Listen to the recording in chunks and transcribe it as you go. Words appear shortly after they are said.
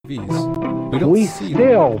TVs. We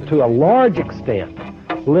still, to a large extent,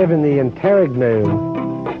 live in the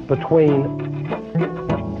interregnum between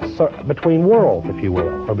worlds, if you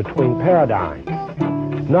will, or between paradigms.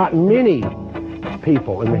 Not many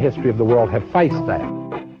people in the history of the world have faced that.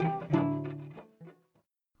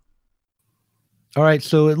 All right,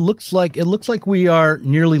 so it looks like we are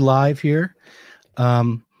nearly live here.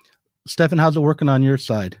 Stefan, how's it working on your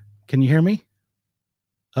side? Can you hear me?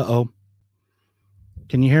 Uh-oh.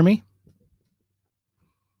 Can you hear me?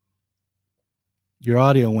 Your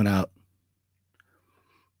audio went out.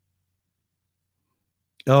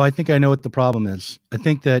 Oh, I think I know what the problem is. I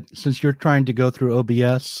think that since you're trying to go through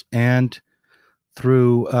OBS and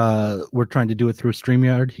through, we're trying to do it through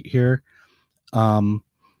StreamYard here,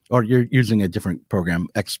 or you're using a different program,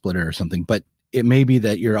 XSplitter or something, but it may be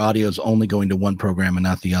that your audio is only going to one program and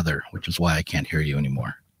not the other, which is why I can't hear you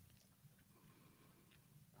anymore.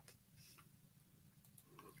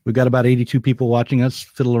 We've got about 82 people watching us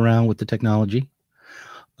fiddle around with the technology.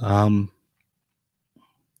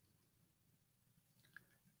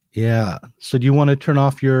 Yeah. So do you want to turn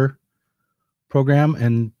off your program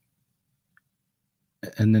and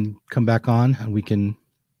then come back on and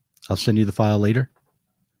I'll send you the file later.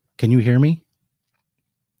 Can you hear me?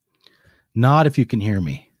 Not if you can hear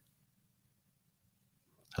me.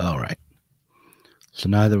 All right. So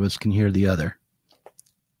neither of us can hear the other.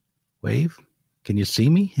 Wave, can you see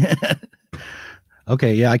me?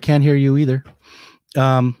 Okay, yeah, I can't hear you either.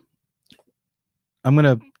 I'm going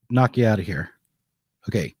to knock you out of here.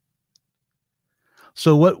 Okay.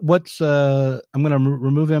 So what's I'm going to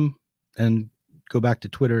remove him and go back to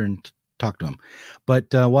Twitter and talk to him. But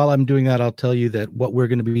while I'm doing that, I'll tell you that what we're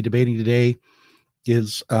going to be debating today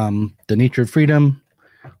is the nature of freedom.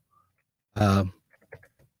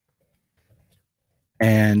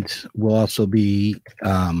 And we'll also be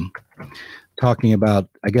talking about,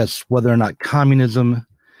 I guess, whether or not communism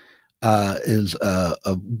is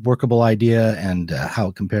a workable idea and how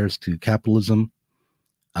it compares to capitalism.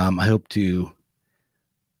 I hope to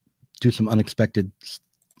do some unexpected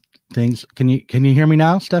things. Can you hear me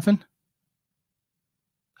now, Stefan?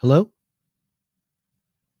 Hello?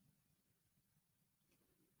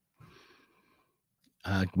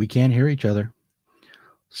 We can't hear each other.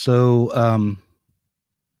 So,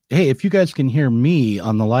 hey, if you guys can hear me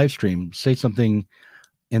on the live stream, say something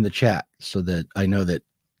in the chat so that I know that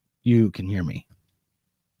you can hear me.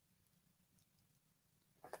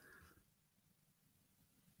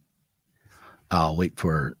 I'll wait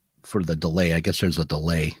for the delay. I guess there's a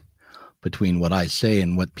delay between what I say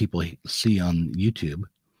and what people see on YouTube.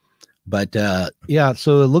 But yeah,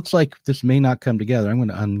 so it looks like this may not come together. I'm going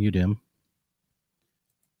to unmute him.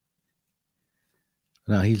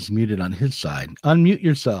 No, he's muted on his side. Unmute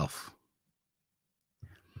yourself.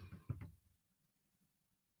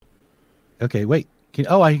 Okay, wait.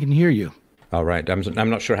 I can hear you. All right. I'm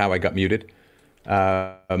not sure how I got muted.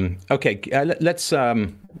 Okay, let's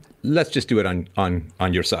just do it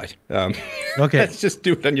on your side. Okay. Let's just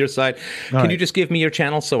do it on your side. Can you just give me your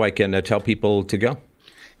channel so I can tell people to go?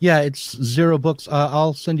 Yeah, it's Zero Books.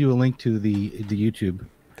 I'll send you a link to the YouTube.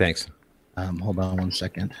 Thanks. Hold on one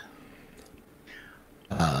second.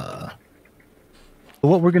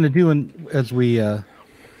 What we're going to do as we get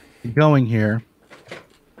going here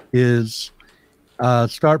is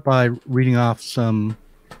start by reading off some.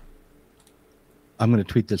 I'm going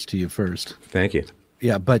to tweet this to you first. Thank you.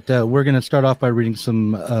 Yeah, but we're going to start off by reading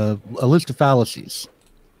some a list of fallacies.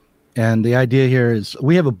 And the idea here is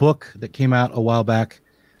we have a book that came out a while back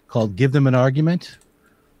called Give Them an Argument,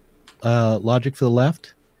 Logic for the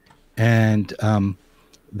Left. And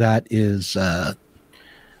that is the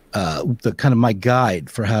kind of my guide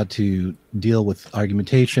for how to deal with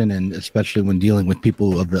argumentation, and especially when dealing with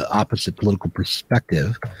people of the opposite political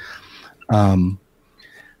perspective. And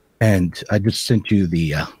I just sent you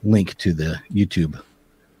the link to the YouTube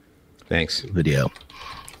video.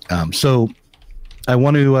 So I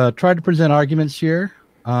want to try to present arguments here.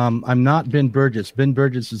 I'm not Ben Burgess. Ben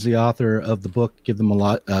Burgess is the author of the book Give Them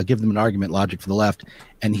an Argument, Logic for the Left,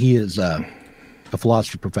 and he is a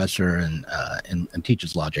philosophy professor and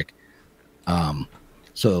teaches logic.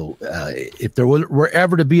 So if there were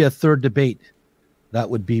ever to be a third debate, that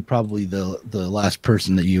would be probably the last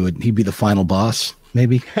person that he'd be the final boss,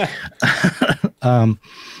 maybe.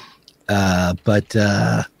 But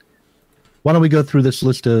why don't we go through this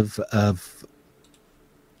list of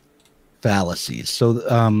fallacies? So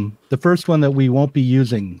the first one that we won't be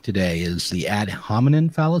using today is the ad hominem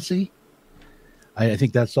fallacy. I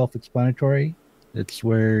think that's self-explanatory. It's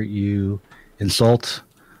where you insult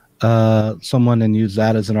someone and use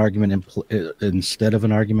that as an argument instead of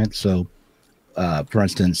an argument. So for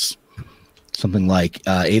instance, something like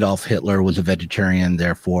Adolf Hitler was a vegetarian,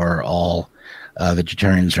 therefore all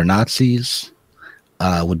vegetarians are Nazis,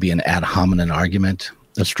 would be an ad hominem argument.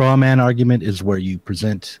 A straw man argument is where you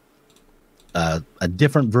present a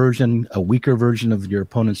different version, a weaker version of your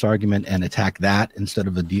opponent's argument and attack that instead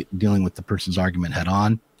of dealing with the person's argument head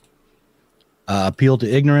on. Appeal to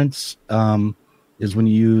ignorance is when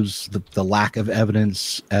you use the lack of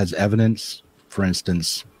evidence as evidence. For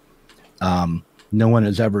instance, no one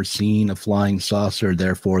has ever seen a flying saucer,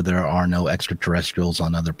 therefore there are no extraterrestrials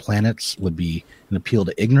on other planets, would be an appeal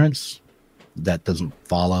to ignorance. That doesn't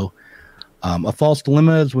follow. A false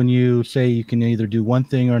dilemma is when you say you can either do one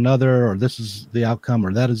thing or another, or this is the outcome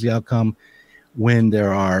or that is the outcome, when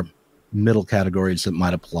there are middle categories that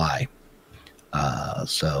might apply.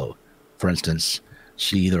 So, for instance,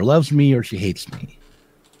 she either loves me or she hates me.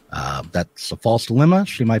 That's a false dilemma.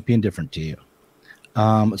 She might be indifferent to you.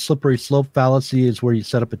 A slippery slope fallacy is where you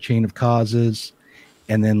set up a chain of causes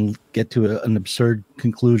and then get to an absurd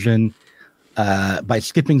conclusion by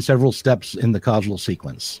skipping several steps in the causal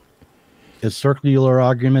sequence. A circular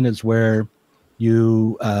argument is where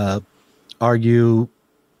you argue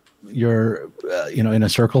you're in a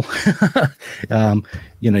circle.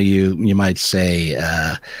 You might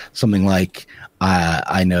say something like,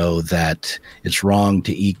 I know that it's wrong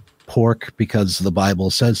to eat pork because the Bible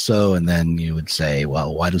says so, and then you would say,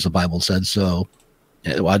 well, why does the Bible say so?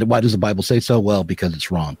 Why does the Bible say so? Well, because it's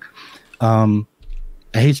wrong. A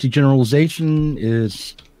hasty generalization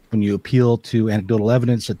is when you appeal to anecdotal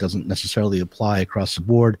evidence that doesn't necessarily apply across the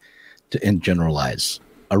board and generalize.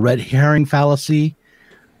 A red herring fallacy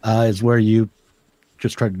is where you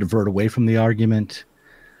just try to divert away from the argument.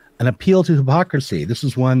 An appeal to hypocrisy. This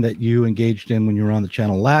is one that you engaged in when you were on the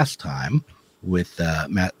channel last time with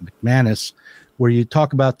Matt McManus, where you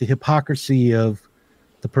talk about the hypocrisy of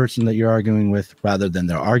the person that you're arguing with rather than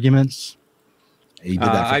their arguments.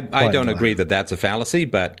 I don't agree that that's a fallacy,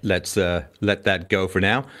 but let's let that go for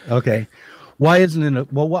now. Okay. Why isn't it?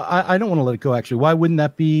 I don't want to let it go, actually. Why wouldn't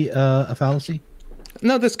that be a fallacy?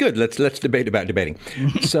 No, that's good. Let's debate about debating.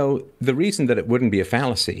 So the reason that it wouldn't be a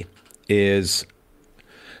fallacy is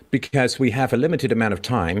because we have a limited amount of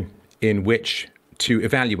time in which to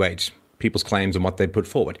evaluate people's claims and what they put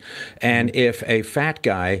forward. And if a fat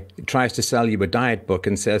guy tries to sell you a diet book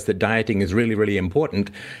and says that dieting is really, really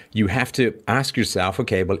important, you have to ask yourself,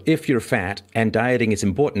 okay, well, if you're fat and dieting is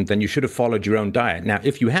important, then you should have followed your own diet. Now,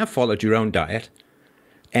 if you have followed your own diet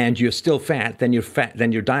and you're still fat, then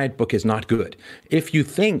your diet book is not good. If you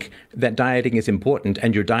think that dieting is important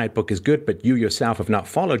and your diet book is good, but you yourself have not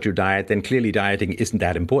followed your diet, then clearly dieting isn't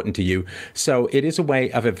that important to you. So it is a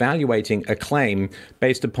way of evaluating a claim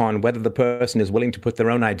based upon whether the person is willing to put their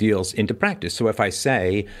own ideals into practice. So if I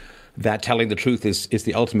say that telling the truth is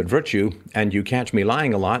the ultimate virtue and you catch me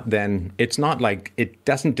lying a lot, then it's not like it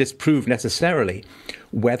doesn't disprove necessarily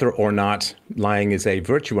whether or not lying is a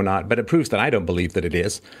virtue or not, but it proves that I don't believe that it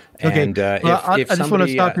is. Okay. And I just want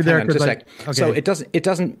to stop you there. Okay. So it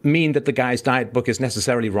doesn't mean that the guy's diet book is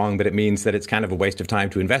necessarily wrong, but it means that it's kind of a waste of time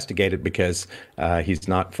to investigate it because he's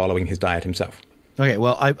not following his diet himself. Okay.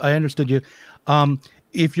 Well, I understood you.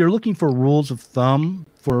 If you're looking for rules of thumb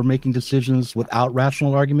for making decisions without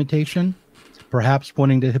rational argumentation, perhaps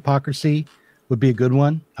pointing to hypocrisy would be a good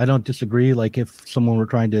one. I don't disagree. Like if someone were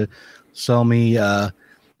trying to sell me,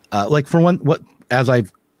 like for one, as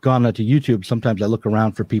I've gone to YouTube, sometimes I look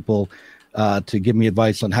around for people to give me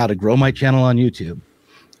advice on how to grow my channel on YouTube.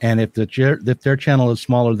 And if their channel is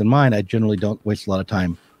smaller than mine, I generally don't waste a lot of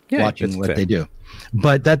time watching what they do.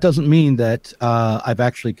 But that doesn't mean that I've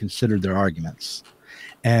actually considered their arguments.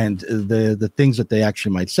 And the things that they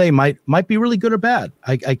actually might say might be really good or bad.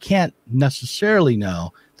 I can't necessarily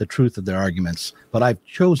know the truth of their arguments, but I've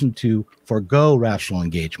chosen to forego rational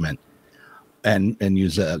engagement and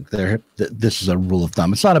use this is a rule of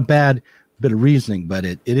thumb. It's not a bad bit of reasoning, but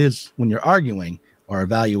it is when you're arguing or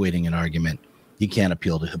evaluating an argument, you can't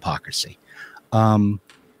appeal to hypocrisy.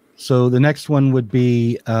 So the next one would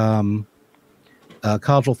be causal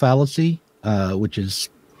fallacy, which is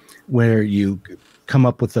where you come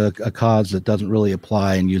up with a cause that doesn't really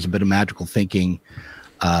apply and use a bit of magical thinking.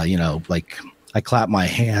 Like I clapped my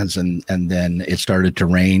hands and then it started to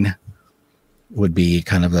rain would be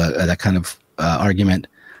kind of that kind of argument.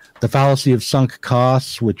 The fallacy of sunk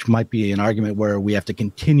costs, which might be an argument where we have to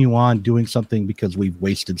continue on doing something because we've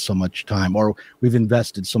wasted so much time or we've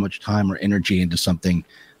invested so much time or energy into something,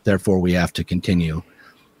 therefore we have to continue.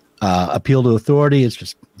 Appeal to authority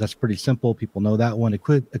is that's pretty simple. People know that one.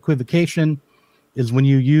 Equivocation is when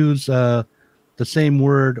you use the same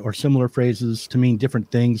word or similar phrases to mean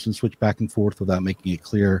different things and switch back and forth without making it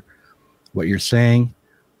clear. what you're saying.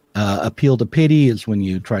 Appeal to pity is when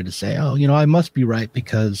you try to say, oh, I must be right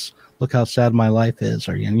because look how sad my life is,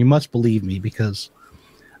 and you must believe me because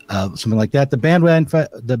something like that. The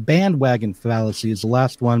bandwagon fallacy is the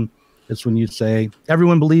last one. It's when you say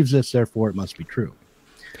everyone believes this, therefore it must be true.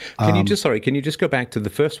 Can you just go back to the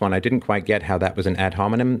first one? I didn't quite get how that was an ad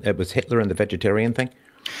hominem. It was Hitler and the vegetarian thing.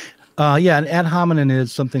 Yeah, an ad hominem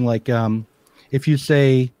is something like if you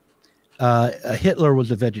say Hitler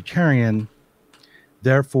was a vegetarian,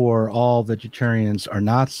 therefore all vegetarians are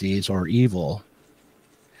Nazis or evil.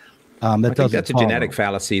 I think that's a genetic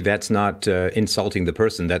fallacy. That's not insulting the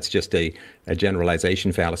person. That's just a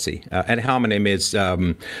generalization fallacy. Ad hominem is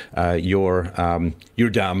you're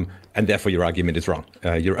dumb, and therefore your argument is wrong.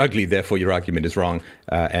 You're ugly, therefore your argument is wrong.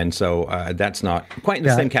 And so that's not quite in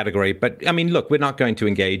the same category. But, I mean, look, we're not going to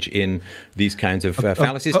engage in these kinds of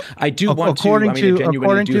fallacies. I do want to, I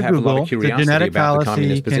genuinely do have Google, a lot of curiosity about the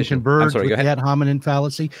communist position. Converge with the ad hominem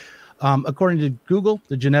fallacy. According to Google,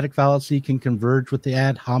 the genetic fallacy can converge with the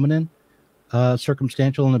ad hominem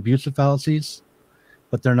circumstantial and abusive fallacies,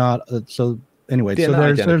 but they're not. So anyway,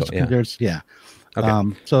 they're there's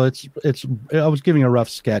Okay. So it's. I was giving a rough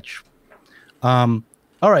sketch. All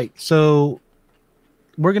right, so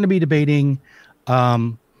we're going to be debating,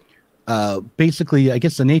 basically, I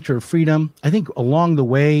guess, the nature of freedom. I think along the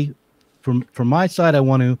way, from my side, I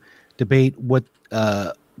want to debate what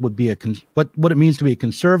would be what it means to be a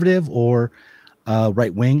conservative or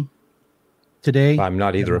right wing today. I'm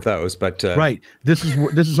not either of those, but right. This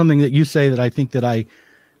is something that you say that I think that I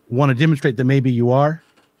want to demonstrate that maybe you are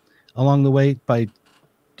along the way by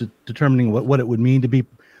determining what it would mean to be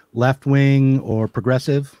left wing or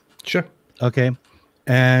progressive. Sure. Okay.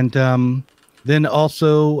 And then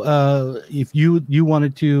also, if you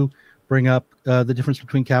wanted to bring up the difference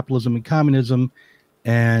between capitalism and communism,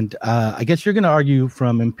 and I guess you're going to argue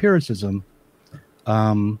from empiricism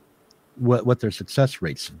what their success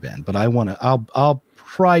rates have been. But I'll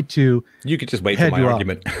try to. You could just wait for my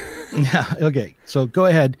argument. Yeah. Okay. So go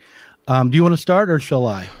ahead. Do you want to start or shall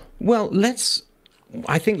I? Well, let's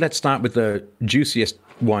start with the juiciest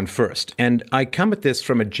one first. And I come at this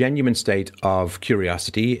from a genuine state of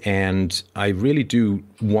curiosity, and I really do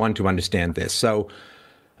want to understand this. So,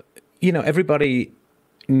 everybody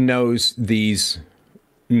knows these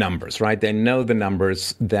numbers, right? They know the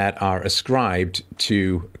numbers that are ascribed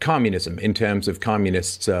to communism in terms of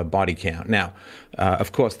communists' body count. Now,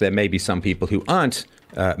 of course, there may be some people who aren't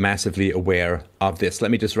massively aware of this.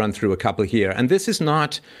 Let me just run through a couple here. And this is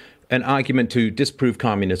not an argument to disprove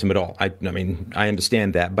communism at all. I mean, I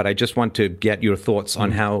understand that, but I just want to get your thoughts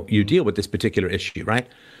on how you deal with this particular issue, right?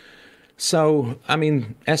 So, I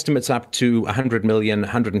mean, estimates up to 100 million,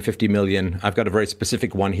 150 million. I've got a very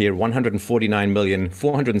specific one here,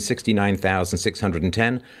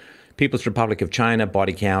 149,469,610. People's Republic of China,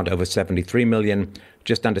 body count over 73 million,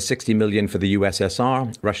 just under 60 million for the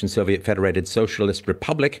USSR, Russian Soviet Federated Socialist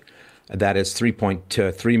Republic, that is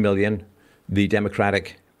 3.3 million. The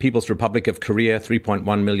Democratic People's Republic of Korea,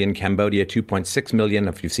 3.1 million. Cambodia, 2.6 million.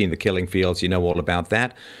 If you've seen the killing fields, you know all about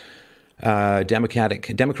that.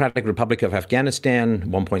 Democratic Republic of Afghanistan,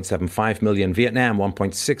 1.75 million. Vietnam,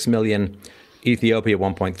 1.6 million. Ethiopia,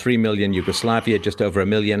 1.3 million. Yugoslavia, just over 1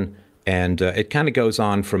 million. And it kind of goes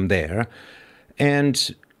on from there.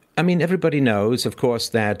 And, I mean, everybody knows, of course,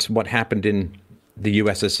 that what happened in the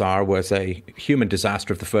USSR was a human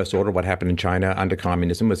disaster of the first order. What happened in China under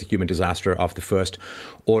communism was a human disaster of the first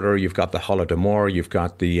order. You've got the Holodomor. You've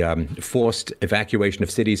got the forced evacuation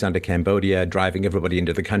of cities under Cambodia, driving everybody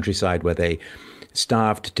into the countryside where they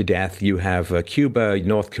starved to death. You have Cuba,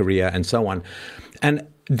 North Korea, and so on. And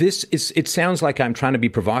this is, it sounds like I'm trying to be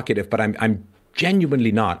provocative, but I'm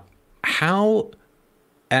genuinely not. How,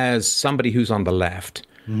 as somebody who's on the left,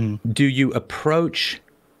 do you approach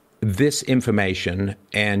this information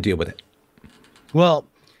and deal with it? Well,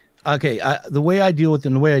 okay, the way I deal with it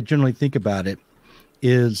and the way I generally think about it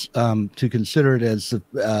is to consider it as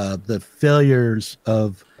the failures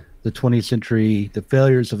of the 20th century, the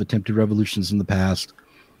failures of attempted revolutions in the past.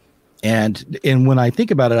 And when I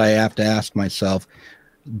think about it, I have to ask myself,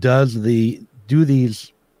 do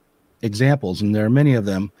these examples, and there are many of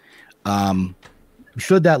them,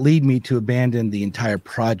 should that lead me to abandon the entire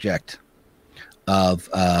project of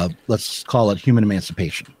let's call it human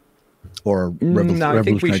emancipation or revolutionary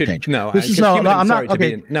change?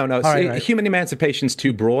 Human emancipation's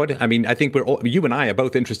too broad. I mean, I think you and I are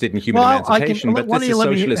both interested in human emancipation, but this is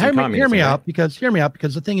socialism and communism. Hear me out,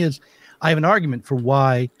 because the thing is, I have an argument for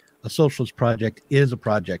why a socialist project is a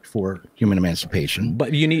project for human emancipation.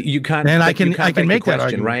 But you can't. And I can make that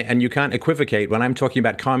argument, right? And you can't equivocate when I'm talking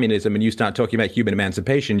about communism and you start talking about human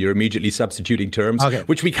emancipation. You're immediately substituting terms,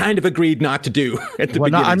 which we kind of agreed not to do at the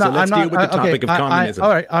beginning. So let's deal with the topic of communism.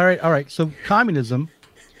 All right. So communism.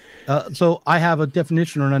 So I have a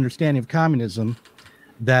definition or an understanding of communism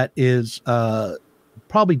that is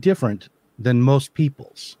probably different than most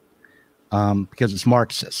people's, because it's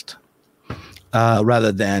Marxist.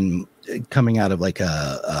 Rather than coming out of like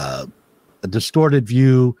a distorted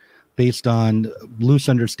view based on loose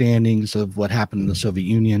understandings of what happened in the Soviet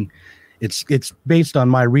Union. It's based on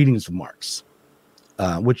my readings of Marx,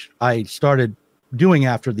 which I started doing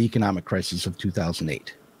after the economic crisis of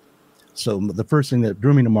 2008. So the first thing that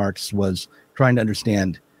drew me to Marx was trying to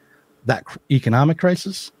understand that economic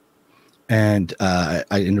crisis. And I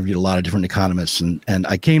interviewed a lot of different economists, and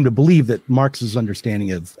I came to believe that Marx's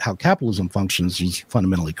understanding of how capitalism functions is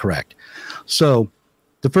fundamentally correct. So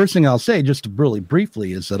the first thing I'll say, just really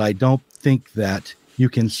briefly, is that I don't think that you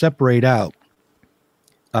can separate out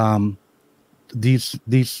these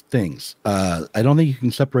things. I don't think you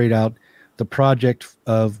can separate out the project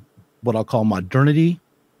of what I'll call modernity,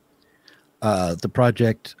 the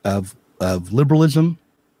project of liberalism,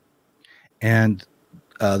 and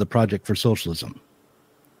the project for socialism.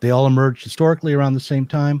 They all emerged historically around the same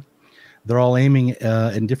time. They're all aiming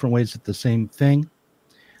in different ways at the same thing.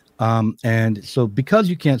 And so because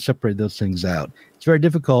you can't separate those things out, it's very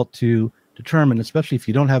difficult to determine, especially if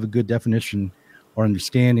you don't have a good definition or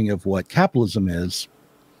understanding of what capitalism is,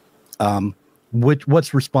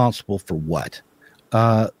 what's responsible for what.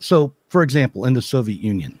 So, for example, in the Soviet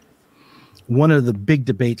Union, one of the big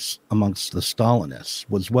debates amongst the Stalinists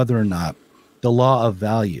was whether or not the law of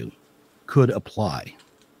value could apply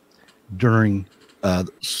during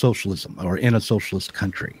socialism or in a socialist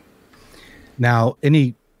country. Now,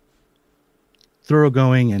 any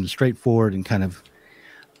thoroughgoing and straightforward and kind of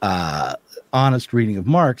honest reading of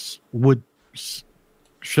Marx would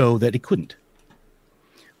show that it couldn't.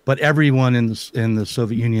 But everyone in the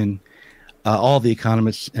Soviet Union, all the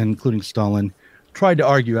economists, including Stalin, tried to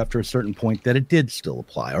argue after a certain point that it did still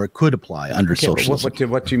apply, or it could apply under socialism.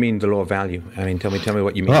 What do you mean the law of value? I mean, tell me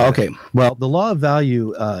what you mean. Oh, okay. Well, the law of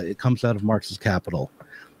value, it comes out of Marx's Capital,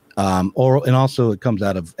 and also it comes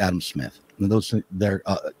out of Adam Smith. And they're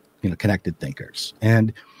connected thinkers,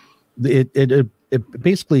 and it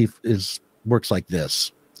basically works like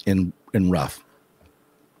this in rough.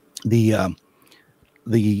 The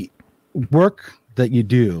work that you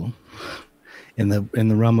do in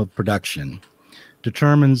the realm of production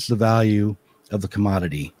determines the value of the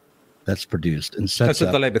commodity that's produced and sets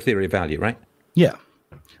That's the labor theory of value, right? Yeah.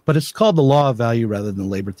 But it's called the law of value rather than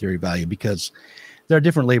labor theory of value because there are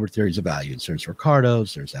different labor theories of values. There's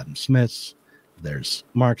Ricardo's, there's Adam Smith's, there's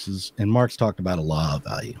Marx's, and Marx talked about a law of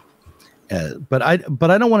value. But I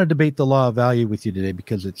don't want to debate the law of value with you today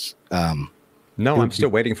because it's... No, I'm still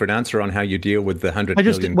waiting for an answer on how you deal with the 100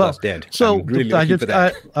 million plus dead. So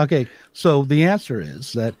okay. So the answer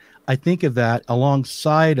is that I think of that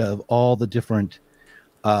alongside of all the different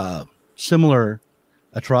similar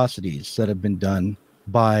atrocities that have been done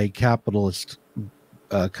by capitalist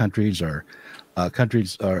countries or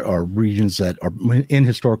countries or regions that are in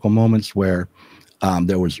historical moments where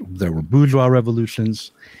there were bourgeois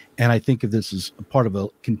revolutions, and I think of this as a part of a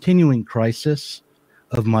continuing crisis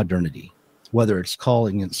of modernity, whether it's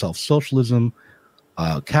calling itself socialism,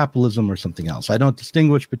 capitalism, or something else. I don't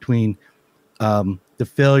distinguish between the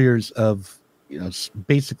failures of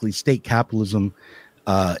basically state capitalism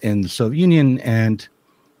in the Soviet Union and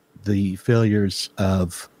the failures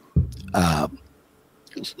of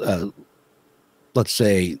let's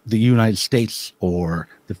say the United States, or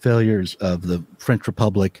the failures of the French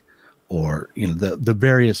Republic, or the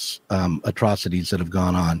various atrocities that have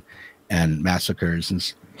gone on and massacres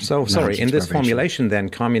and So, sorry, in this formulation, then,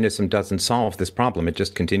 communism doesn't solve this problem. It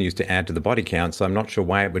just continues to add to the body count, so I'm not sure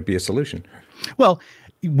why it would be a solution. Well,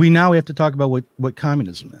 we have to talk about what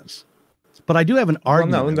communism is. But I do have an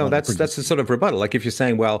argument. Well, no, that's a sort of rebuttal. Like if you're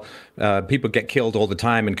saying, well, people get killed all the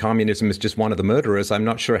time and communism is just one of the murderers, I'm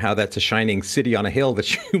not sure how that's a shining city on a hill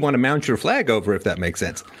that you want to mount your flag over, if that makes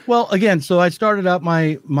sense. Well, again, so I started out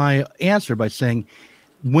my answer by saying,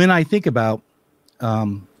 when I think about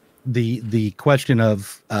the question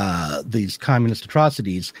of these communist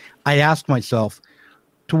atrocities, I ask myself,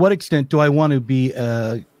 to what extent do I want to be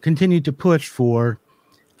continue to push for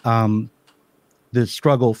the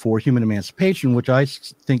struggle for human emancipation, which I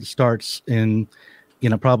think starts in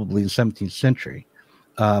probably the 17th century,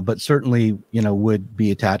 but certainly would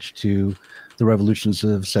be attached to the revolutions of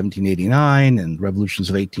 1789 and revolutions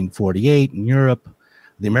of 1848 in Europe,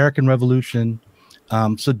 the American Revolution.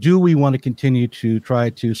 So do we want to continue to try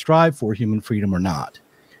to strive for human freedom or not?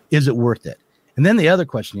 Is it worth it? And then the other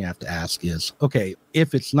question you have to ask is, okay,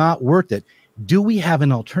 if it's not worth it, do we have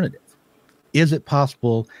an alternative? Is it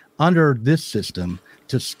possible under this system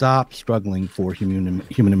to stop struggling for human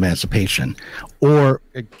emancipation? Or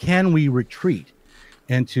can we retreat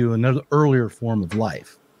into another earlier form of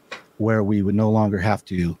life where we would no longer have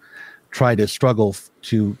to try to struggle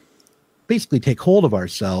to basically take hold of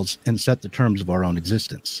ourselves and set the terms of our own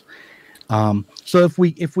existence? So if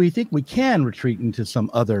we think we can retreat into some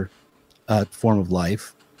other form of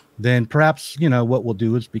life, then perhaps, what we'll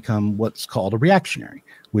do is become what's called a reactionary.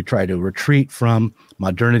 We try to retreat from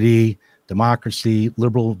modernity, democracy,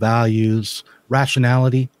 liberal values,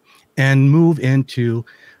 rationality, and move into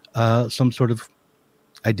some sort of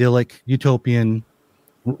idyllic, utopian,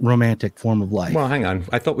 romantic form of life. Well, hang on.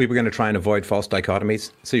 I thought we were going to try and avoid false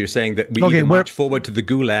dichotomies. So you're saying that we either march forward to the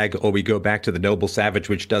gulag or we go back to the noble savage,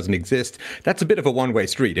 which doesn't exist. That's a bit of a one-way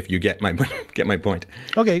street, if you get my point.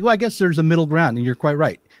 Okay, well, I guess there's a middle ground, and you're quite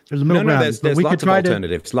right. There's a middle ground. There's lots of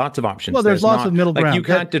alternatives, lots of options. Well, there's lots of middle ground. You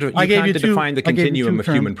can't define the continuum of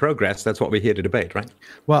human progress. That's what we're here to debate, right?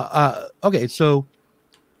 Well, okay, so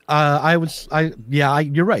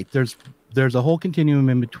you're right. There's a whole continuum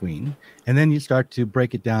in between, and then you start to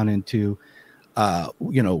break it down into,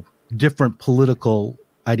 different political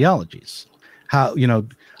ideologies.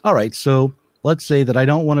 All right, so let's say that I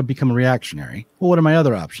don't want to become a reactionary. Well, what are my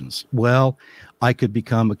other options? Well, I could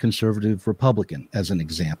become a conservative Republican, as an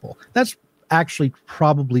example. That's actually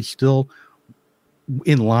probably still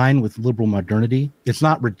in line with liberal modernity. It's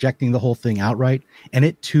not rejecting the whole thing outright, and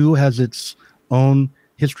it too has its own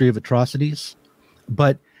history of atrocities.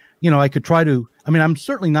 But I could try to. I'm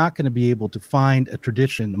certainly not going to be able to find a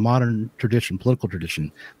modern tradition, political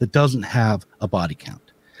tradition that doesn't have a body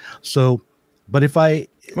count. So, but if I,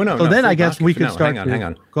 I guess we could start. Hang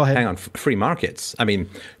on. Go ahead. Hang on. Free markets.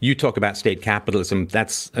 You talk about state capitalism.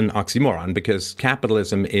 That's an oxymoron, because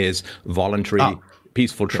capitalism is voluntary,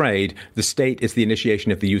 peaceful trade. The state is the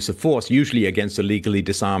initiation of the use of force, usually against a legally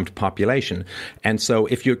disarmed population. And so,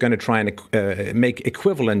 if you're going to try and make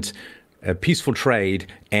equivalent peaceful trade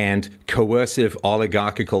and coercive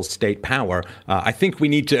oligarchical state power, I think we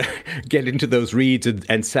need to get into those reeds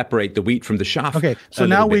and separate the wheat from the chaff. Okay, so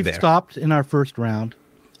now we've stopped in our first round.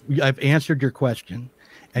 I've answered your question,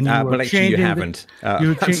 and you are changing. You haven't.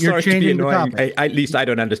 I'm sorry to be annoying. At least I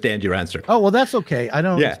don't understand your answer. Oh, well, that's okay. I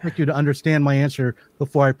don't expect you to understand my answer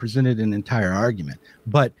before I presented an entire argument.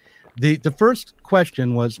 But the first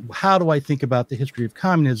question was, how do I think about the history of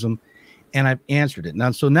communism? And I've answered it.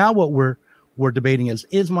 Now what we're debating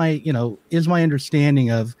is my understanding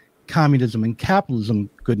of communism and capitalism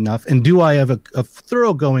good enough? And do I have a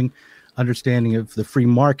thoroughgoing understanding of the free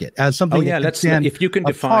market as something? If you can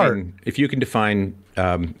define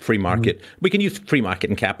free market, we can use free market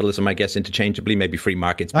and capitalism, I guess, interchangeably. Maybe free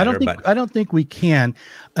market's better. I don't think we can.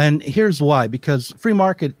 And here's why: because the free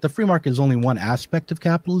market is only one aspect of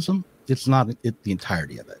capitalism. It's not the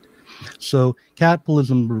entirety of it. So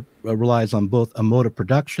capitalism relies on both a mode of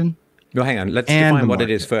production. Well, hang on. Let's define what it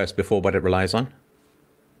is first before what it relies on.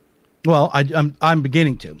 Well, I'm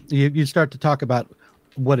beginning to. You start to talk about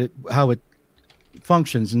how it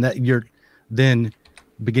functions, and that you're then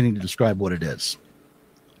beginning to describe what it is.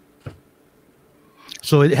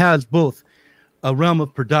 So it has both a realm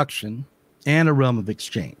of production and a realm of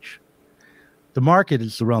exchange. The market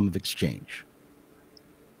is the realm of exchange.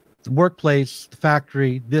 The workplace, the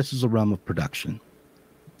factory, this is a realm of production.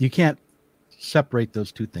 You can't separate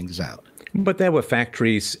those two things out. But there were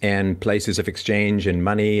factories and places of exchange and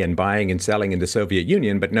money and buying and selling in the Soviet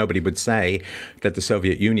Union, but nobody would say that the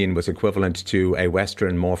Soviet Union was equivalent to a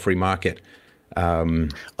Western, more free market economy.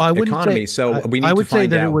 I would say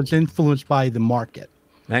that it was influenced by the market.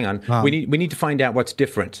 Hang on. We need to find out what's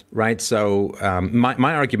different, right? So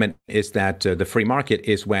my argument is that the free market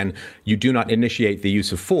is when you do not initiate the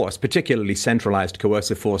use of force, particularly centralized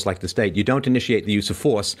coercive force like the state. You don't initiate the use of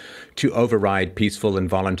force to override peaceful and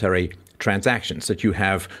voluntary transactions, that you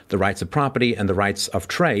have the rights of property and the rights of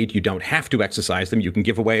trade. You don't have to exercise them. You can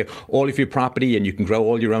give away all of your property and you can grow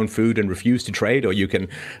all your own food and refuse to trade, or you can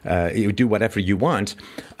do whatever you want.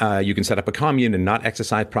 You can set up a commune and not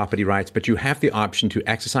exercise property rights, but you have the option to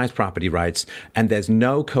exercise property rights, and there's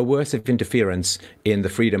no coercive interference in the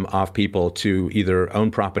freedom of people to either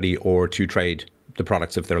own property or to trade the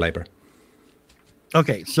products of their labor.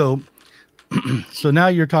 Okay, so now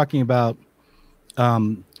you're talking about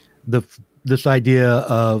this idea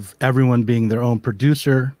of everyone being their own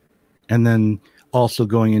producer, and then also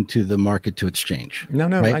going into the market to exchange. No,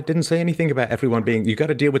 right? I didn't say anything about everyone being. You got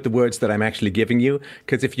to deal with the words that I'm actually giving you,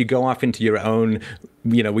 because if you go off into your own,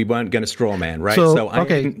 we weren't going to straw man, right? So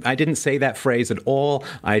I didn't say that phrase at all.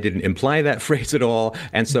 I didn't imply that phrase at all.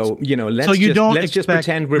 And so, let's just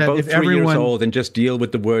pretend we're both 3 years old and just deal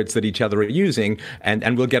with the words that each other are using,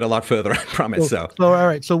 and we'll get a lot further, I promise. So all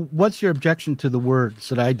right. So what's your objection to the words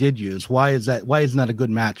that I did use? Why isn't that a good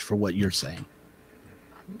match for what you're saying?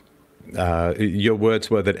 Your words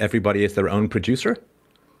were that everybody is their own producer?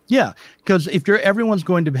 Yeah, because if everyone's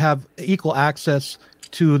going to have equal access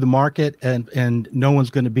to the market and no one's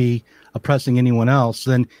going to be oppressing anyone else,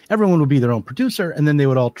 then everyone will be their own producer, and then they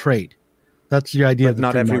would all trade. That's the idea. But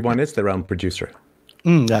not everyone is their own producer.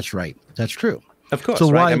 That's right. That's true. Of course,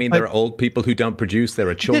 so right? There are old people who don't produce. There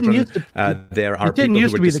are children. There are people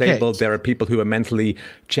who are disabled. There are people who are mentally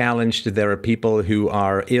challenged. There are people who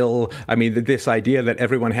are ill. This idea that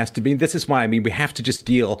everyone has to be. This is why, we have to just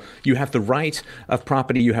deal. You have the right of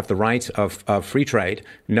property. You have the right of free trade.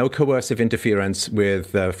 No coercive interference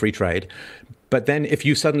with free trade. But then if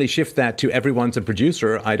you suddenly shift that to everyone's a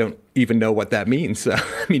producer, I don't even know what that means.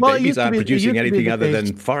 Babies aren't producing anything other than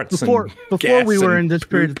farts before we were in this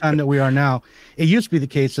period of time that we are now. It used to be the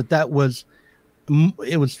case that was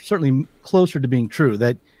certainly closer to being true,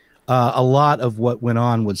 that a lot of what went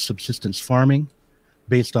on was subsistence farming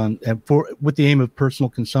based on with the aim of personal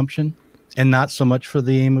consumption and not so much for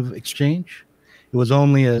the aim of exchange. It was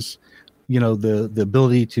only as, the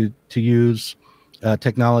ability to use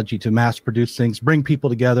technology to mass produce things, bring people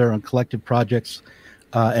together on collective projects,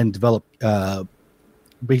 and develop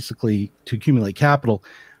basically to accumulate capital,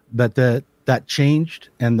 that changed,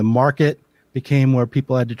 and the market became where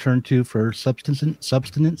people had to turn to for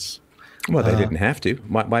subsistence. Well, they didn't have to.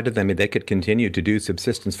 Why did they? They could continue to do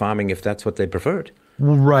subsistence farming if that's what they preferred.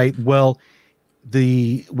 Right. Well,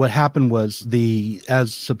 what happened was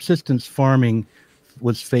as subsistence farming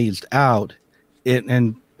was phased out,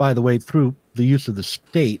 and by the way, through the use of the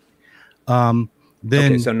state,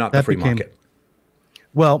 then so not the free market.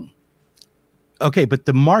 Well, okay, but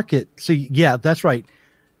the market. See, yeah, that's right.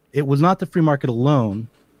 It was not the free market alone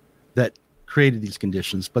that created these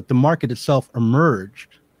conditions, but the market itself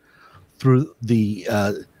emerged through the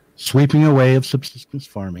sweeping away of subsistence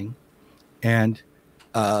farming and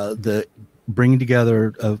the bringing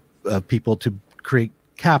together of people to create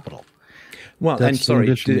capital. Well, and sorry,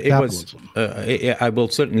 it was. I will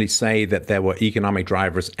certainly say that there were economic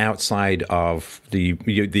drivers outside of the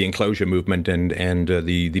enclosure movement and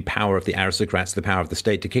the power of the aristocrats, the power of the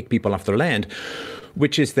state to kick people off their land,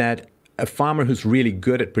 which is that a farmer who's really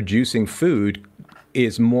good at producing food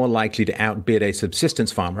is more likely to outbid a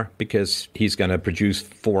subsistence farmer because he's going to produce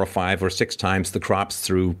 4 or 5 or 6 times the crops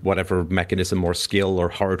through whatever mechanism or skill or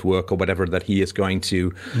hard work or whatever that he is going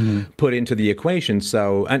to put into the equation.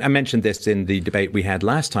 So, and I mentioned this in the debate we had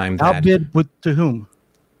last time. Outbid to whom?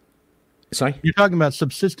 Sorry? You're talking about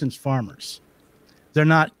subsistence farmers. They're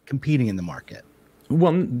not competing in the market.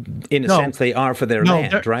 Well, in a sense, they are for their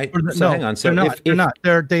land, right? Hang on. So they're not.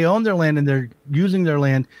 They own their land, and they're using their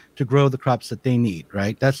land to grow the crops that they need,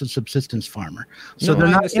 right? That's a subsistence farmer. So they're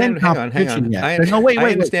not in competition yet. I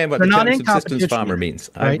understand what the term subsistence farmer means.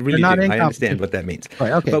 I really do. I understand what that means.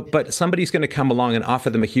 Right, okay. But somebody's going to come along and offer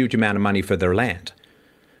them a huge amount of money for their land.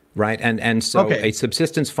 Right. And so a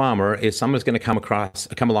subsistence farmer is someone's going to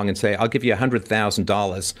come along and say, I'll give you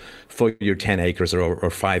 $100,000 for your 10 acres or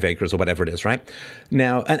 5 acres or whatever it is. Right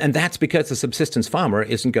now. And that's because the subsistence farmer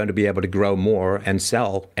isn't going to be able to grow more and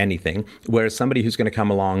sell anything. Whereas somebody who's going to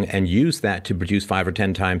come along and use that to produce 5 or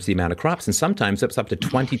 10 times the amount of crops. And sometimes it's up to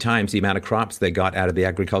 20 times the amount of crops they got out of the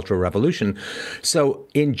agricultural revolution. So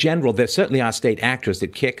in general, there certainly are state actors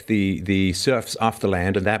that kick the serfs off the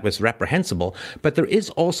land. And that was reprehensible. But there is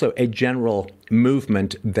also a general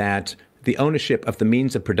movement that the ownership of the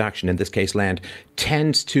means of production, in this case land,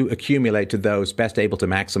 tends to accumulate to those best able to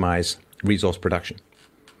maximize resource production.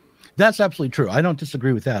 That's absolutely true. I don't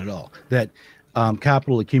disagree with that at all. That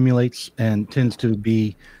capital accumulates and tends to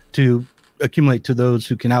accumulate to those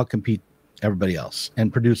who can outcompete everybody else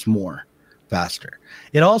and produce more faster.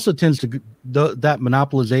 It also tends to that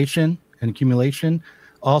monopolization and accumulation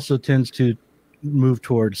also tends to move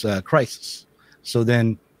towards crisis. So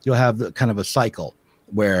then you'll have the kind of a cycle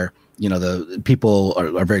where, the people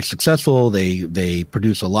are very successful. They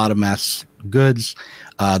produce a lot of mass goods.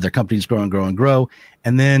 Their companies grow and grow and grow.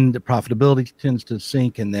 And then the profitability tends to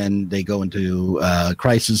sink, and then they go into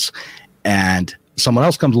crisis. And someone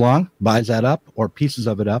else comes along, buys that up or pieces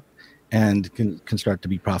of it up, and can start to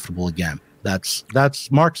be profitable again. That's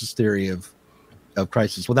Marx's theory of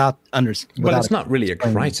crisis without Well, it's not really a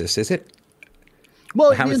crisis, is it?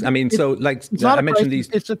 Well, I mentioned these.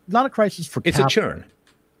 It's not a crisis for capital. It's a churn.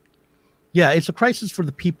 Yeah, it's a crisis for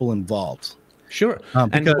the people involved. Sure.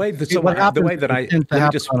 And the way that I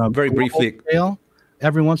just very briefly scale,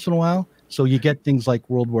 every once in a while, so you get things like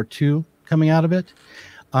World War II coming out of it.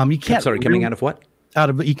 You can't. Coming out of what? Out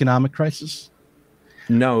of economic crisis.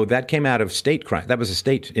 No, that came out of state crisis. That was a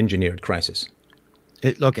state-engineered crisis.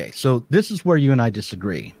 Okay, so this is where you and I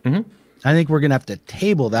disagree. Mm-hmm. I think we're going to have to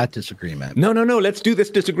table that disagreement. No. Let's do this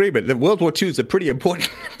disagreement. The World War II is a pretty important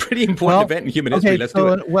event in human history. Let's do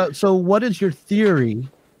it. Well, so what is your theory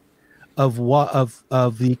of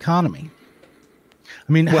the economy?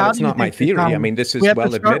 I mean, it's not my theory. I mean, this is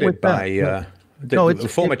well admitted by the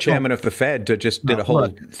former chairman of the Fed. Just did a whole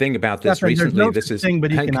thing about this recently. This is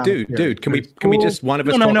dude. Can we just one of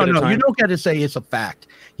us talk at a time? You don't get to say it's a fact.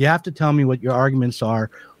 You have to tell me what your arguments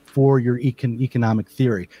are for your economic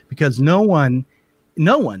theory, because no one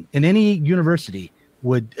in any university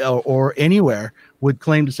would or anywhere would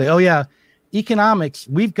claim to say, oh yeah, economics,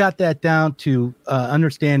 we've got that down to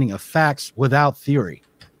understanding of facts without theory.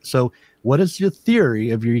 So what is your theory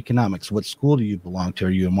of your economics? What school do you belong to? Are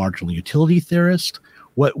you a marginal utility theorist?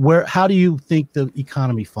 How do you think the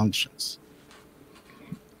economy functions?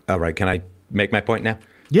 All right, can I make my point now?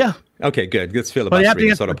 Yeah. Okay, good. This filibustering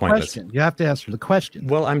is sort of pointless. You have to answer the question.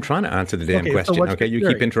 Well, I'm trying to answer the damn question. So okay, you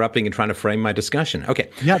keep interrupting and trying to frame my discussion. Okay.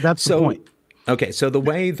 Yeah, that's the point. Okay, so the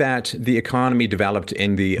way that the economy developed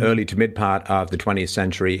in the early to mid part of the 20th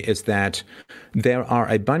century is that there are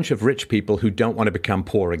a bunch of rich people who don't want to become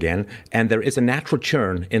poor again, and there is a natural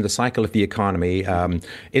churn in the cycle of the economy.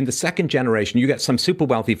 In the second generation, you get some super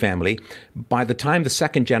wealthy family. By the time the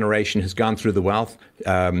second generation has gone through the wealth,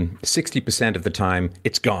 60% of the time,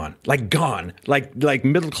 it's gone, like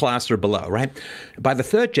middle class or below, right? By the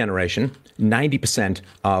third generation, 90%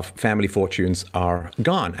 of family fortunes are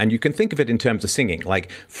gone. And you can think of it in terms of singing, like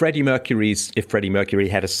if Freddie Mercury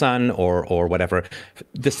had a son or whatever,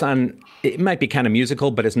 the son, it might be kind of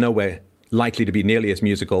musical, but it's nowhere likely to be nearly as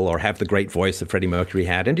musical or have the great voice that Freddie Mercury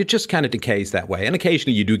had. And it just kind of decays that way. And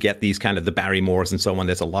occasionally you do get these kind of the Barrymores and so on.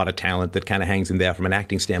 There's a lot of talent that kind of hangs in there from an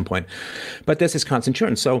acting standpoint. But there's this constant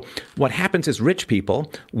churn. So what happens is rich people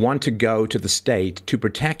want to go to the state to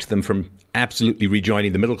protect them from absolutely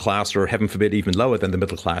rejoining the middle class, or heaven forbid, even lower than the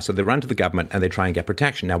middle class. So they run to the government and they try and get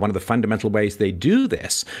protection. Now, one of the fundamental ways they do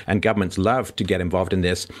this, and governments love to get involved in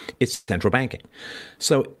this, is central banking.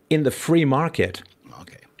 So in the free market,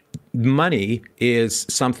 money is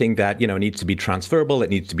something that, needs to be transferable. It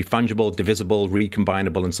needs to be fungible, divisible,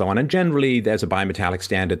 recombinable, and so on. And generally, there's a bimetallic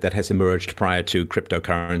standard that has emerged prior to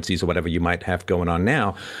cryptocurrencies or whatever you might have going on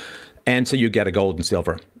now. And so you get a gold and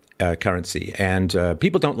silver currency. And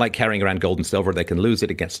people don't like carrying around gold and silver. They can lose it.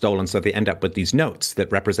 It gets stolen. So they end up with these notes that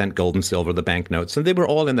represent gold and silver, the bank notes. And they were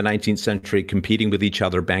all in the 19th century competing with each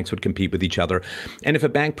other. Banks would compete with each other. And if a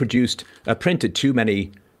bank printed too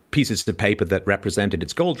many pieces of paper that represented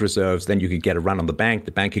its gold reserves, then you could get a run on the bank.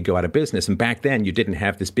 The bank could go out of business. And back then, you didn't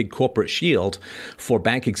have this big corporate shield for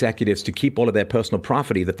bank executives to keep all of their personal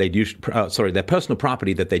property that they'd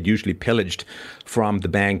usually pillaged from the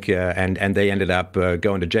bank, and they ended up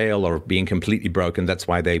going to jail or being completely broken. That's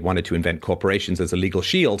why they wanted to invent corporations as a legal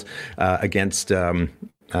shield against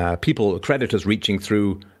creditors reaching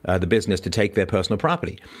through the business to take their personal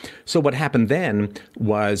property. So what happened then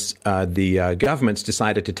was the governments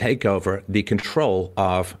decided to take over the control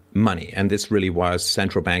of money. And this really was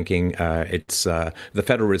central banking. It's the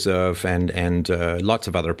Federal Reserve and lots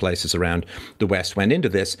of other places around the West went into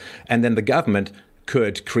this. And then the government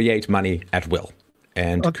could create money at will.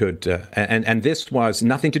 And and this was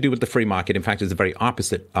nothing to do with the free market. In fact, it's the very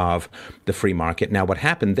opposite of the free market. Now, what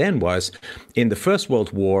happened then was, in the First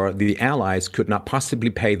World War, the Allies could not possibly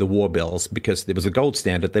pay the war bills because there was a gold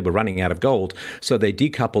standard. They were running out of gold. So they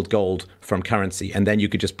decoupled gold from currency. And then you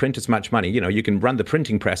could just print as much money. You can run the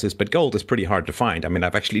printing presses, but gold is pretty hard to find. I mean,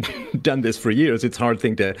 I've actually done this for years. It's a hard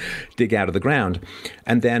thing to dig out of the ground.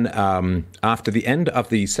 And then after the end of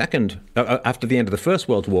the First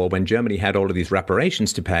World War, when Germany had all of these reparations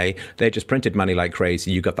to pay, they just printed money like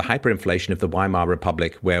crazy. You got the hyperinflation of the Weimar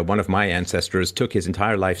Republic, where one of my ancestors took his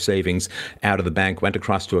entire life savings out of the bank, went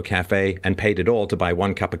across to a cafe and paid it all to buy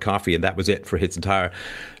one cup of coffee, and that was it for his entire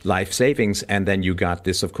life savings. And then you got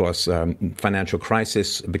this, of course, financial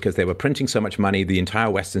crisis because they were printing so much money. The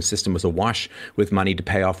entire Western system was awash with money to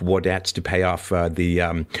pay off war debts, to pay off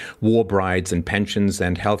the war brides and pensions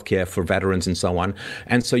and healthcare for veterans and so on.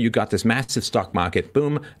 And so you got this massive stock market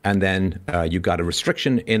boom, and then you got a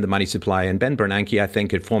restriction in the money supply. And Ben Bernanke, I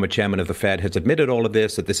think, a former chairman of the Fed, has admitted all of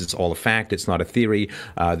this, that this is all a fact. It's not a theory.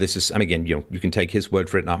 This is, and again, you can take his word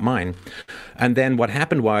for it, not mine. And then what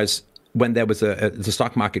happened was, when there was the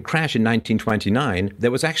stock market crash in 1929,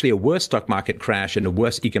 there was actually a worse stock market crash and a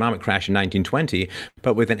worse economic crash in 1920.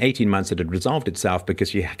 But within 18 months, it had resolved itself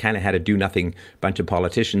because you kind of had a do-nothing bunch of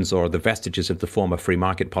politicians or the vestiges of the former free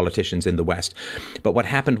market politicians in the West. But what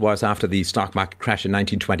happened was after the stock market crash in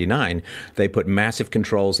 1929, they put massive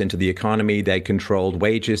controls into the economy. They controlled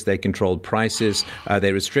wages. They controlled prices.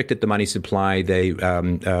 They restricted the money supply. They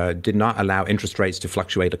did not allow interest rates to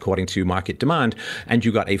fluctuate according to market demand. And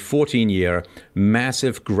you got a 14-year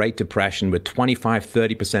massive Great Depression with 25,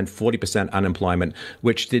 30%, 40% unemployment,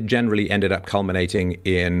 which generally ended up culminating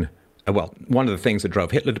in, well, one of the things that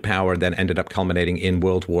drove Hitler to power and then ended up culminating in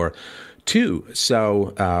World War II.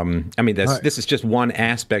 So, I mean, this is just one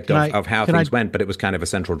aspect of how things went, but it was kind of a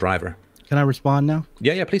central driver. Can I respond now?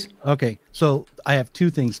 Yeah, please. Okay, so I have two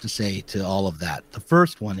things to say to all of that. The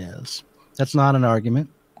first one is, that's not an argument.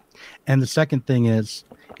 And the second thing is,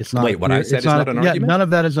 it's not. Wait, what I said is not an argument? None of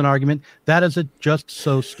that is an argument. That is a just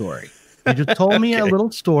so story. You just told me a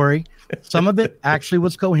little story. Some of it actually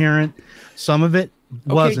was coherent. Some of it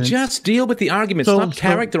wasn't. Just deal with the argument. Stop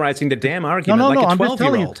characterizing the damn argument like a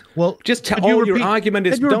 12-year-old. Well, just tell your argument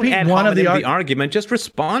is don't add one of the argument. Just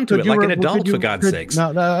respond to it like an adult, for God's sakes.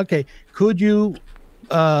 No, okay. Could you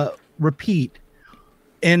repeat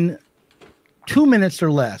in 2 minutes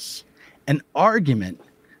or less an argument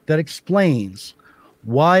that explains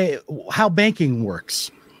how banking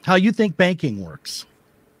works, how you think banking works?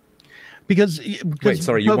 Because wait,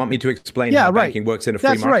 sorry, you want me to explain how banking works in a free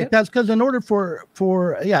market? That's right. That's because in order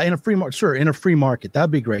in a free market, sure, in a free market,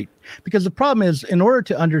 that'd be great. Because the problem is, in order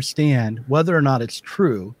to understand whether or not it's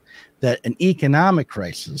true that an economic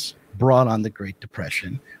crisis brought on the Great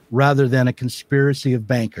Depression rather than a conspiracy of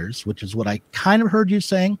bankers, which is what I kind of heard you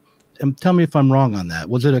saying. And tell me if I'm wrong on that.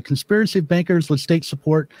 Was it a conspiracy of bankers with state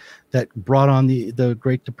support that brought on the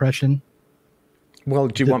Great Depression? Well,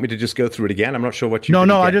 do you want me to just go through it again? I'm not sure what you.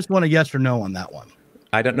 No. I just want a yes or no on that one.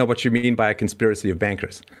 I don't know what you mean by a conspiracy of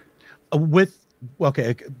bankers. Were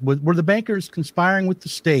the bankers conspiring with the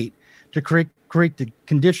state to create the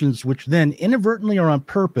conditions which then inadvertently or on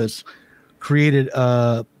purpose created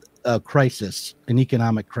a crisis, an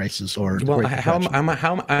economic crisis, or how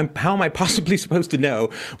am I possibly supposed to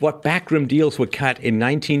know what backroom deals were cut in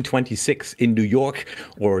 1926 in New York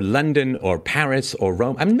or London or Paris or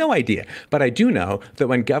Rome? I have no idea, but I do know that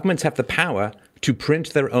when governments have the power to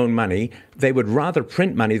print their own money, they would rather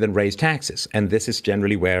print money than raise taxes. And this is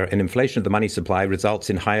generally where an inflation of the money supply results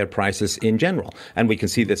in higher prices in general. And we can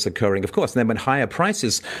see this occurring, of course. And then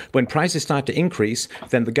when prices start to increase,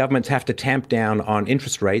 then the governments have to tamp down on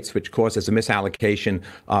interest rates, which causes a misallocation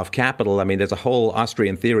of capital. I mean, there's a whole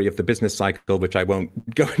Austrian theory of the business cycle, which I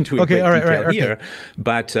won't go into in great detail here.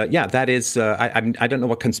 But that is, I don't know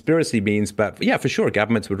what conspiracy means, but yeah, for sure,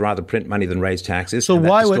 governments would rather print money than raise taxes. So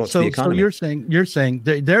you're saying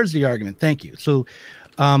there's the argument. Thank you. So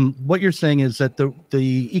what you're saying is that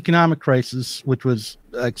the economic crisis, which was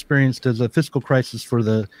experienced as a fiscal crisis for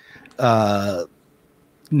the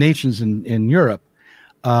nations in Europe,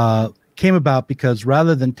 came about because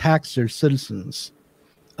rather than tax their citizens,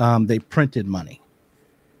 they printed money.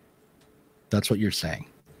 That's what you're saying.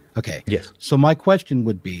 Okay. Yes. So my question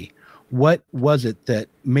would be, what was it that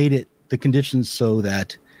made it the conditions so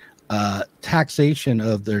that taxation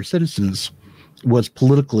of their citizens was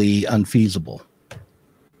politically unfeasible?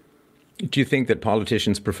 Do you think that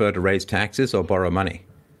politicians prefer to raise taxes or borrow money?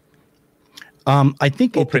 I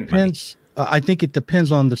think it depends. I think it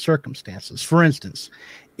depends on the circumstances. For instance,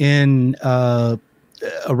 in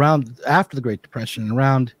around after the Great Depression,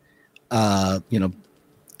 around the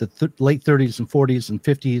late 30s and 40s and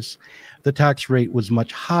 50s, the tax rate was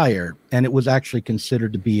much higher, and it was actually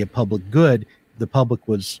considered to be a public good. The public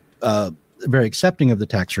was very accepting of the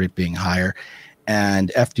tax rate being higher.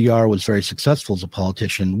 And FDR was very successful as a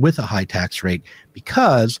politician with a high tax rate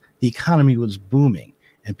because the economy was booming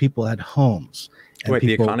and people had homes. Wait,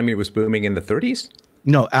 the economy was booming in the 30s?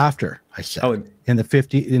 No, after, I said. Oh, in the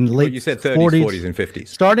 50s, in the late you said 30s, 40s, and 50s.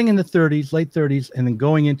 Starting in the 30s, late 30s, and then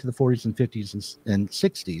going into the 40s and 50s and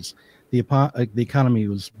 60s, the economy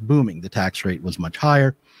was booming. The tax rate was much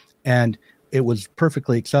higher, and it was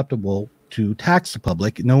perfectly acceptable to tax the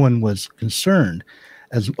public. No one was concerned,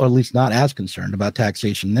 or at least not as concerned about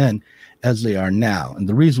taxation then as they are now. And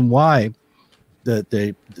the reason why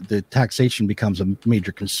the taxation becomes a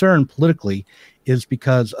major concern politically is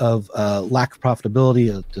because of lack of profitability,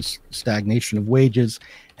 the stagnation of wages,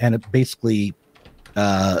 and it basically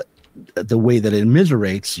the way that it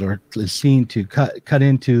immiserates or is seen to cut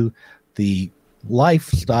into the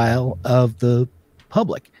lifestyle of the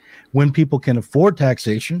public. When people can afford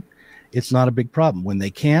taxation, it's not a big problem. When they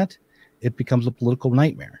can't, it becomes a political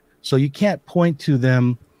nightmare. So you can't point to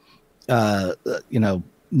them,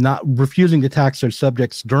 not refusing to tax their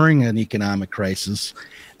subjects during an economic crisis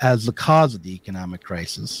as the cause of the economic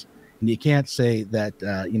crisis. And you can't say that,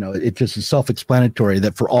 it just is self-explanatory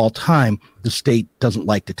that for all time, the state doesn't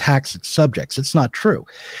like to tax its subjects. It's not true.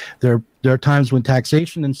 There are times when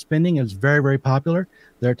taxation and spending is very, very popular.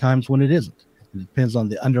 There are times when it isn't. It depends on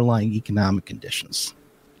the underlying economic conditions.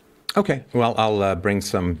 Okay. Well, I'll bring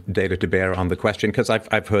some data to bear on the question, because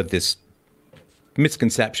I've heard this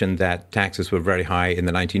misconception that taxes were very high in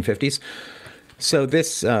the 1950s. So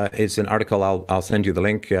this is an article, I'll send you the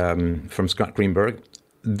link, from Scott Greenberg.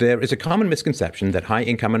 There is a common misconception that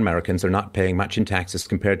high-income Americans are not paying much in taxes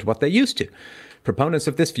compared to what they used to. Proponents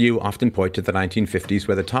of this view often point to the 1950s,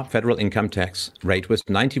 where the top federal income tax rate was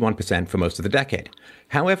 91% for most of the decade.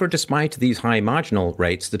 However, despite these high marginal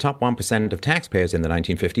rates, the top 1% of taxpayers in the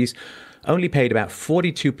 1950s only paid about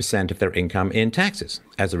 42% of their income in taxes.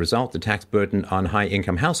 As a result, the tax burden on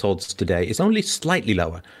high-income households today is only slightly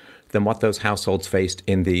lower than what those households faced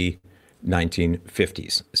in the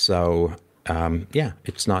 1950s. So,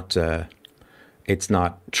 it's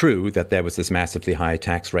not true that there was this massively high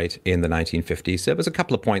tax rate in the 1950s. There was a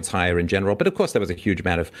couple of points higher in general, but of course there was a huge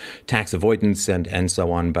amount of tax avoidance and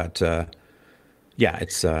so on. But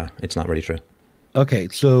it's not really true. Okay,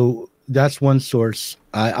 so that's one source.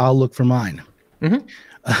 I'll look for mine.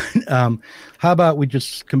 Mm-hmm. How about we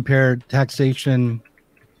just compare taxation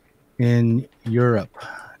in Europe,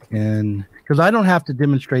 and because I don't have to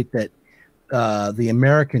demonstrate that the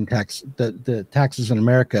American the taxes in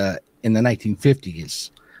America in the 1950s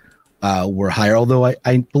were higher, although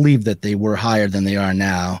I believe that they were higher than they are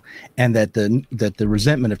now, and that the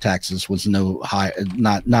resentment of taxes was not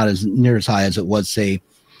as near as high as it was, say,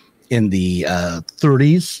 in the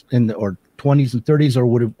 30s or 20s and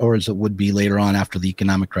 30s, or as it would be later on after the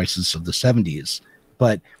economic crisis of the 70s.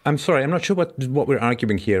 But I'm sorry, I'm not sure what we're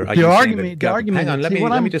arguing here. The argument. Hang on, let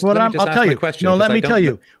me just ask my question. No, let me tell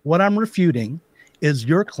you. What I'm refuting is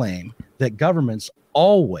your claim that governments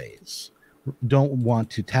always don't want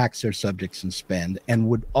to tax their subjects and spend, and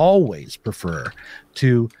would always prefer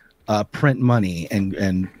to print money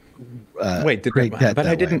and create debt. But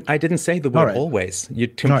I didn't say the word always. You're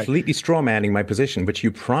completely strawmanning my position, which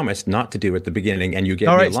you promised not to do at the beginning, and you gave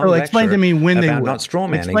me a long lecture. Explain to me when about not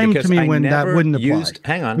strawmanning. Explain to me when that wouldn't apply.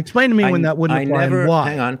 Hang on. Explain to me when that wouldn't apply and why.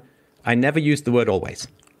 Hang on. I never used the word always.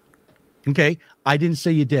 Okay, I didn't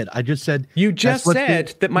say you did. I just said you just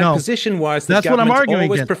said that my position was that that's what I'm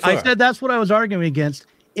arguing against. Prefer. I said that's what I was arguing against.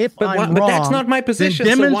 But that's not my position.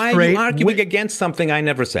 So why are you arguing against something I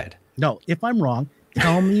never said? No, if I'm wrong,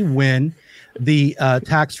 tell me when the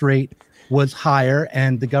tax rate was higher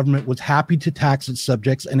and the government was happy to tax its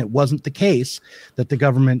subjects, and it wasn't the case that the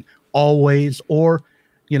government always or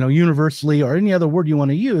universally, or any other word you want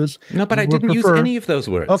to use. No, but I didn't use any of those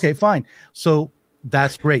words. Okay, fine. So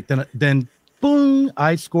that's great. Then boom,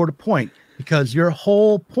 I scored a point, because your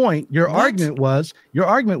whole point, your argument was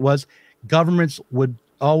governments would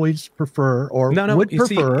always prefer would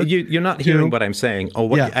prefer. You're not hearing what I'm saying.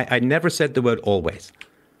 I never said the word always.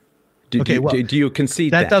 Do you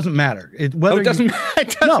concede that? That doesn't matter. It doesn't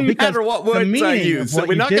matter what words I use. So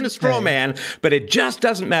we're not going to straw man, but it just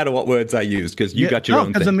doesn't matter what words I use, because you got your own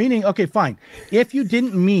thing. Because the meaning, okay, fine. If you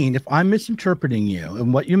didn't mean, if I'm misinterpreting you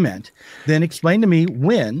and what you meant, then explain to me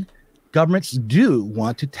when governments do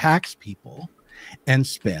want to tax people and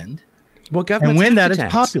spend, and when that is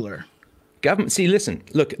popular. Listen,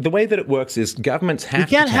 look, the way that it works is governments have to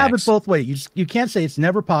tax. You can't have it both ways. You can't say it's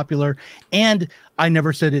never popular, and I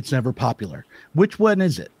never said it's never popular. Which one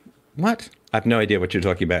is it? What? I have no idea what you're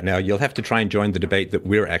talking about now. You'll have to try and join the debate that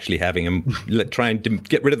we're actually having and try and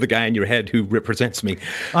get rid of the guy in your head who represents me.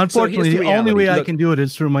 Unfortunately, the only way I can do it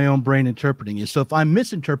is through my own brain interpreting you. So if I'm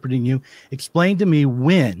misinterpreting you, explain to me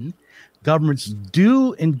when governments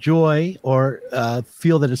do enjoy or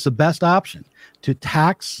feel that it's the best option to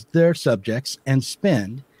tax their subjects and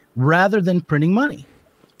spend rather than printing money.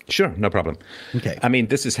 Sure, no problem. Okay. I mean,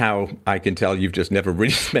 this is how I can tell you've just never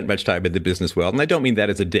really spent much time in the business world. And I don't mean that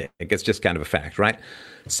as a dick. It's just kind of a fact, right?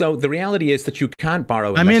 So the reality is that you can't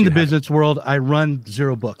borrow. I'm in the business world. I run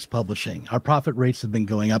Zero Books Publishing. Our profit rates have been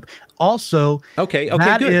going up. Also, good. Hang on.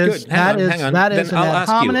 That is then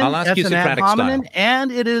I'll ask you Socratic style.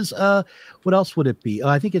 And it is what else would it be?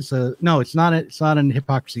 I think it's no, it's not. It's not an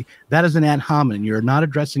hypocrisy. That is an ad hominem. You're not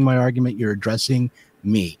addressing my argument. You're addressing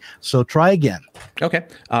me. So try again. Okay.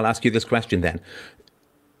 I'll ask you this question then.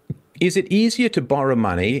 Is it easier to borrow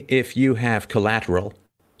money if you have collateral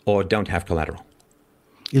or don't have collateral?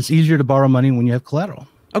 It's easier to borrow money when you have collateral.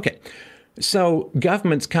 Okay. So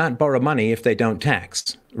governments can't borrow money if they don't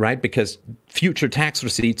tax, right? Because future tax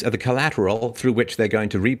receipts are the collateral through which they're going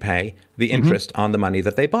to repay the interest on the money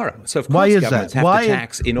that they borrow. So of course governments have to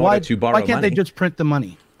tax in order to borrow money. Why can't they just print the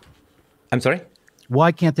money? I'm sorry?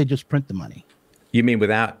 Why can't they just print the money? You mean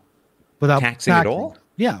without taxing at all?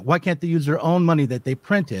 Yeah. Why can't they use their own money that they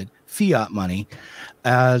printed, fiat money,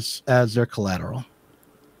 as their collateral?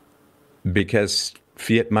 Because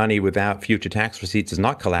fiat money without future tax receipts is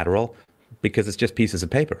not collateral, because it's just pieces of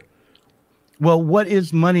paper. Well, what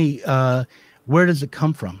is money? Where does it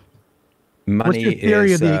come from? What's your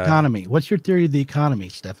theory of the economy? What's your theory of the economy,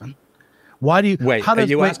 Stefan? Why do you wait? Are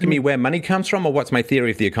you asking me where money comes from, or what's my theory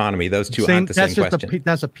of the economy? Those two aren't the same question.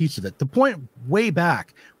 That's a piece of it. The point way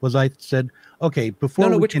back was I said, okay, before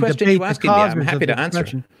no, which question are you asking me? I'm happy to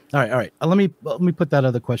answer. All right. Let me put that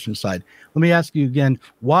other question aside. Let me ask you again.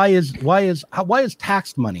 Why is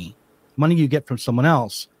taxed money you get from someone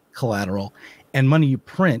else collateral, and money you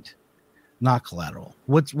print not collateral?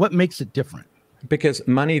 What makes it different? Because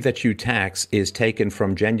money that you tax is taken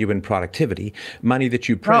from genuine productivity. Money that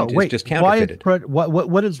you print is just counterfeited.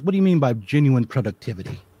 What do you mean by genuine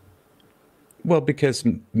productivity? Well, because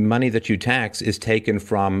money that you tax is taken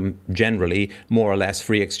from generally more or less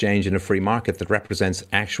free exchange in a free market that represents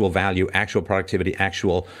actual value, actual productivity,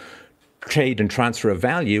 actual trade and transfer of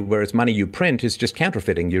value, whereas money you print is just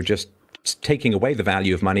counterfeiting. You're just taking away the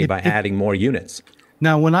value of money by adding more units.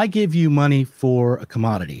 Now, when I give you money for a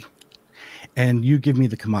commodity, and you give me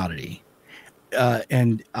the commodity,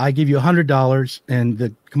 and I give you $100, and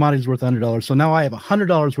the commodity is worth $100. So now I have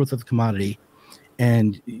 $100 worth of the commodity,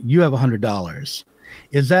 and you have $100.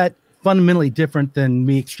 Is that fundamentally different than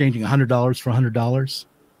me exchanging $100 for $100?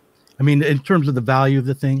 I mean, in terms of the value of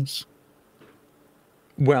the things?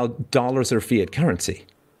 Well, dollars are fiat currency.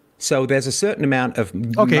 So there's a certain amount of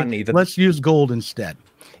money that... Let's use gold instead.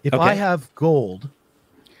 If I have gold,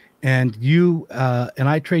 and you and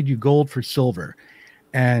I trade you gold for silver,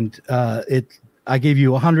 and I gave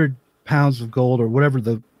you 100 pounds of gold or whatever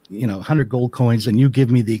 100 gold coins, and you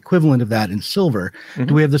give me the equivalent of that in silver. Mm-hmm.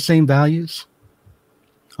 Do we have the same values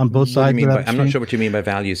on both sides? I'm not sure what you mean by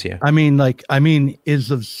values here. I mean, is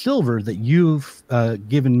the silver that you've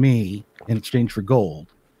given me in exchange for gold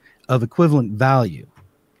of equivalent value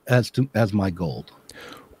as my gold?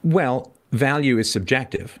 Well, value is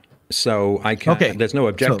subjective. So I can't. Okay. There's no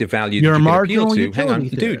objective value that you can appeal to. Hang on,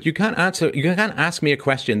 theory. dude. You can't answer. You can't ask me a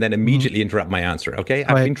question then immediately interrupt my answer. Okay,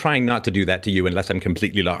 I've been trying not to do that to you unless I'm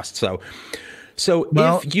completely lost. So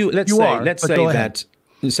if you let's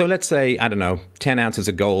say I don't know, 10 ounces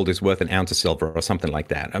of gold is worth an ounce of silver or something like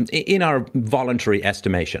that in our voluntary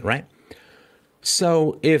estimation, right?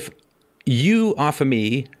 So if you offer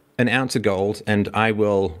me an ounce of gold and I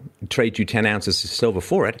will trade you 10 ounces of silver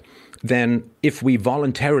for it, then if we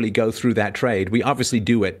voluntarily go through that trade, we obviously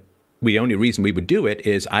do it. The only reason we would do it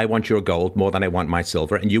is I want your gold more than I want my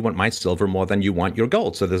silver, and you want my silver more than you want your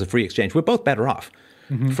gold. So there's a free exchange. We're both better off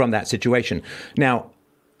from that situation. Now,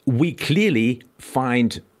 we clearly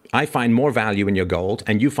I find more value in your gold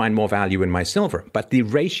and you find more value in my silver. But the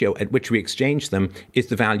ratio at which we exchange them is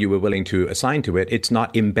the value we're willing to assign to it. It's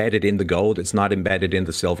not embedded in the gold. It's not embedded in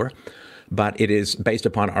the silver. But it is based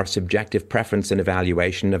upon our subjective preference and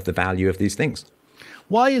evaluation of the value of these things.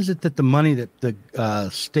 Why is it that the money that the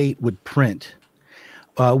state would print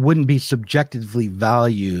wouldn't be subjectively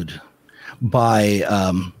valued by,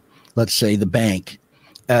 let's say, the bank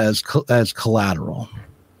as collateral?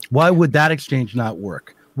 Why would that exchange not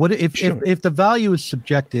work? What if the value is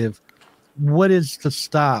subjective? What is to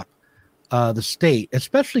stop the state,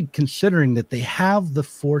 especially considering that they have the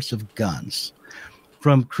force of guns,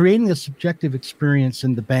 from creating a subjective experience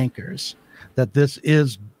in the bankers that this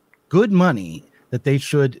is good money that they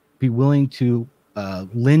should be willing to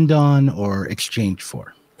lend on or exchange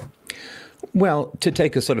for? Well, to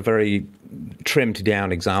take a sort of very trimmed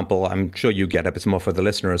down example, I'm sure you get it, it's more for the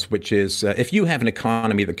listeners, which is if you have an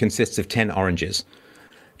economy that consists of 10 oranges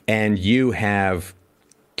and you have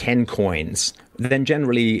 10 coins, then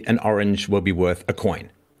generally an orange will be worth a coin.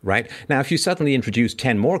 Right? Now, if you suddenly introduce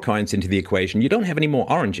 10 more coins into the equation, you don't have any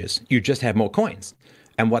more oranges. You just have more coins.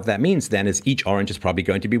 And what that means then is each orange is probably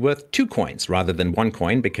going to be worth 2 coins rather than 1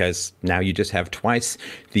 coin, because now you just have twice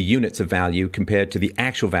the units of value compared to the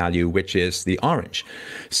actual value, which is the orange.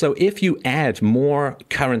 So if you add more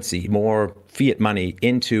currency, more fiat money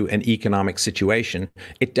into an economic situation,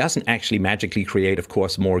 it doesn't actually magically create, of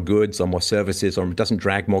course, more goods or more services, or it doesn't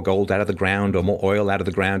drag more gold out of the ground or more oil out of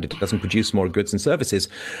the ground. It doesn't produce more goods and services.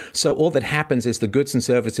 So all that happens is the goods and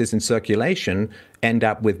services in circulation end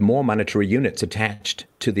up with more monetary units attached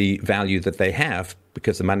to the value that they have,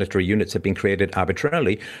 because the monetary units have been created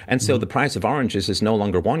arbitrarily. And so the price of oranges is no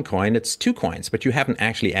longer 1 coin, it's 2 coins. But you haven't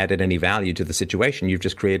actually added any value to the situation. You've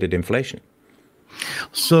just created inflation.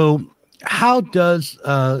 So how does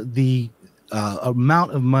the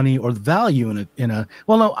amount of money or the value in a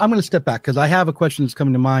well, no, I'm going to step back because I have a question that's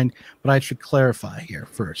coming to mind, but I should clarify here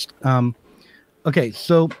first. Okay,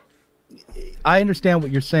 so I understand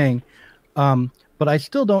what you're saying, but I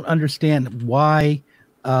still don't understand why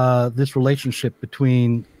this relationship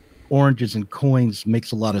between oranges and coins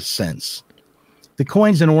makes a lot of sense. The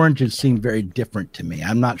coins and oranges seem very different to me.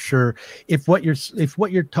 I'm not sure if what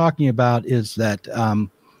you're talking about is that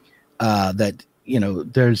that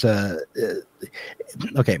there's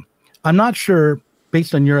okay. I'm not sure,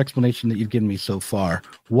 based on your explanation that you've given me so far,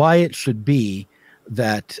 why it should be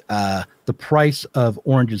that the price of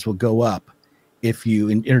oranges will go up if you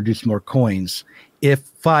introduce more coins, if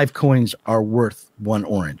 5 coins are worth 1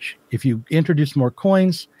 orange. If you introduce more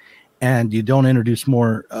coins and you don't introduce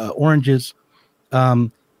more oranges,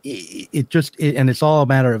 and it's all a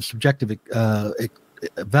matter of subjective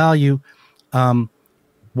value.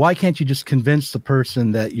 Why can't you just convince the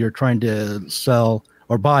person that you're trying to sell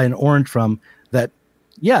or buy an orange from that,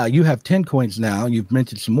 yeah, you have 10 coins now, you've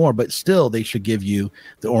minted some more, but still they should give you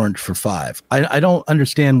the orange for 5. I don't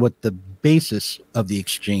understand what the basis of the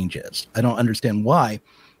exchange is. I don't understand why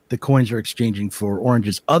the coins are exchanging for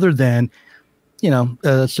oranges other than,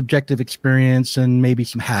 a subjective experience and maybe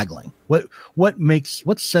some haggling.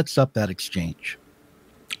 What sets up that exchange?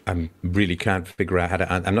 I really can't figure out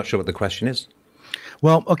I'm not sure what the question is.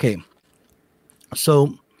 Well, okay.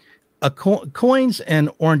 So coins and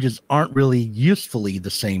oranges aren't really usefully the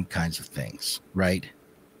same kinds of things, right?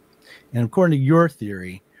 And according to your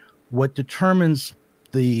theory, what determines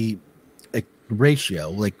the ratio,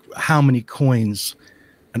 like how many coins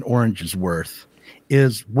an orange is worth,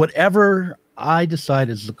 is whatever I decide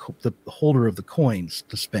as the holder of the coins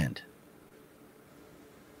to spend.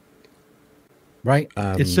 Right?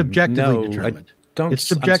 It's subjectively determined. It's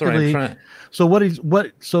subjectively.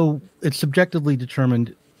 So it's subjectively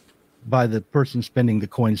determined by the person spending the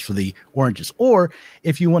coins for the oranges. Or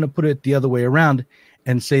if you want to put it the other way around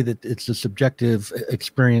and say that it's the subjective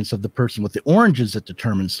experience of the person with the oranges that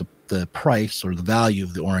determines the price or the value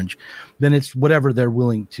of the orange, then it's whatever they're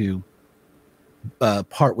willing to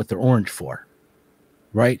part with their orange for,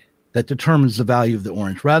 right? That determines the value of the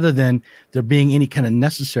orange, rather than there being any kind of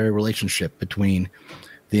necessary relationship between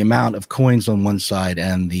the amount of coins on one side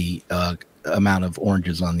and the amount of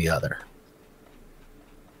oranges on the other.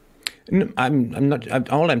 I'm not.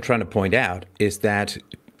 All I'm trying to point out is that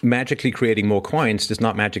magically creating more coins does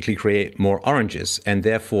not magically create more oranges, and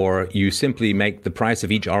therefore you simply make the price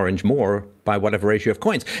of each orange more by whatever ratio of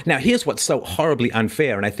coins. Now, here's what's so horribly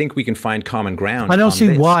unfair, and I think we can find common ground. I don't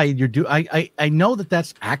see why you're I know that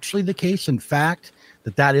that's actually the case. In fact,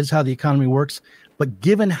 that is how the economy works. But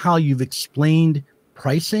given how you've explained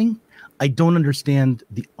pricing, I don't understand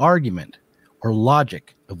the argument or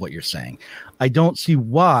logic of what you're saying. I don't see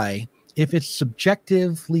why, if it's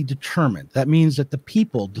subjectively determined, that means that the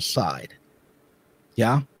people decide.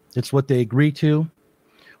 Yeah, it's what they agree to.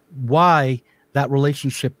 Why that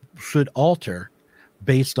relationship should alter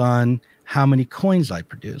based on how many coins I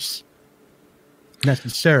produce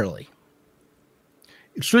necessarily.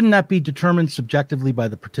 Shouldn't that be determined subjectively by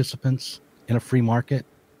the participants in a free market?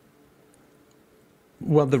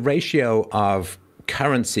 Well, the ratio of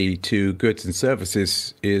currency to goods and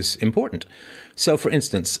services is important. So, for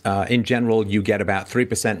instance, in general, you get about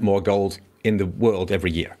 3% more gold in the world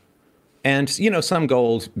every year. And, some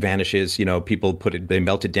gold vanishes, people they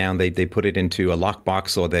melt it down, they put it into a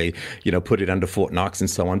lockbox, or they, put it under Fort Knox and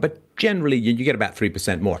so on. But generally, you get about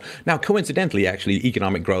 3% more. Now, coincidentally, actually,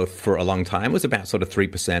 economic growth for a long time was about sort of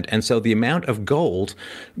 3%. And so the amount of gold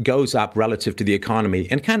goes up relative to the economy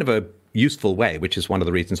in kind of a useful way, which is one of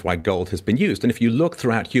the reasons why gold has been used. And if you look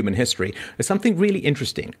throughout human history, there's something really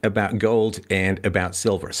interesting about gold and about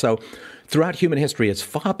silver. So throughout human history, as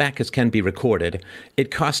far back as can be recorded,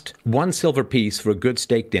 it cost 1 silver piece for a good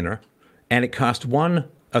steak dinner, and it cost one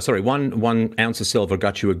ounce of silver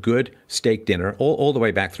got you a good steak dinner all the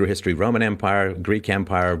way back through history. Roman Empire, Greek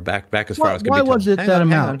Empire, back as far as could be told. Why was it that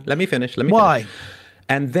amount? Let me finish. Why?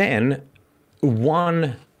 And then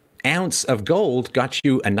 1 ounce of gold got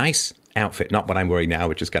you a nice outfit, not what I'm wearing now,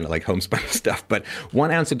 which is kind of like homespun stuff, but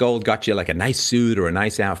 1 ounce of gold got you like a nice suit or a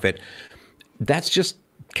nice outfit. That's just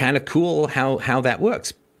kind of cool how that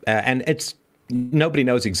works. And nobody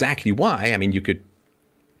knows exactly why. I mean, you could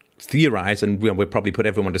theorize, and we'll probably put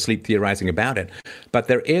everyone to sleep theorizing about it. But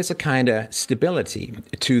there is a kind of stability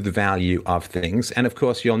to the value of things. And of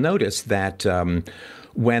course, you'll notice that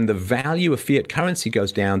when the value of fiat currency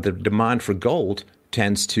goes down, the demand for gold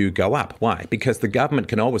tends to go up. Why? Because the government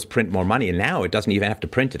can always print more money. And now it doesn't even have to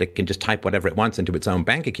print it. It can just type whatever it wants into its own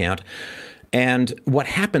bank account. And what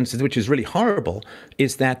happens, which is really horrible,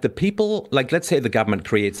 is that the people, like let's say the government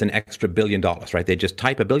creates an extra $1 billion, right? They just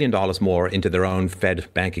type $1 billion more into their own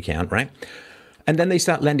Fed bank account, right? And then they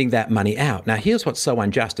start lending that money out. Now, here's what's so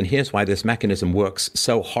unjust, and here's why this mechanism works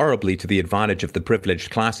so horribly to the advantage of the privileged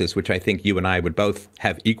classes, which I think you and I would both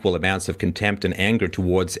have equal amounts of contempt and anger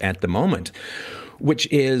towards at the moment, which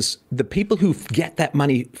is the people who get that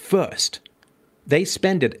money first, they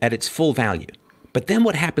spend it at its full value. But then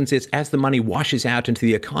what happens is, as the money washes out into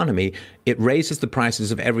the economy, it raises the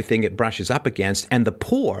prices of everything it brushes up against. And the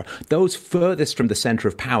poor, those furthest from the center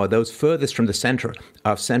of power, those furthest from the center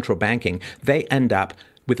of central banking, they end up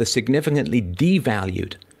with a significantly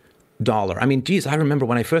devalued dollar. I mean, geez, I remember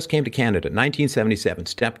when I first came to Canada, 1977,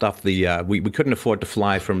 stepped off the, we couldn't afford to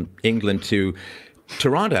fly from England to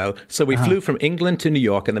Toronto. So we flew from England to New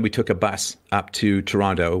York, and then we took a bus up to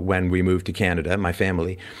Toronto when we moved to Canada, my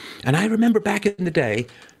family. And I remember back in the day,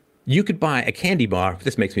 you could buy a candy bar.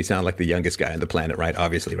 This makes me sound like the youngest guy on the planet, right?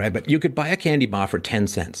 Obviously, right? But you could buy a candy bar for 10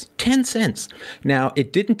 cents. 10 cents. Now,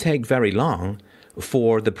 it didn't take very long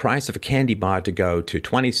for the price of a candy bar to go to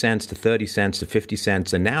 20 cents, to 30 cents, to 50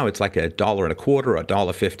 cents. And now it's like $1.25 or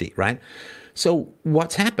 $1.50, right? So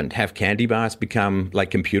what's happened? Have candy bars become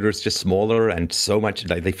like computers, just smaller and so much,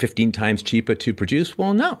 like they 15 times cheaper to produce?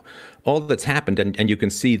 Well, no. All that's happened, and you can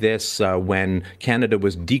see this when Canada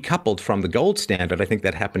was decoupled from the gold standard. I think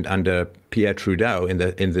that happened under Pierre Trudeau in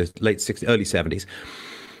the late 60s, early 70s.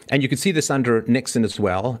 And you can see this under Nixon as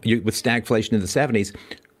well, with stagflation in the 70s.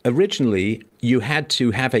 Originally, you had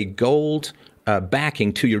to have a gold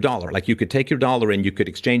backing to your dollar. Like you could take your dollar and you could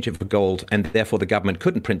exchange it for gold, and therefore the government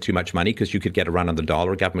couldn't print too much money because you could get a run on the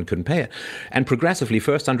dollar. Government couldn't pay it. And progressively,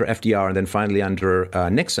 first under FDR and then finally under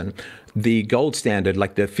Nixon, the gold standard,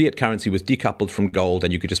 like the fiat currency, was decoupled from gold,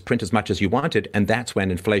 and you could just print as much as you wanted. And that's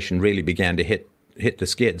when inflation really began to hit the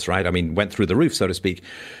skids, right? I mean, went through the roof, so to speak.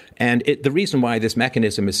 And the reason why this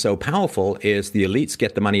mechanism is so powerful is the elites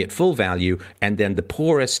get the money at full value, and then the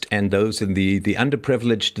poorest and those in the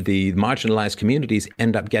underprivileged, the marginalized communities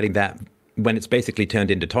end up getting that when it's basically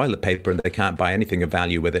turned into toilet paper and they can't buy anything of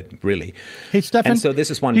value with it, really. Hey, Stefan, and so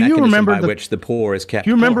this is one mechanism by which the poor is kept.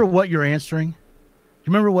 Do you remember what you're answering? Do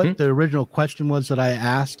you remember what the original question was that I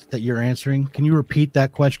asked that you're answering? Can you repeat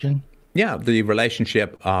that question? Yeah, the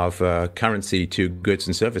relationship of currency to goods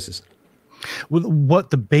and services. What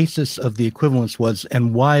the basis of the equivalence was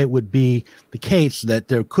and why it would be the case that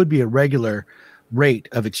there could be a regular rate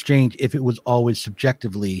of exchange if it was always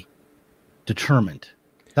subjectively determined.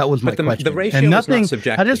 That was my question. The ratio is not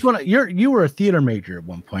subjective. I just want to, you were a theater major at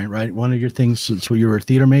one point, right? One of your things since you were a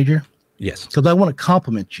theater major? Yes. So I want to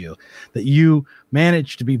compliment you that you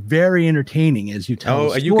managed to be very entertaining as you tell the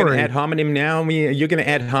story. Are you going to add homonym now? You're going to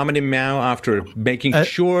add homonym now after making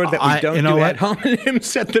sure that we don't add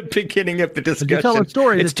homonyms at the beginning of the discussion? You tell a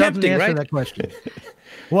story it's that tempting, doesn't answer right? that question.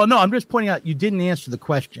 Well, no, I'm just pointing out you didn't answer the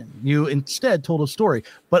question. You instead told a story.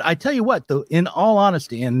 But I tell you what, though, in all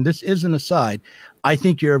honesty, and this is an aside, I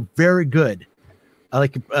think you're very good. I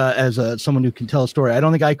like as someone who can tell a story. I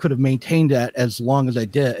don't think I could have maintained that as long as I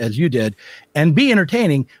did, as you did, and be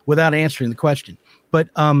entertaining without answering the question. But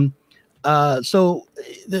so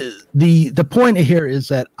the point here is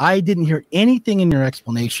that I didn't hear anything in your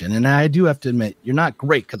explanation, and I do have to admit you're not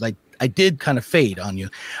great because I did kind of fade on you,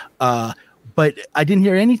 but I didn't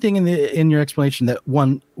hear anything in your explanation that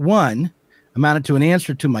one amounted to an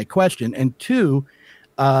answer to my question, and two.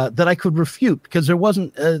 That I could refute because it was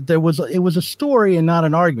a story and not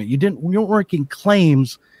an argument. You weren't making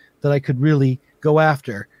claims that I could really go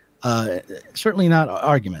after. Certainly not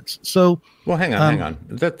arguments. So, well, hang on.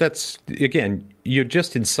 That's again, you're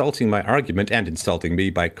just insulting my argument and insulting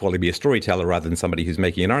me by calling me a storyteller rather than somebody who's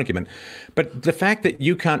making an argument. But the fact that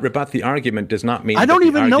you can't rebut the argument does not mean I don't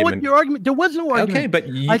even know what your argument. There was no argument. Okay, but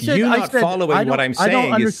you're not following what I'm saying. I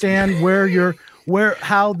don't understand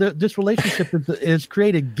how this relationship is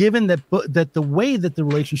created, given that the way that the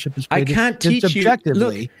relationship is created, I can't teach you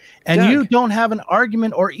subjectively, and Doug, you don't have an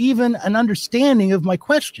argument or even an understanding of my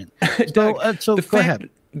question. Doug, so go ahead.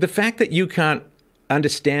 The fact that you can't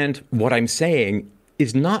understand what I'm saying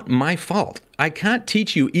is not my fault. I can't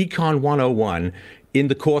teach you Econ 101 in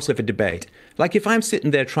the course of a debate. Like if I'm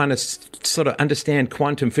sitting there trying to sort of understand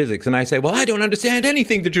quantum physics and I say, well, I don't understand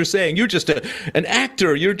anything that you're saying. You're just an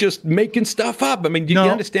actor. You're just making stuff up. I mean, do you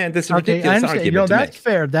understand this ridiculous argument to that's make?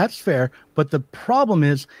 fair. That's fair. But the problem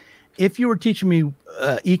is, if you were teaching me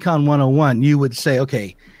Econ 101, you would say,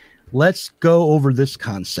 okay, let's go over this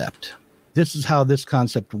concept. This is how this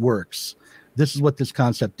concept works. This is what this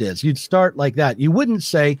concept is. You'd start like that. You wouldn't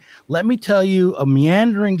say, let me tell you a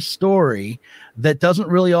meandering story that doesn't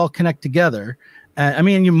really all connect together. I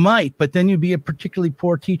mean, you might, but then you'd be a particularly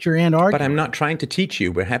poor teacher and arguer. But I'm not trying to teach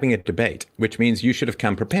you. We're having a debate, which means you should have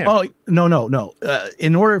come prepared. Oh, no.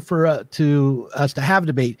 In order for us to have a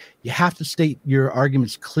debate, you have to state your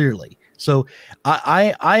arguments clearly. So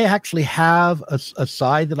I actually have a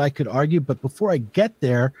side that I could argue, but before I get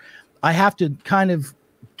there, I have to kind of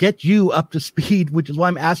get you up to speed, which is why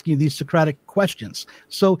I'm asking you these Socratic questions.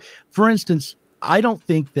 So, for instance, I don't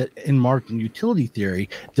think that in market and utility theory,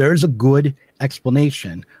 there's a good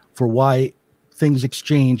explanation for why things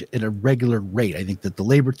exchange at a regular rate. I think that the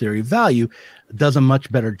labor theory of value does a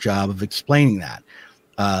much better job of explaining that.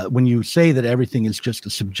 When you say that everything is just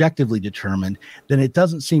subjectively determined, then it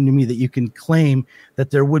doesn't seem to me that you can claim that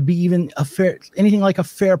there would be even anything like a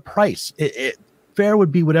fair price. Fair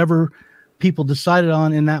would be whatever people decided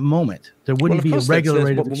on in that moment. There wouldn't be a regular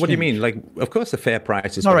rate of exchange. What do you mean? Like, of course, a fair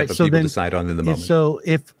price is whatever people decide on in the moment. So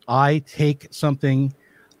if I take something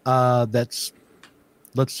that's,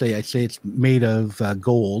 let's say it's made of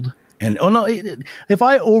gold, and if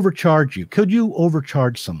I overcharge you, could you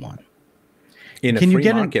overcharge someone? In a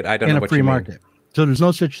free market, I don't know what you mean. So there's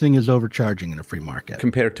no such thing as overcharging in a free market.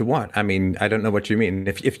 Compared to what? I mean, I don't know what you mean.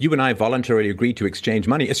 If you and I voluntarily agree to exchange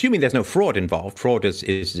money, assuming there's no fraud involved, fraud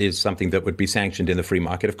is something that would be sanctioned in the free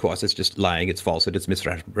market. Of course, it's just lying, it's falsehood, it's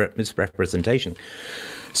misrepresentation.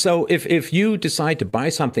 So if you decide to buy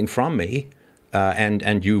something from me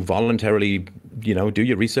and you voluntarily, do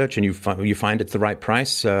your research and you find it's the right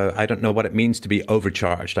price, I don't know what it means to be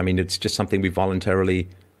overcharged. I mean, it's just something we voluntarily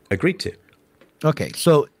agreed to. Okay,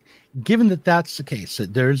 so given that that's the case,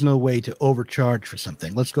 that there is no way to overcharge for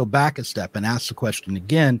something, let's go back a step and ask the question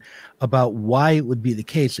again about why it would be the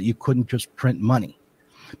case that you couldn't just print money.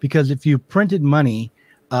 Because if you printed money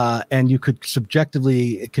and you could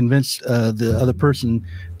subjectively convince the other person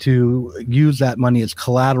to use that money as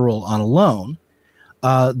collateral on a loan,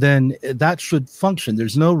 then that should function.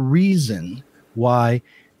 There's no reason why,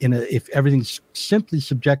 if everything's simply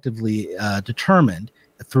subjectively determined,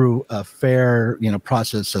 through a fair,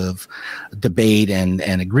 process of debate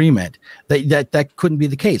and agreement, that couldn't be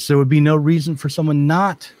the case. There would be no reason for someone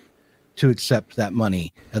not to accept that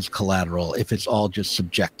money as collateral if it's all just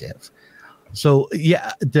subjective. So,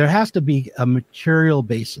 yeah, there has to be a material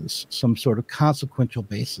basis, some sort of consequential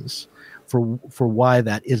basis for why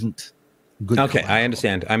that isn't good. Okay, collateral. I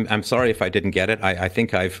understand. I'm sorry if I didn't get it. I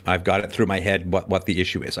think I've got it through my head what the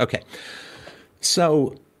issue is. Okay,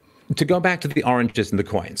 so to go back to the oranges and the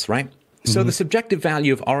coins, right? Mm-hmm. So the subjective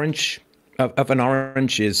value of an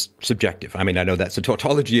orange is subjective. I mean, I know that's a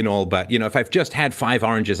tautology and all, but, if I've just had 5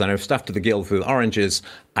 oranges and I've stuffed to the gills with oranges,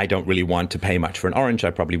 I don't really want to pay much for an orange.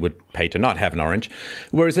 I probably would pay to not have an orange.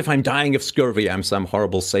 Whereas if I'm dying of scurvy, I'm some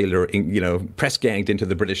horrible sailor, press ganged into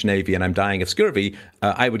the British Navy and I'm dying of scurvy,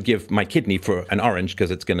 I would give my kidney for an orange because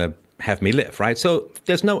it's going to have me live, right? So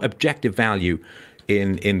there's no objective value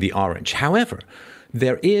in the orange. However,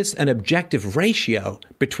 there is an objective ratio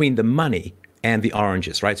between the money and the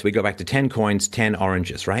oranges, right? So we go back to 10 coins, 10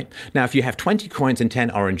 oranges, right? Now, if you have 20 coins and 10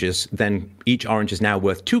 oranges, then each orange is now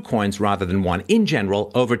worth 2 coins rather than 1 in general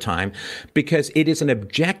over time, because it is an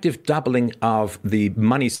objective doubling of the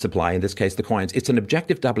money supply, in this case, the coins. It's an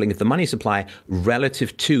objective doubling of the money supply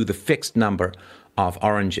relative to the fixed number of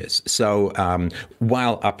oranges. So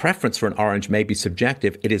while our preference for an orange may be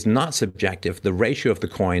subjective, it is not subjective, the ratio of the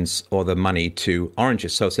coins or the money to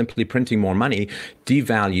oranges. So simply printing more money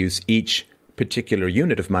devalues each particular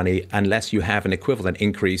unit of money unless you have an equivalent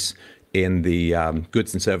increase in the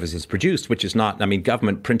goods and services produced, which is not,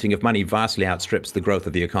 government printing of money vastly outstrips the growth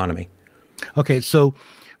of the economy. Okay, so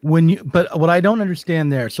but what I don't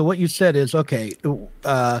understand there, so what you said is, okay,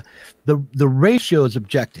 the ratio is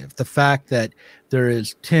objective. The fact that there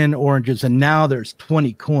is 10 oranges and now there's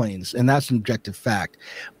 20 coins, and that's an objective fact.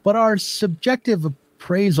 But our subjective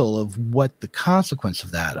appraisal of what the consequence of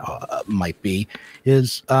that might be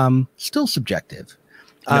is still subjective.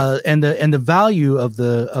 No. And the value of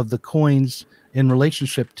the coins in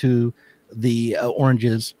relationship to the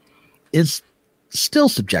oranges is still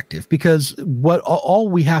subjective, because what all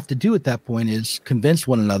we have to do at that point is convince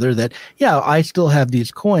one another that, yeah, I still have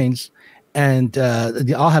these coins and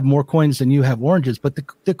I'll have more coins than you have oranges, but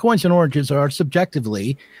the coins and oranges are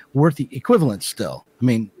subjectively worth the equivalent still. I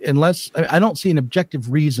mean, unless I don't see an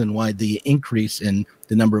objective reason why the increase in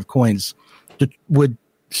the number of coins would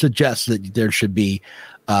suggest that there should be,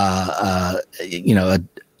 an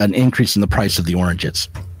increase in the price of the oranges.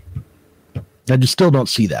 I just still don't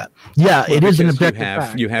see that. Yeah, well, it is an objective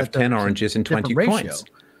fact. You have 10 oranges and 20 coins.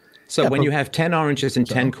 So when you have 10 oranges and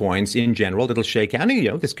 10 coins, in general, it'll shake out.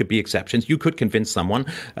 And, this could be exceptions. You could convince someone,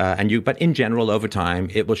 but in general, over time,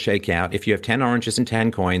 it will shake out. If you have 10 oranges and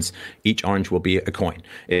 10 coins, each orange will be a coin.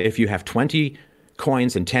 If you have 20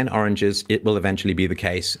 coins and 10 oranges, it will eventually be the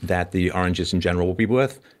case that the oranges in general will be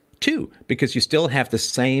worth 2, because you still have the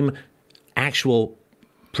same actual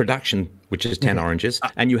production, which is 10 oranges,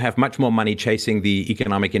 and you have much more money chasing the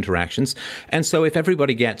economic interactions. And so if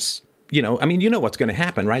everybody gets, what's going to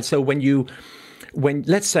happen, right? So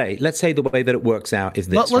let's say the way that it works out is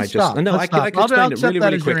this, right? I can explain it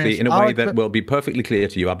really quickly in a way that will be perfectly clear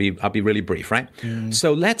to you. I'll be really brief, right?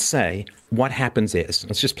 So let's say what happens is,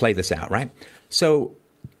 let's just play this out, right? So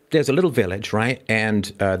there's a little village, right? And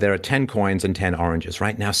there are 10 coins and 10 oranges,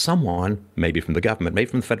 right? Now someone, maybe from the government,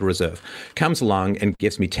 maybe from the Federal Reserve, comes along and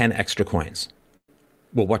gives me 10 extra coins.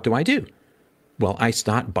 Well, what do? Well, I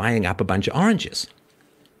start buying up a bunch of oranges,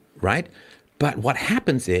 right? But what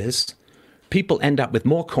happens is people end up with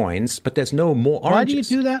more coins, but there's no more oranges. Why do you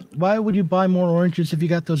do that? Why would you buy more oranges if you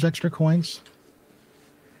got those extra coins?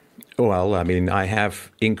 Well, I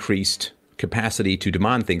have increased capacity to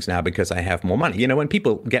demand things now because I have more money. When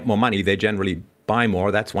people get more money, they generally buy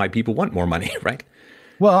more. That's why people want more money, right?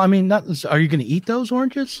 Well, are you going to eat those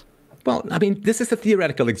oranges? Well, this is a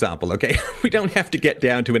theoretical example, okay? We don't have to get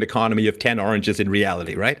down to an economy of 10 oranges in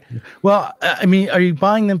reality, right? Well, are you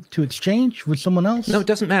buying them to exchange with someone else? No, it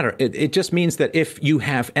doesn't matter. It just means that if you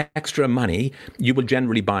have extra money, you will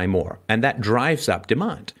generally buy more, and that drives up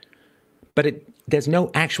demand. But there's no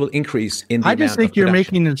actual increase in the amount of production. I just think you're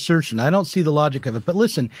making an assertion. I don't see the logic of it. But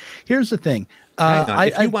listen, here's the thing.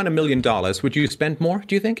 If you won $1 million, would you spend more,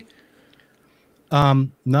 do you think? Not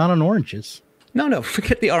on oranges. No,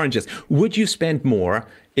 forget the oranges. Would you spend more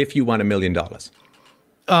if you won $1 million?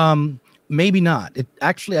 Maybe not.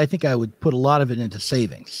 I think I would put a lot of it into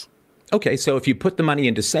savings. Okay, so if you put the money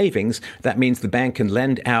into savings, that means the bank can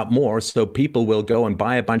lend out more, so people will go and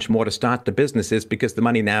buy a bunch more to start the businesses because the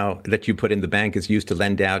money now that you put in the bank is used to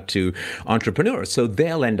lend out to entrepreneurs. So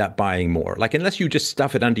they'll end up buying more. Like, unless you just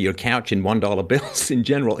stuff it under your couch in $1 bills in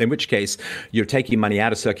general, in which case you're taking money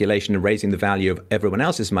out of circulation and raising the value of everyone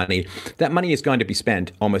else's money, that money is going to be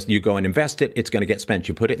spent. Almost, you go and invest it, it's going to get spent.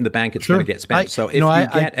 You put it in the bank, it's going to get spent. So if you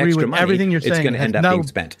get extra money, it's going to end up being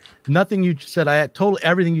spent. Nothing you said,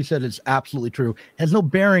 everything you said is absolutely true. It has no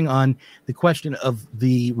bearing on the question of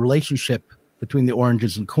the relationship between the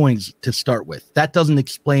oranges and coins to start with. That doesn't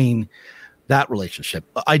explain that relationship.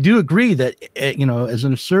 I do agree that, as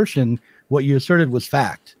an assertion, what you asserted was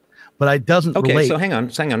fact, but it doesn't relate. Okay, so hang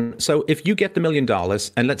on. So if you get the $1 million,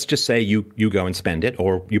 and let's just say you go and spend it,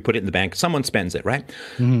 or you put it in the bank, someone spends it, right?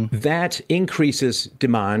 Mm-hmm. That increases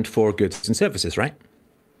demand for goods and services, right?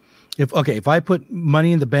 If I put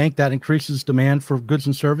money in the bank, that increases demand for goods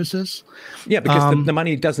and services. Yeah, because the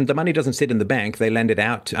money doesn't sit in the bank. They lend it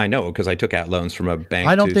out. I know, because I took out loans from a bank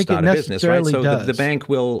to start a business, right? So the bank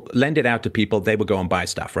will lend it out to people. They will go and buy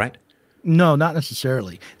stuff, right? No, not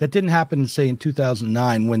necessarily. That didn't happen, say, in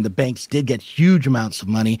 2009 when the banks did get huge amounts of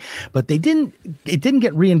money, but it didn't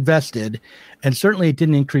get reinvested, and certainly it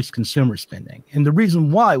didn't increase consumer spending. And the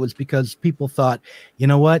reason why was because people thought, you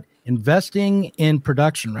know what, investing in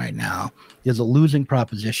production right now is a losing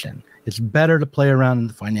proposition. It's better to play around in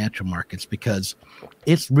the financial markets because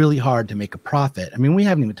it's really hard to make a profit. We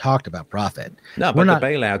haven't even talked about profit. No, but the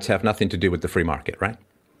bailouts have nothing to do with the free market, right?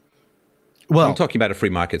 Well, I'm talking about a free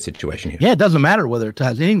market situation here. Yeah, it doesn't matter whether it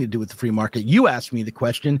has anything to do with the free market. You asked me the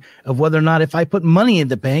question of whether or not if I put money in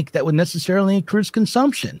the bank, that would necessarily increase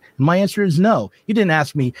consumption. And my answer is no. You didn't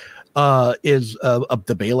ask me, is the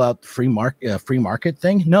bailout free market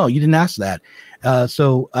thing? No, you didn't ask that.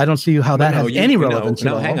 So I don't see how that has any relevance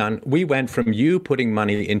at all. No, hang on. We went from you putting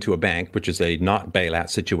money into a bank, which is a not bailout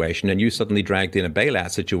situation, and you suddenly dragged in a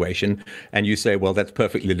bailout situation, and you say, well, that's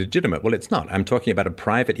perfectly legitimate. Well, it's not. I'm talking about a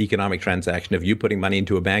private economic transaction of you putting money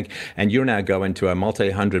into a bank, and you're now going to a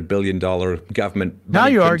multi-$100 billion government. Now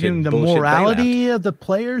you're arguing the morality of the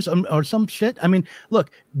players or some shit. Look,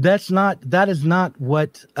 that is not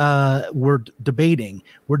what we're debating.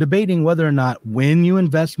 We're debating whether or not when you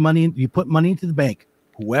invest money, you put money into the bank,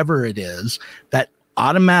 whoever it is, that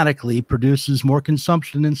automatically produces more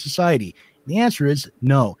consumption in society. The answer is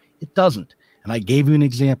no, it doesn't. And I gave you an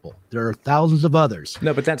example. There are thousands of others.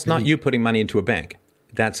 No, but that's not you putting money into a bank.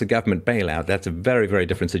 That's a government bailout. That's a very, very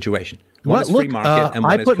different situation. One is free market and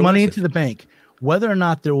one I put is money coercive. into the bank. Whether or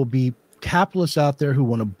not there will be capitalists out there who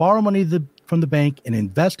want to borrow money from the bank and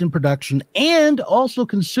invest in production, and also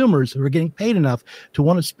consumers who are getting paid enough to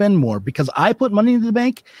want to spend more, because I put money into the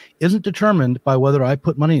bank isn't determined by whether I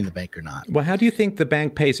put money in the bank or not. Well, how do you think the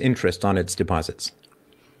bank pays interest on its deposits?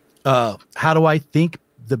 How do I think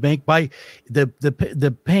the bank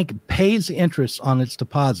the bank pays interest on its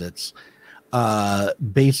deposits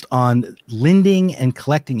based on lending and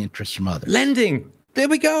collecting interest from others? Lending. There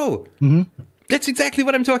we go. Mm-hmm. That's exactly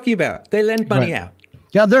what I'm talking about. They lend money out.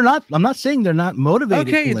 Yeah, they're not. I'm not saying they're not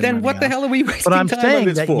motivated. Okay, then what the hell are we wasting time on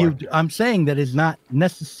this for? I'm saying that is not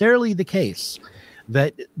necessarily the case.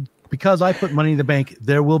 That because I put money in the bank,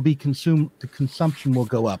 there will be the consumption will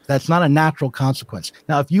go up. That's not a natural consequence.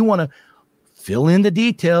 Now, if you want to fill in the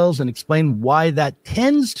details and explain why that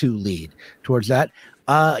tends to lead towards that,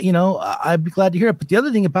 I'd be glad to hear it. But the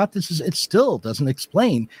other thing about this is it still doesn't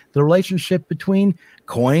explain the relationship between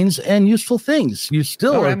coins and useful things. You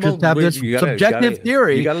still have this subjective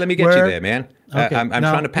theory. You got to let me get you there, man. Okay. I'm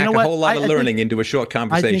trying to pack a whole lot of learning into a short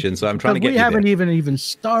conversation, so I'm trying to get you there. We haven't even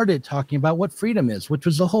started talking about what freedom is, which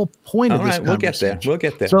was the whole point of this conversation. We'll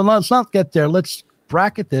get there. So let's not get there. Let's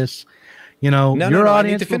bracket this. Your audience I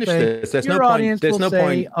need to finish this. There's no point. There's no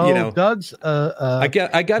point. Doug's I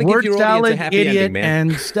got to give your audience a happy ending, man.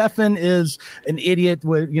 And Stefan is an idiot.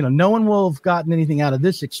 No one will have gotten anything out of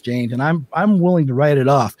this exchange, and I'm willing to write it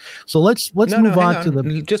off. So let's move on to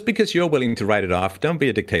the. Just because you're willing to write it off, don't be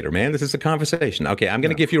a dictator, man. This is a conversation. Okay, I'm going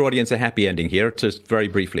to give your audience a happy ending here, just very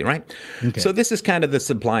briefly, right? Okay. So this is kind of the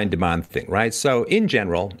supply and demand thing, right? So in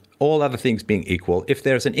general, all other things being equal, if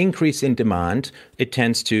there's an increase in demand, it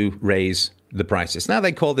tends to raise the prices. Now,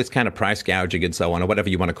 they call this kind of price gouging and so on, or whatever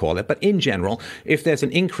you want to call it. But in general, if there's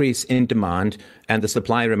an increase in demand and the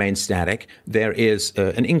supply remains static, there is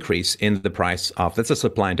an increase in the price of, that's a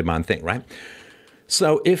supply and demand thing, right?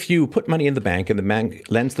 So if you put money in the bank and the bank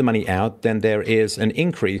lends the money out, then there is an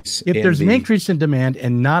increase. If there's an increase in demand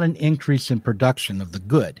and not an increase in production of the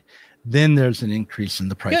good, then there's an increase in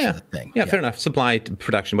the price of the thing. Yeah, fair enough. Supply,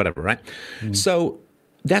 production, whatever, right? Mm-hmm. So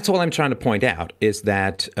that's all I'm trying to point out is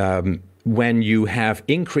that when you have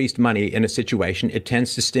increased money in a situation, it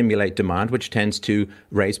tends to stimulate demand, which tends to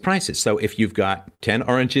raise prices. So if you've got 10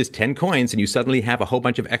 oranges, 10 coins, and you suddenly have a whole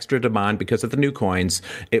bunch of extra demand because of the new coins,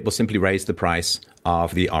 it will simply raise the price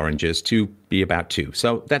of the oranges to be about 2.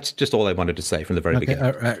 So that's just all I wanted to say from the very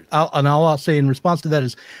beginning. All I'll say in response to that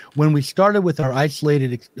is when we started with our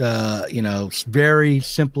isolated, very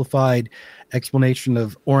simplified explanation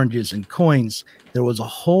of oranges and coins, there was a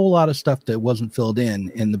whole lot of stuff that wasn't filled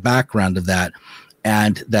in the background of that.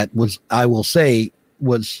 And that was, I will say,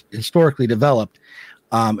 was historically developed.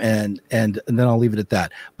 And then I'll leave it at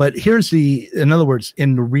that. But in other words,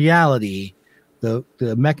 in reality, the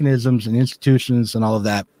mechanisms and institutions and all of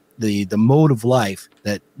that, the mode of life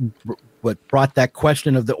that what brought that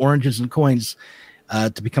question of the oranges and coins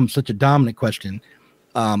to become such a dominant question,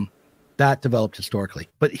 that developed historically.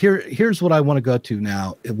 But here's what I want to go to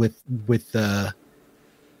now with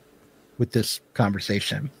this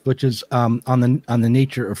conversation, which is on the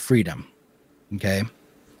nature of freedom. Okay,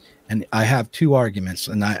 and I have 2 arguments,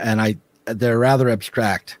 and they're rather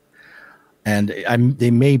abstract, and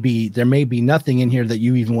there may be nothing in here that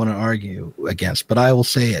you even want to argue against, but I will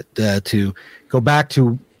say it to go back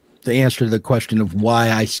to the answer to the question of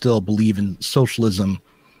why I still believe in socialism.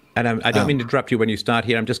 And I don't mean to interrupt you when you start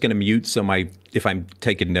here. I'm just going to mute so if I'm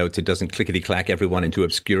taking notes, it doesn't clickety-clack everyone into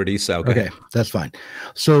obscurity. So okay, that's fine.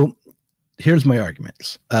 So here's my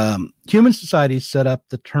arguments. Human societies set up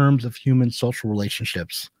the terms of human social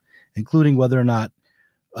relationships, including whether or not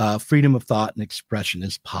freedom of thought and expression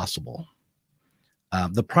is possible.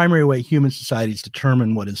 The primary way human societies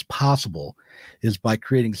determine what is possible is by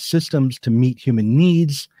creating systems to meet human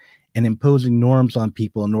needs and imposing norms on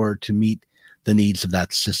people in order to meet the needs of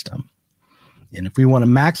that system. And if we want to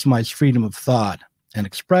maximize freedom of thought and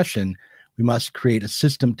expression, we must create a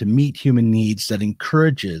system to meet human needs that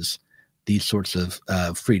encourages these sorts of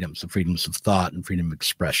freedoms, the freedoms of thought and freedom of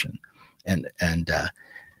expression. And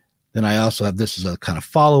then I also have this as a kind of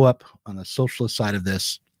follow-up on the socialist side of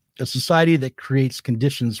this, a society that creates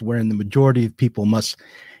conditions wherein the majority of people must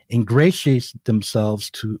ingratiate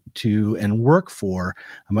themselves to and work for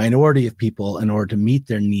a minority of people in order to meet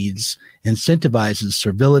their needs incentivizes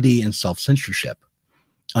servility and self-censorship.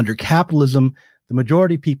 Under capitalism, the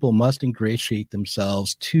majority of people must ingratiate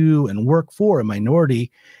themselves to and work for a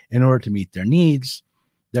minority in order to meet their needs.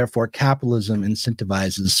 Therefore, capitalism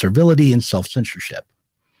incentivizes servility and self-censorship.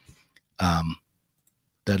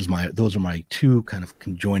 Those are my two kind of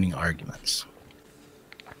conjoining arguments.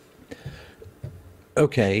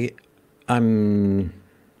 Okay.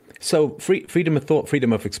 So freedom of thought,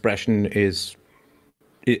 freedom of expression is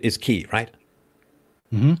key, right?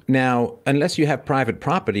 Mm-hmm. Now, unless you have private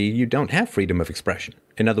property, you don't have freedom of expression.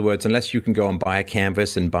 In other words, unless you can go and buy a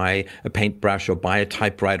canvas and buy a paintbrush or buy a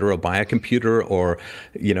typewriter or buy a computer or,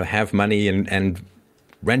 have money and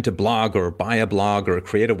rent a blog or buy a blog or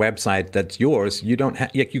create a website that's yours, you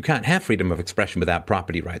can't have freedom of expression without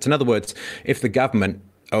property rights. In other words, if the government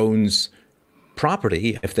owns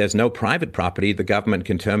property, if there's no private property, the government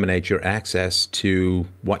can terminate your access to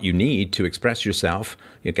what you need to express yourself.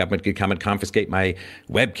 Your government could come and confiscate my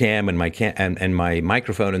webcam and my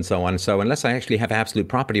microphone and so on. So unless I actually have absolute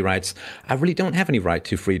property rights, I really don't have any right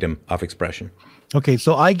to freedom of expression. Okay,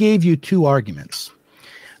 so I gave you two arguments.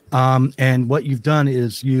 And what you've done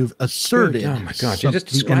is you've asserted. Oh my God! You're just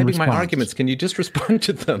describing my arguments. Can you just respond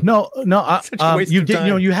to them? No.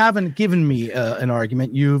 You haven't given me an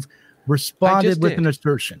argument. You've responded with an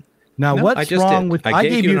assertion. Now, what's wrong with? I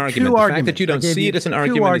gave you an argument. The fact arguments. that you don't see it as an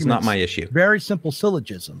argument is not my issue. Very simple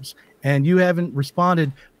syllogisms, and you haven't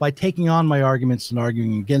responded by taking on my arguments and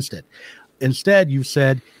arguing against it. Instead, you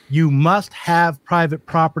said you must have private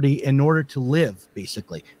property in order to live,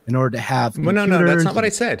 basically, in order to have. Well, no, that's not what I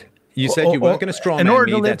said. You said you weren't going to strawman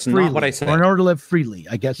me. That's not what I said. Or in order to live freely,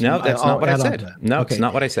 I guess. No, that's not what I said. No, it's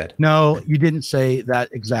not what I said. No, you didn't say that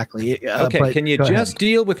exactly. Okay, can you just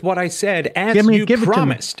deal with what I said as you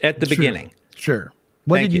promised at the beginning? Sure.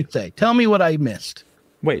 What did you say? Tell me what I missed.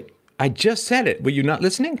 Wait, I just said it. Were you not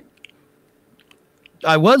listening?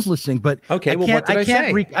 I was listening, but okay. Well, what did I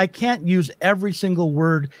say? I can't use every single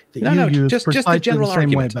word that you use. Just the general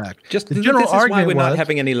argument. Just the general argument. This is why we're not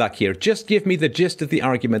having any luck here. Just give me the gist of the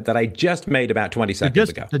argument that I just made about 20 seconds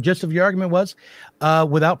ago. The gist of your argument was,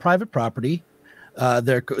 without private property,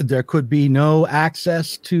 there could be no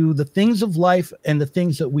access to the things of life and the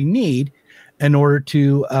things that we need in order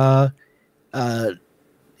to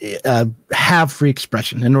have free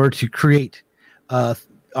expression, in order to create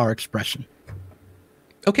our expression.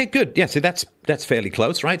 Okay, good. Yeah, so that's fairly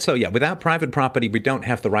close, right? So yeah, without private property, we don't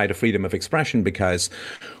have the right of freedom of expression because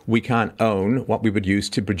we can't own what we would use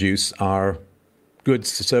to produce our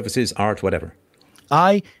goods, services, art, whatever.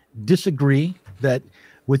 I disagree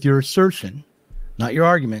with your assertion, not your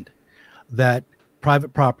argument, that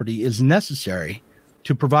private property is necessary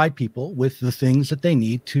to provide people with the things that they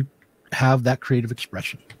need to have that creative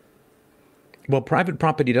expression. Well, private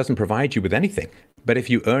property doesn't provide you with anything, but if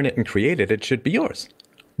you earn it and create it, it should be yours.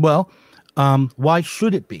 Well, why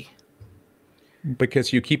should it be?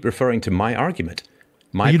 Because you keep referring to my argument.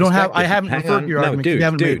 I haven't referred to your argument. You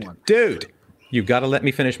haven't made one. Dude, you've got to let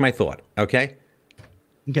me finish my thought, okay?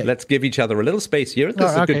 Okay. Let's give each other a little space here. This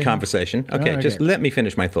is a good conversation. Okay, just let me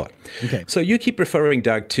finish my thought. Okay. So you keep referring,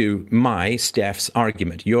 Doug, to Steph's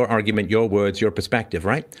argument, your words, your perspective,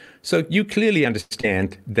 right? So you clearly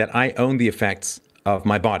understand that I own the effects of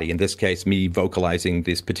my body, in this case, me vocalizing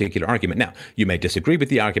this particular argument. Now, you may disagree with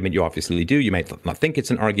the argument. You obviously do. You may not think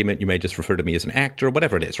it's an argument. You may just refer to me as an actor,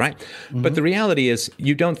 whatever it is, right? Mm-hmm. But the reality is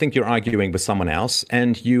you don't think you're arguing with someone else,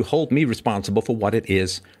 and you hold me responsible for what it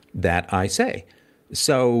is that I say.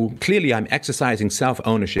 So clearly I'm exercising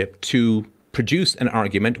self-ownership to produce an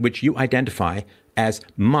argument which you identify as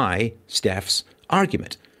Steph's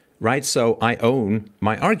argument, right? So I own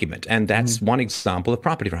my argument, and that's one example of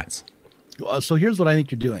property rights. So here's what I think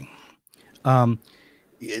you're doing. I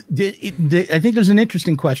think there's an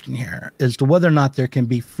interesting question here as to whether or not there can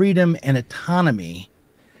be freedom and autonomy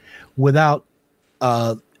without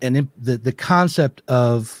the concept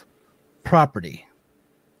of property.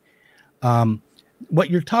 What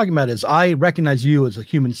you're talking about is I recognize you as a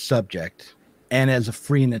human subject and as a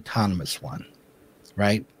free and autonomous one,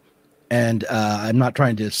 right? And I'm not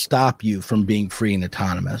trying to stop you from being free and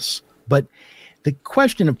autonomous, but the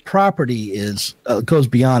question of property goes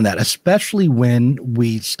beyond that, especially when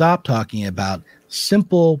we stop talking about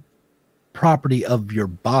simple property of your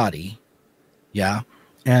body, yeah,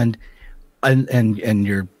 and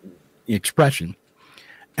your expression,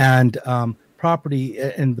 and property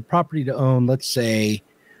and the property to own. Let's say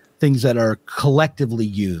things that are collectively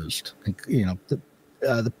used.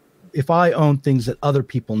 If I own things that other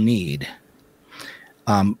people need,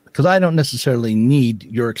 because I don't necessarily need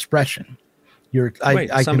your expression.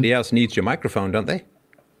 Somebody else needs your microphone, don't they?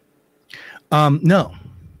 No.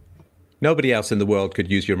 Nobody else in the world could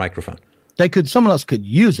use your microphone. Someone else could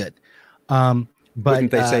use it. But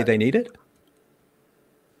wouldn't they say they need it?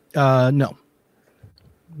 No.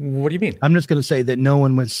 What do you mean? I'm just going to say that no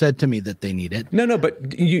one was said to me that they need it. No, but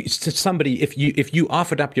somebody, if you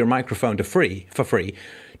offered up your microphone for free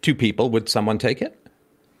to people, would someone take it?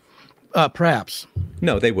 Perhaps.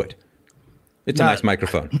 No, they would. It's a nice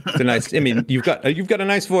microphone. It's a nice. I mean, you've got a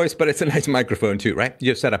nice voice, but it's a nice microphone too, right?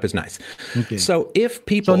 Your setup is nice. Okay. So if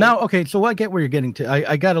people, so I get where you're getting to.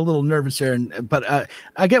 I got a little nervous there, but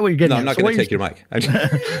I get what you're getting. No, I'm not going to take your mic.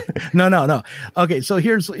 No. Okay, so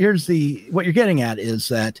here's what you're getting at is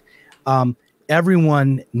that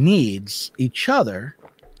everyone needs each other,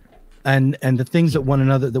 and the things that one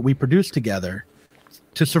another that we produce together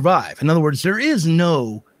to survive. In other words, there is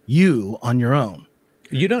no you on your own.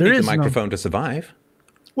 You don't need the microphone to survive.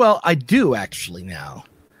 Well, I do actually now.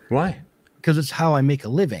 Why? Because it's how I make a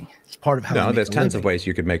living. It's part of how I make a living. No, there's tons of ways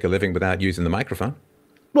you could make a living without using the microphone.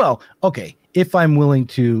 Well, okay, if I'm willing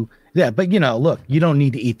to, but look, you don't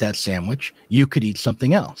need to eat that sandwich. You could eat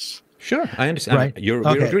something else. Sure, I understand. Right? We're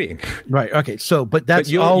agreeing. Right. Okay. So, but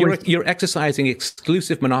you're exercising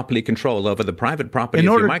exclusive monopoly control over the private property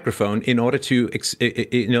of your microphone in order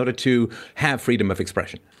to have freedom of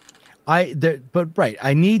expression.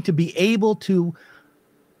 I need to be able to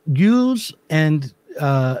use and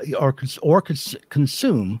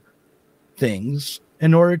consume things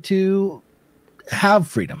in order to have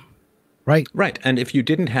freedom. Right. And if you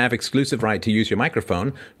didn't have exclusive right to use your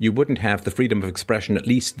microphone, you wouldn't have the freedom of expression, at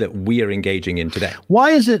least that we are engaging in today.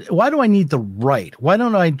 Why do I need the right? Why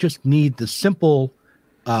don't I just need the simple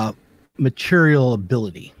material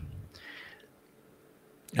ability?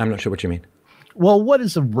 I'm not sure what you mean. Well, what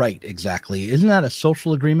is a right exactly? Isn't that a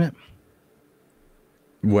social agreement?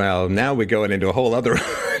 Well, now we're going into a whole other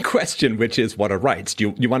question, which is what are rights?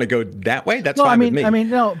 Do you want to go that way? That's fine with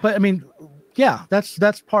me. Yeah,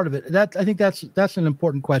 that's part of it. I think that's an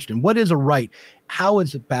important question. What is a right? How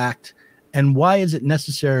is it backed? And why is it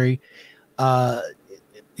necessary? And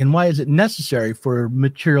why is it necessary for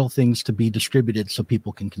material things to be distributed so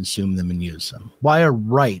people can consume them and use them? Why are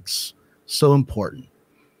rights so important?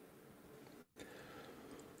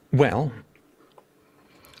 Well,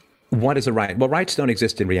 what is a right? Well, rights don't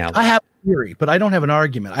exist in reality. I have a theory, but I don't have an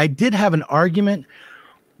argument. I did have an argument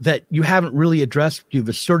that you haven't really addressed. You've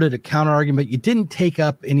asserted a counter argument. You didn't take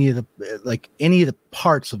up any of the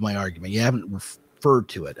parts of my argument. You haven't referred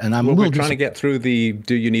to it. And we're trying to get through the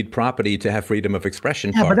do you need property to have freedom of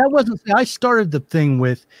expression part. But that wasn't. I started the thing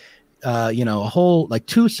with a whole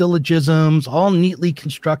two syllogisms, all neatly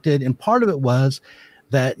constructed, and part of it was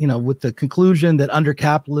that, with the conclusion that under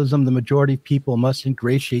capitalism, the majority of people must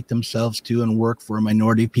ingratiate themselves to and work for a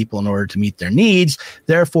minority of people in order to meet their needs.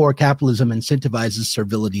 Therefore, capitalism incentivizes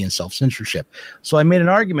servility and self-censorship. So I made an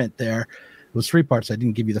argument there. It was 3 parts. I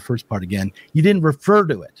didn't give you the first part again. You didn't refer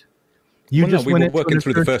to it. We were working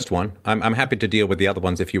through the first one. I'm happy to deal with the other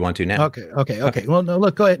ones if you want to now. Okay. Well, no,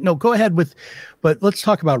 look, go ahead. No, go ahead but let's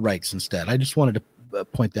talk about rights instead. I just wanted to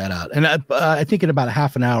point that out, and I think in about a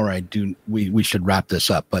half an hour we should wrap this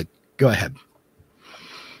up, but go ahead.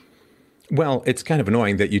 Well, it's kind of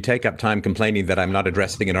annoying that you take up time complaining that I'm not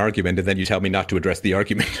addressing an argument, and then you tell me not to address the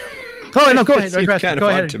argument. Go ahead and address it. Go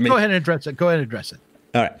ahead and address it.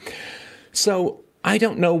 All right. So I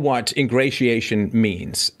don't know what ingratiation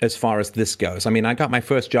means as far as this goes. I mean, I got my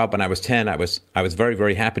first job when I was 10. I was very,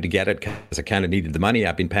 very happy to get it because I kind of needed the money.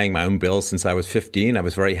 I've been paying my own bills since I was 15. I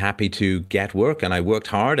was very happy to get work, and I worked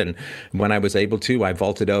hard. And when I was able to, I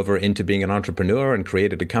vaulted over into being an entrepreneur and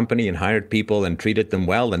created a company and hired people and treated them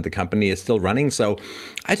well. And the company is still running. So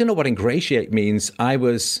I don't know what ingratiate means. I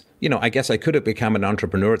guess I could have become an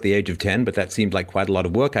entrepreneur at the age of 10, but that seemed like quite a lot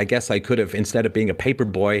of work. I guess I could have, instead of being a paper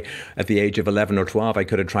boy at the age of 11 or 12, I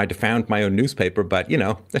could have tried to found my own newspaper. But,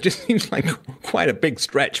 that just seems like quite a big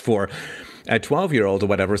stretch for a 12-year-old or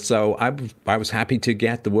whatever. So I was happy to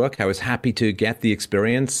get the work. I was happy to get the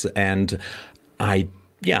experience. And I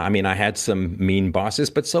had some mean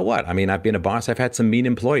bosses, but so what? I mean, I've been a boss. I've had some mean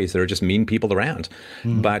employees that are just mean people around.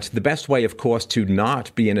 Mm. But the best way, of course, to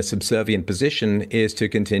not be in a subservient position is to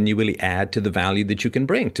continually add to the value that you can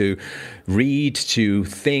bring, to read, to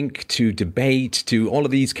think, to debate, to all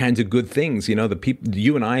of these kinds of good things. The people,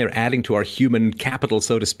 you and I are adding to our human capital,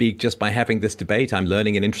 so to speak, just by having this debate. I'm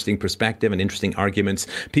learning an interesting perspective and interesting arguments.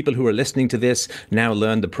 People who are listening to this now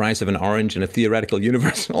learn the price of an orange in a theoretical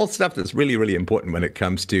universe, all stuff that's really, really important when it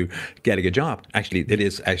comes to getting a job. Actually, it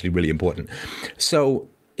is actually really important. So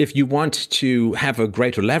if you want to have a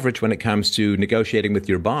greater leverage when it comes to negotiating with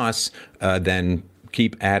your boss, then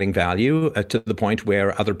keep adding value to the point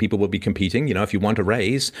where other people will be competing. If you want a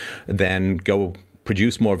raise, then go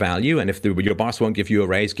produce more value. And if your boss won't give you a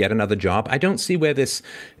raise, get another job. I don't see where this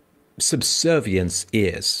subservience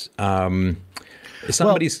is.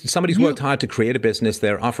 Somebody's worked hard to create a business.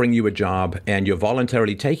 They're offering you a job, and you're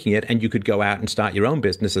voluntarily taking it. And you could go out and start your own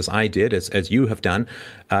business, as I did, as you have done.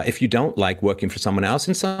 If you don't like working for someone else,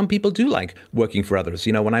 and some people do like working for others.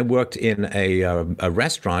 You know, when I worked in a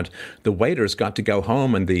restaurant, the waiters got to go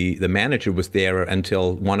home, and the manager was there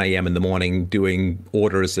until 1 a.m. in the morning doing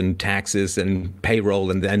orders and taxes and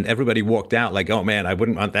payroll, and then everybody walked out like, oh man, I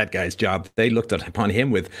wouldn't want that guy's job. They looked upon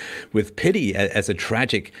him with pity as a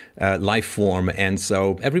tragic life form. And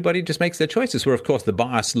so everybody just makes their choices, where, of course, the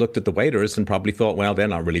boss looked at the waiters and probably thought, well, they're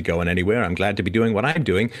not really going anywhere. I'm glad to be doing what I'm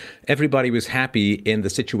doing. Everybody was happy in the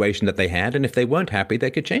situation that they had. And if they weren't happy,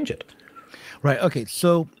 they could change it. Right. Okay.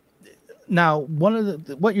 So now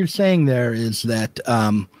what you're saying there is that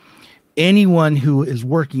anyone who is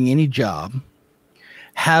working any job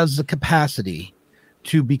has the capacity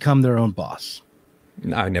to become their own boss.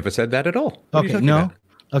 No, I never said that at all. Okay. No. About?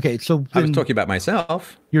 Okay, so I was talking about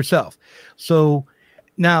myself. Yourself. So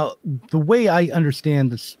now the way I understand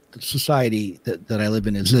this society that I live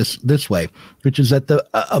in is this way, which is that the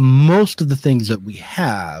most of the things that we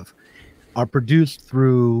have are produced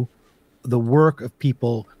through the work of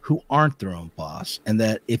people who aren't their own boss, and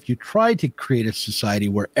that if you try to create a society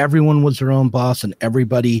where everyone was their own boss and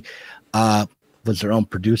everybody was their own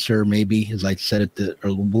producer, maybe, as I said a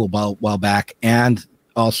little while back, and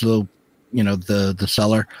also, you know, the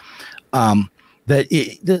seller, that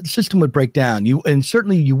the system would break down. And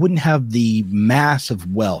certainly you wouldn't have the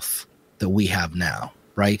massive wealth that we have now,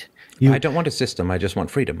 right? I don't want a system. I just want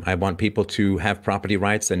freedom. I want people to have property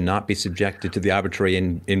rights and not be subjected to the arbitrary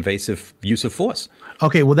and invasive use of force.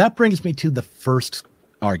 Okay, well, that brings me to the first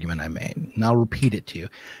argument I made, and I'll repeat it to you.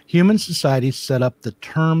 Human societies set up the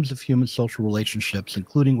terms of human social relationships,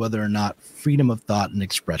 including whether or not freedom of thought and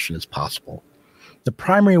expression is possible. The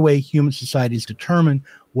primary way human societies determine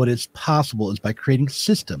what is possible is by creating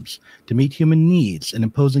systems to meet human needs and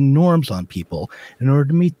imposing norms on people in order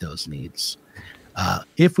to meet those needs.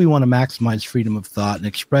 If we want to maximize freedom of thought and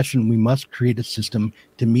expression, we must create a system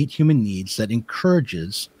to meet human needs that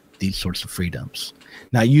encourages these sorts of freedoms.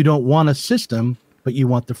 Now, you don't want a system, but you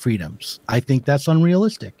want the freedoms. I think that's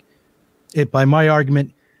unrealistic. By my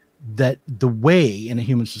argument, that the way in a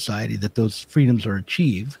human society that those freedoms are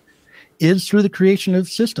achieved is through the creation of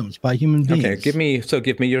systems by human beings. Okay,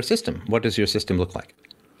 give me your system. What does your system look like?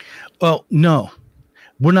 Well, no.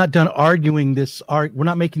 We're not done arguing this. We're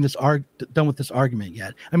not making this done with this argument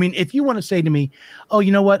yet. I mean, if you want to say to me, "Oh,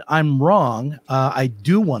 you know what? I'm wrong. I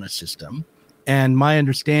do want a system, and my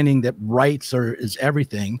understanding that rights is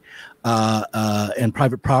everything, and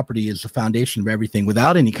private property is the foundation of everything,"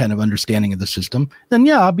 without any kind of understanding of the system, then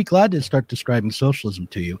yeah, I'll be glad to start describing socialism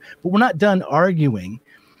to you. But we're not done arguing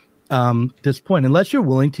this point unless you're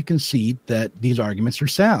willing to concede that these arguments are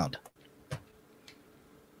sound.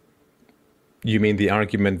 You mean the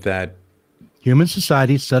argument that human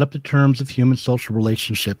societies set up the terms of human social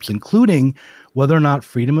relationships, including whether or not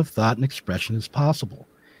freedom of thought and expression is possible.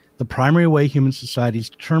 The primary way human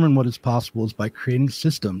societies determine what is possible is by creating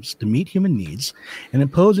systems to meet human needs and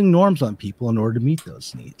imposing norms on people in order to meet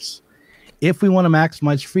those needs. If we want to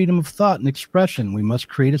maximize freedom of thought and expression, we must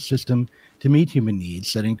create a system to meet human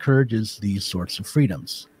needs that encourages these sorts of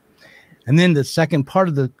freedoms. And then the second part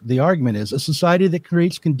of the argument is a society that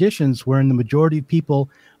creates conditions wherein the majority of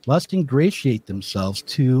people must ingratiate themselves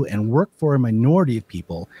to and work for a minority of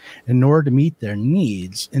people in order to meet their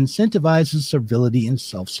needs incentivizes servility and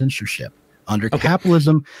self-censorship. Under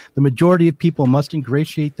capitalism, the majority of people must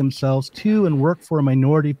ingratiate themselves to and work for a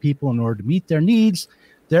minority of people in order to meet their needs.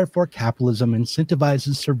 Therefore, capitalism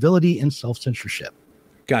incentivizes servility and self-censorship.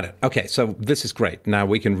 Got it. Okay, so this is great. Now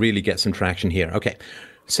we can really get some traction here. Okay.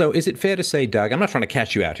 So is it fair to say, Doug, I'm not trying to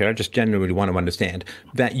catch you out here, I just genuinely want to understand,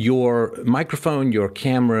 that your microphone, your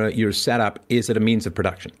camera, your setup is a means of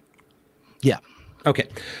production? Yeah. Okay.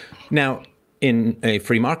 Now, in a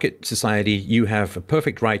free market society, you have a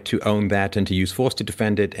perfect right to own that and to use force to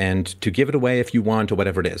defend it and to give it away if you want or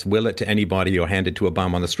whatever it is. Will it to anybody or hand it to a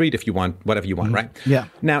bum on the street if you want, whatever you want, right? Yeah.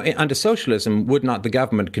 Now, under socialism, would not the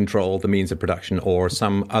government control the means of production or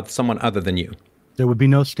someone other than you? There would be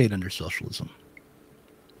no state under socialism.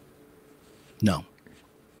 No.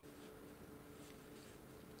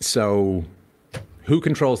 So who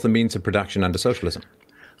controls the means of production under socialism?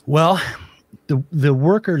 Well, the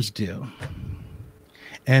workers do.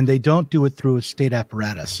 And they don't do it through a state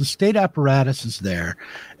apparatus. The state apparatus is there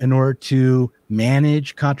in order to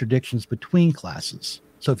manage contradictions between classes.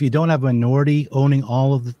 So if you don't have a minority owning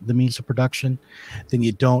all of the means of production, then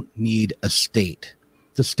you don't need a state.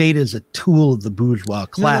 the state is a tool of the bourgeois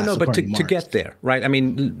class. No, but to get there, right? I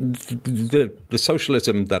mean, the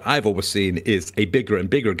socialism that I've always seen is a bigger and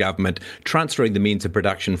bigger government transferring the means of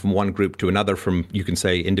production from one group to another, from, you can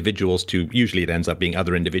say, individuals to, usually it ends up being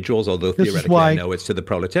other individuals, although theoretically I know it's to the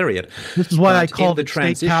proletariat. This is why I called the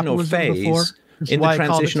transitional phase. In the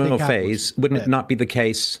transitional phase, wouldn't it not be the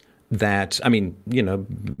case that, I mean, you know,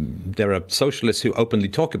 there are socialists who openly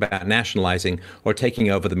talk about nationalizing or taking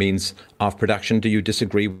over the means of production. Do you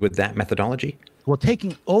disagree with that methodology? Well,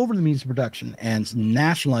 taking over the means of production and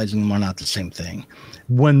nationalizing them are not the same thing.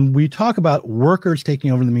 When we talk about workers taking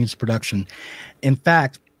over the means of production, in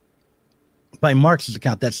fact, by Marx's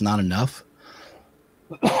account, that's not enough.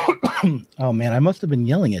 Oh, man, I must have been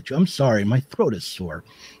yelling at you. I'm sorry. My throat is sore.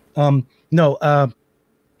 Hold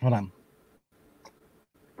on.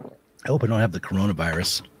 I hope I don't have the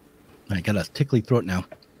coronavirus. I got a tickly throat now.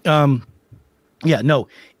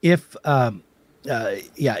 If the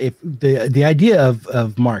idea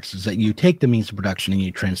of Marx is that you take the means of production and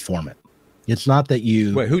you transform it. It's not that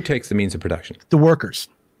you... Wait, who takes the means of production? The workers.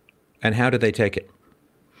 And how do they take it?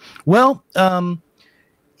 Well,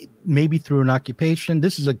 maybe through an occupation.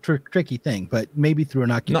 This is a tricky thing, but maybe through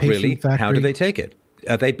an occupation. Not really. Factory. How do they take it?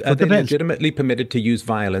 Are they legitimately permitted to use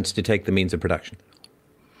violence to take the means of production?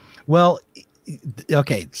 Well,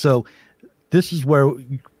 okay, so this is where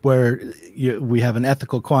we have an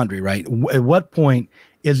ethical quandary, right? At what point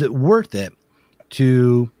is it worth it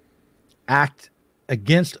to act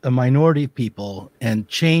against a minority of people and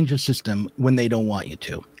change a system when they don't want you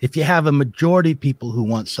to? If you have a majority of people who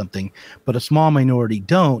want something, but a small minority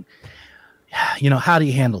don't, you know, how do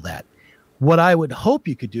you handle that? What I would hope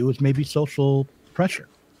you could do is maybe social pressure.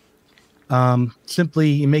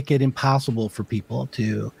 Simply make it impossible for people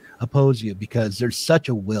to oppose you because there's such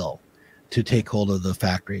a will to take hold of the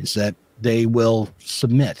factories that they will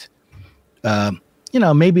submit.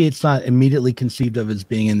 Maybe it's not immediately conceived of as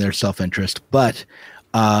being in their self-interest, but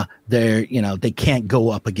they can't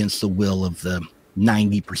go up against the will of the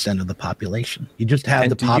 90% of the population. You just have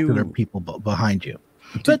the popular people behind you.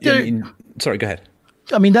 Sorry, go ahead.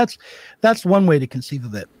 I mean, that's one way to conceive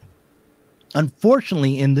of it.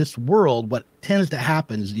 Unfortunately, in this world, what tends to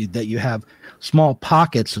happen is that you have small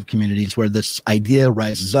pockets of communities where this idea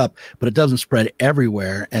rises up, but it doesn't spread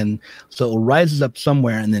everywhere. And so it rises up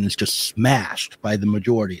somewhere and then it's just smashed by the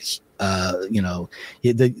majorities. You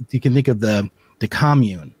can think of the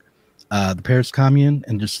commune, the Paris Commune,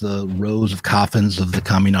 and just the rows of coffins of the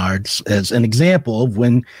communards as an example of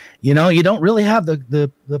when, you don't really have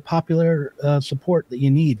the popular support that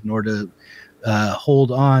you need in order to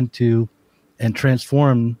hold on to and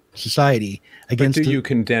transform society against. But do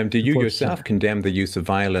you yourself condemn the use of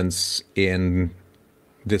violence in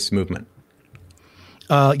this movement?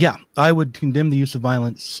 Yeah, I would condemn the use of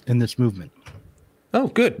violence in this movement. Oh,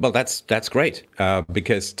 good. Well, that's great.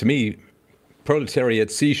 Because to me,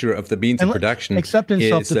 proletariat seizure of the means of production is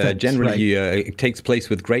generally it takes place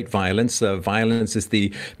with great violence. Violence is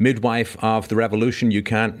the midwife of the revolution. You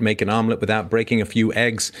can't make an omelet without breaking a few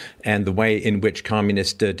eggs. And the way in which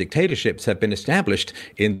communist dictatorships have been established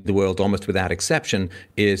in the world, almost without exception,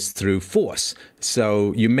 is through force.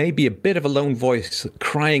 So you may be a bit of a lone voice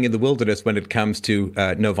crying in the wilderness when it comes to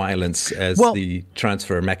no violence as the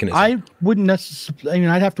transfer mechanism. I wouldn't necessarily. I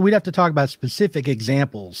mean, we'd have to talk about specific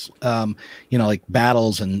examples. Like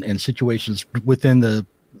battles and situations within the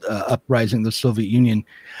uprising of the Soviet Union.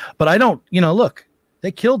 But I don't, look,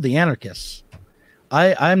 they killed the anarchists.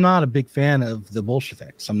 I'm not a big fan of the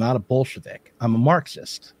Bolsheviks. I'm not a Bolshevik. I'm a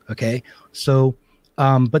Marxist. Okay. So,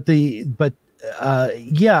 did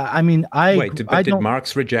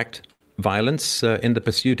Marx reject violence in the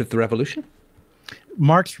pursuit of the revolution?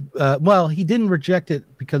 Marx, he didn't reject it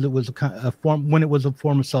because it was a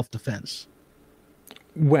form of self-defense.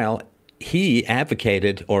 Well, he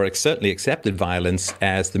advocated or certainly accepted violence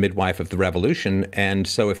as the midwife of the revolution. And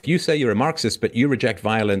so if you say you're a Marxist, but you reject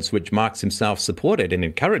violence, which Marx himself supported and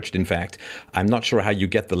encouraged, in fact, I'm not sure how you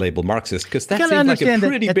get the label Marxist, because that seems like a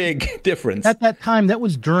pretty big difference. At that time, that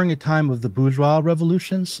was during a time of the bourgeois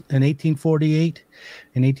revolutions in 1848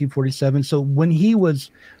 and 1847. So when he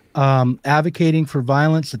was advocating for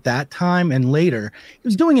violence at that time and later, he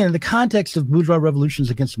was doing it in the context of bourgeois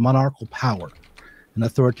revolutions against monarchical power and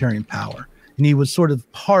authoritarian power. And he was sort of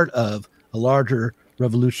part of a larger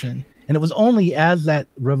revolution. And it was only as that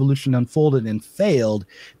revolution unfolded and failed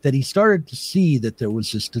that he started to see that there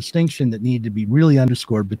was this distinction that needed to be really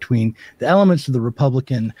underscored between the elements of the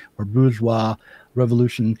Republican or bourgeois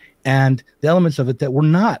revolution and the elements of it that were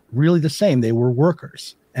not really the same. They were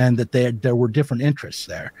workers, and that there were different interests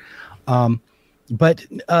there. But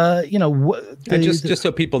and just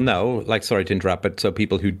so people know, like, sorry to interrupt, but so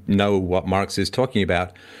people who know what Marx is talking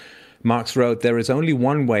about, Marx wrote, "There is only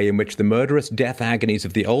one way in which the murderous death agonies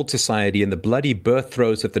of the old society and the bloody birth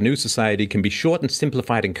throes of the new society can be shortened,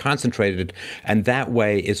 simplified, and concentrated, and that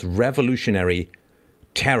way is revolutionary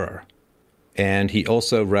terror." And he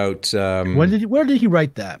also wrote... where did he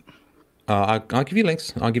write that? I'll give you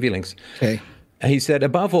links. Okay. He said,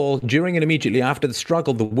 above all, during and immediately after the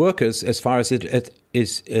struggle, the workers, as far as it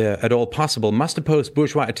is at all possible, must oppose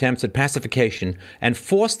bourgeois attempts at pacification and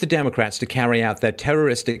force the Democrats to carry out their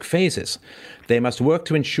terroristic phases. They must work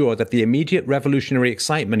to ensure that the immediate revolutionary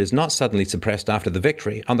excitement is not suddenly suppressed after the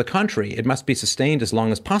victory. On the contrary, it must be sustained as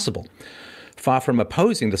long as possible. Far from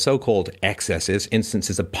opposing the so-called excesses,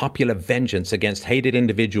 instances of popular vengeance against hated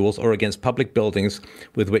individuals or against public buildings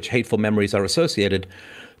with which hateful memories are associated,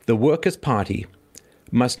 the Workers' Party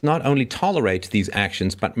must not only tolerate these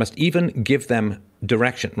actions, but must even give them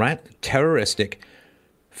direction, right? Terroristic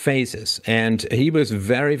phases. And he was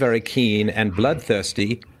very, very keen and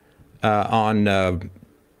bloodthirsty on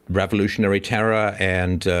revolutionary terror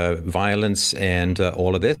and violence and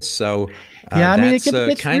all of this. So that's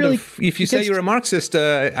kind of, if you say you're a Marxist,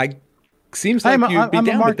 seems like you'd be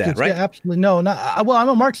down with that, right? Yeah, absolutely. No, well, I'm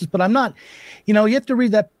a Marxist, but I'm not. You have to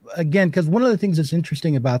read that again, because one of the things that's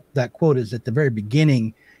interesting about that quote is at the very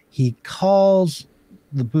beginning, he calls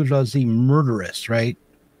the bourgeoisie murderous, right?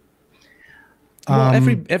 Well,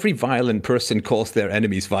 every violent person calls their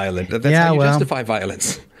enemies violent. That's how you justify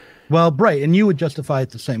violence. Well, right, and you would justify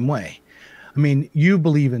it the same way. I mean, you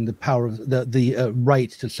believe in the power of the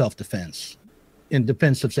right to self-defense in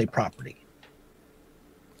defense of, say, property.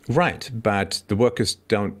 Right, but the workers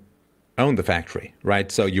don't own the factory,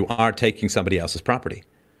 right? So you are taking somebody else's property.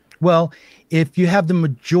 Well, if you have the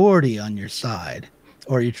majority on your side,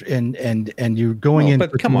 or you're going in,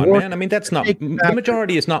 but come on, man. I mean, that's not the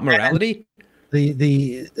majority. Is not morality.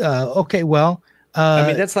 Okay, well. I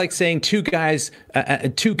mean, that's like saying two guys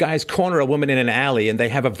corner a woman in an alley and they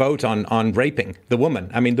have a vote on raping the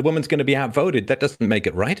woman. I mean, the woman's going to be outvoted. That doesn't make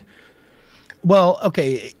it right. Well,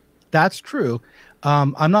 okay, that's true.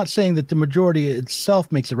 I'm not saying that the majority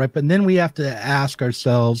itself makes it right, but then we have to ask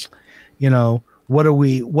ourselves, what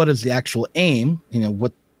is the actual aim?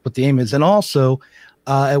 What the aim is, and also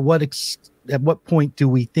at what point do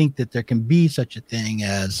we think that there can be such a thing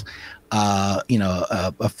as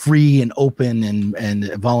a free and open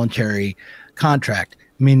and voluntary contract?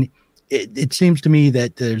 I mean, it seems to me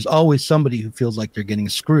that there's always somebody who feels like they're getting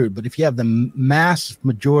screwed. But if you have the massive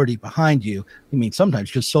majority behind you, I mean,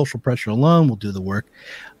 sometimes just social pressure alone will do the work.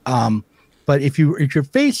 But if you're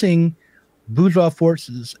facing bourgeois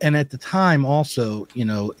forces, and at the time also,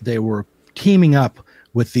 they were teaming up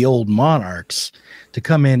with the old monarchs to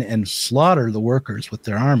come in and slaughter the workers with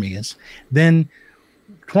their armies, then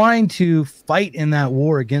trying to fight in that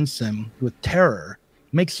war against them with terror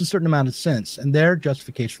makes a certain amount of sense. And their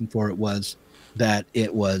justification for it was that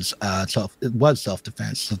it was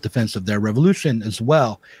self-defense, the defense of their revolution as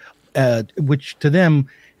well, which to them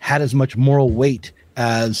had as much moral weight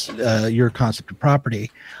as your concept of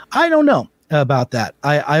property. I don't know about that.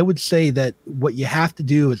 I would say that what you have to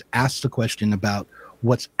do is ask the question about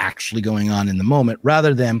what's actually going on in the moment,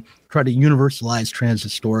 rather than try to universalize trends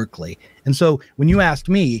historically. And so when you asked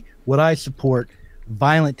me, would I support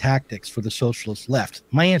violent tactics for the socialist left?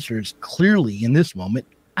 My answer is clearly, in this moment,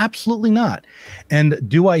 absolutely not. And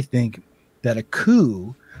do I think that a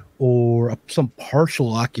coup or some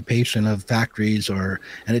partial occupation of factories or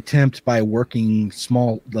an attempt by a working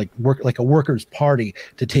like a workers' party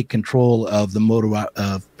to take control of the mode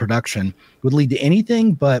of production would lead to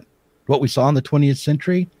anything but what we saw in the 20th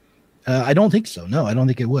century? I don't think so. No, I don't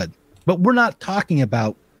think it would. But we're not talking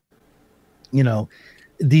about,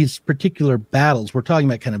 these particular battles. We're talking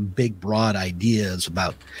about kind of big, broad ideas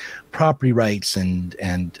about property rights, and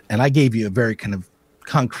I gave you a very kind of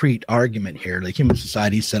concrete argument here. The human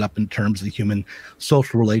society is set up in terms of human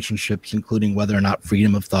social relationships, including whether or not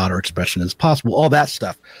freedom of thought or expression is possible. All that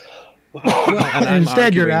stuff. Well, and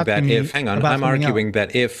instead, you're asking me I'm arguing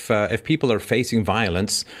that if people are facing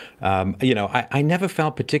violence, I never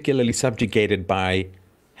felt particularly subjugated by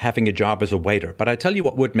having a job as a waiter. But I tell you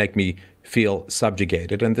what would make me feel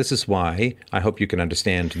subjugated, and this is why I hope you can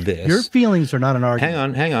understand this. Your feelings are not an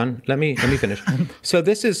argument. Hang on. Let me finish. So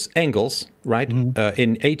this is Engels, right, in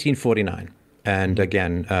 1849. And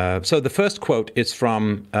again, so the first quote is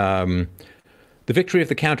from The Victory of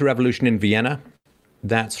the Counter-Revolution in Vienna.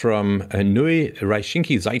 That's from Neue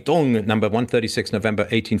Reichenki Zeitung, number 136, November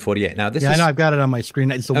 1848. Now, this is... I know, I've got it on my screen.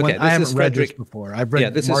 It's the one I haven't read this before. I've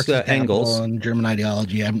read this is Engels and German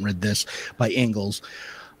Ideology. I haven't read this by Engels.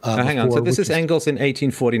 Hang on. So this is Engels in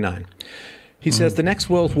 1849. He says, the next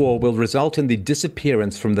world war will result in the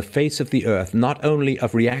disappearance from the face of the earth, not only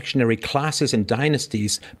of reactionary classes and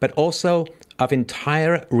dynasties, but also of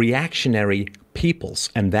entire reactionary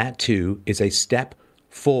peoples. And that, too, is a step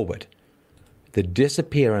forward. The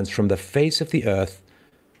disappearance from the face of the earth,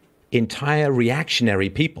 entire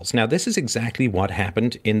reactionary peoples. Now, this is exactly what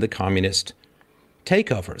happened in the communist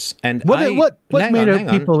takeovers. And what made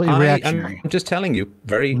people reactionary? I'm just telling you,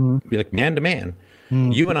 very like man to man.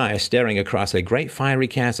 You and I are staring across a great fiery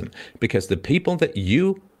chasm because the people that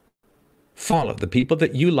you follow, the people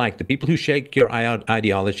that you like, the people who shake your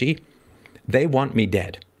ideology, they want me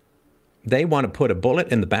dead. They want to put a bullet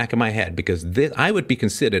in the back of my head because I would be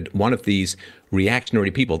considered one of these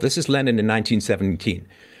reactionary people. This is Lenin in 1917.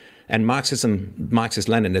 And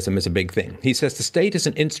Marxist-Leninism is a big thing. He says the state is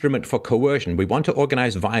an instrument for coercion. We want to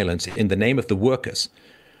organize violence in the name of the workers.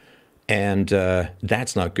 And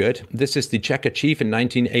that's not good. This is the Cheka chief in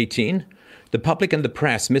 1918. The public and the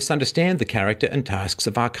press misunderstand the character and tasks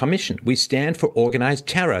of our commission. We stand for organized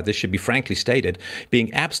terror, this should be frankly stated,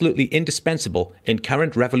 being absolutely indispensable in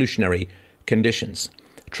current revolutionary conditions.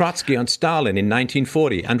 Trotsky on Stalin in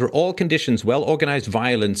 1940. Under all conditions, well-organized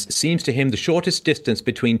violence seems to him the shortest distance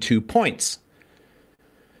between 2 points.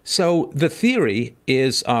 So the theory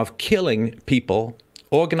is of killing people,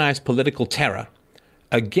 organized political terror,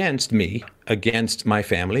 against me, against my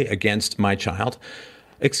family, against my child.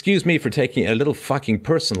 Excuse me for taking it a little fucking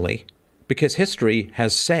personally, because history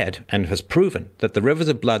has said and has proven that the rivers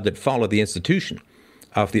of blood that follow the institution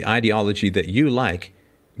of the ideology that you like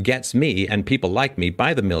gets me and people like me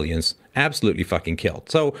by the millions absolutely fucking killed.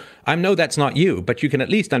 So I know that's not you, but you can at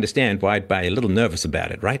least understand why I'd be a little nervous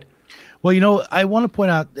about it, right? Well, I want to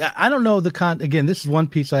point out, I don't know again, this is one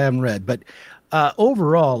piece I haven't read, but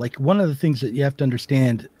overall, like one of the things that you have to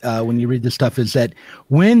understand when you read this stuff is that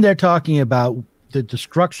when they're talking about the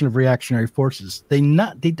destruction of reactionary forces, they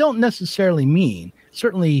don't necessarily mean,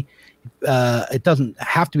 certainly it doesn't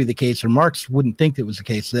have to be the case, or Marx wouldn't think it was the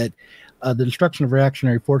case, that the destruction of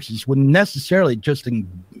reactionary forces wouldn't necessarily just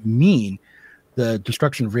mean the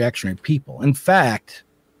destruction of reactionary people. In fact,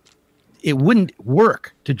 it wouldn't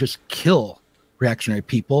work to just kill reactionary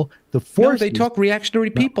people. They talk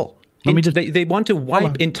reactionary people. They want to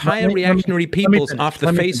wipe entire reactionary peoples off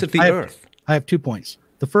the face of the earth. I have 2 points.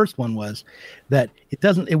 The first one was that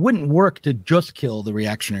it wouldn't work to just kill the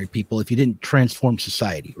reactionary people if you didn't transform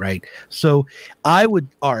society, right? So I would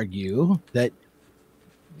argue that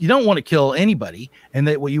you don't want to kill anybody, and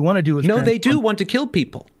that what you want to do is they do want to kill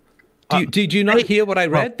people. Did you not hear what I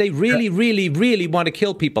read? They really, really, really want to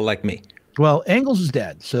kill people like me. Well, Engels is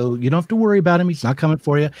dead, so you don't have to worry about him. He's not coming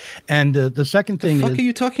for you. And the second thing is... What the fuck are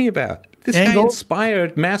you talking about? This guy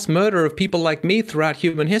inspired mass murder of people like me throughout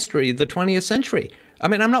human history, the 20th century. I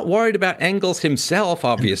mean, I'm not worried about Engels himself,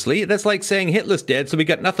 obviously. That's like saying Hitler's dead, so we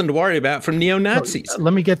got nothing to worry about from neo-Nazis.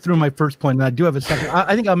 Let me get through my first point, and I do have a second.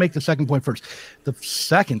 I think I'll make the second point first. The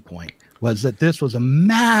second point was that this was a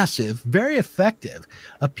massive, very effective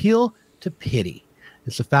appeal to pity.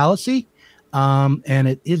 It's a fallacy, and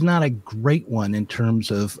it is not a great one in terms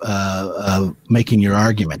of making your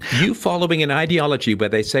argument. You following an ideology where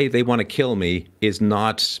they say they want to kill me is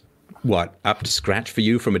not... up to scratch for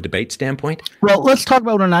you from a debate standpoint? Well, let's talk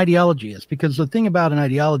about what an ideology is, because the thing about an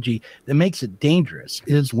ideology that makes it dangerous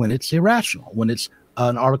is when it's irrational, when it's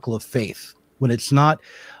an article of faith, when it's not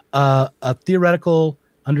a theoretical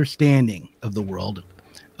understanding of the world,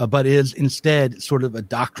 but is instead sort of a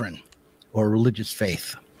doctrine or religious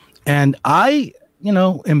faith. And I,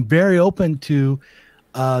 am very open to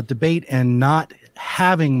debate and not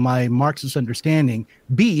having my Marxist understanding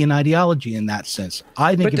be an ideology in that sense.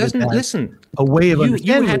 I think a way of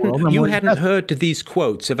understanding the world. You hadn't heard these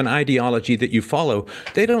quotes of an ideology that you follow.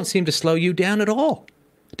 They don't seem to slow you down at all.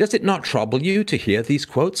 Does it not trouble you to hear these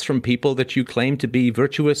quotes from people that you claim to be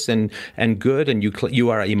virtuous and good, and you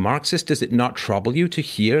are a Marxist? Does it not trouble you to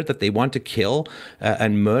hear that they want to kill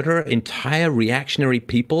and murder entire reactionary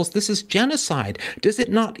peoples? This is genocide. Does it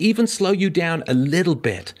not even slow you down a little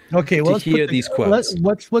bit to hear these quotes?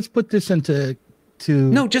 Let's put this into...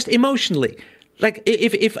 No, just emotionally. Like,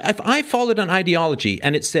 if I followed an ideology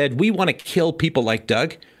and it said, we want to kill people like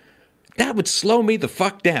Doug, that would slow me the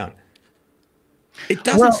fuck down. It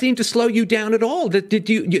doesn't seem to slow you down at all.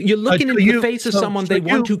 You're looking into the face of someone they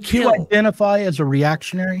want to kill. You identify as a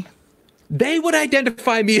reactionary? They would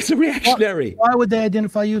identify me as a reactionary. Why would they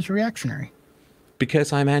identify you as a reactionary?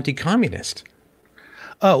 Because I'm anti-communist.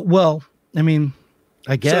 Oh, well, I mean,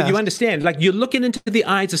 I guess. So you understand, like, you're looking into the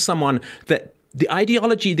eyes of someone that the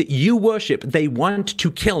ideology that you worship, they want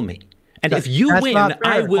to kill me. And if you win,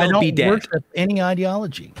 I will be dead. I don't worship any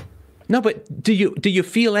ideology. No, but do you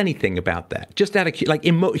feel anything about that? Just out of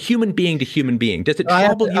human being to human being, does it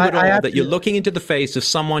trouble you at all that you're looking into the face of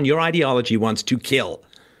someone your ideology wants to kill?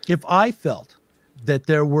 If I felt that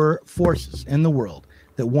there were forces in the world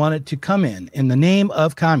that wanted to come in the name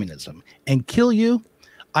of communism and kill you,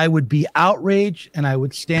 I would be outraged and I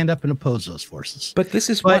would stand up and oppose those forces. But this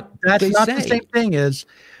is that's not say. The same thing as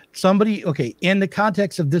somebody. Okay, in the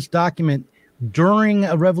context of this document. During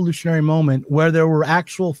a revolutionary moment where there were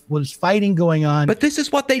was fighting going on. But this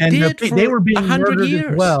is what they did for they were being 100 murdered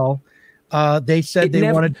years. As well. They said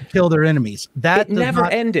they wanted to kill their enemies. That does never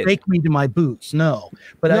not ended. Take me to my boots. No.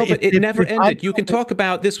 But it never ended. You can talk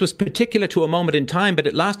about this was particular to a moment in time, but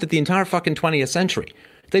it lasted the entire fucking 20th century.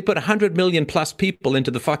 They put 100 million plus people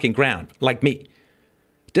into the fucking ground, like me.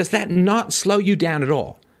 Does that not slow you down at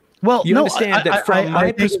all? Well, you understand that from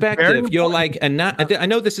my perspective, you're like, I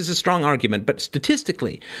know this is a strong argument, but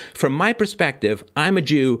statistically, from my perspective, I'm a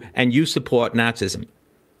Jew and you support Nazism.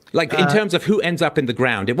 Like in terms of who ends up in the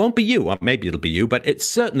ground, it won't be you. Or maybe it'll be you, but it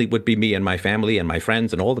certainly would be me and my family and my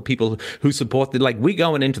friends and all the people who support we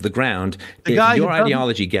going into the ground if your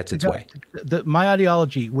ideology gets its way. My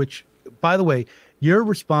ideology, which, by the way, you're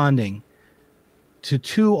responding to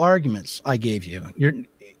two arguments I gave you.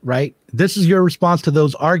 Right? This is your response to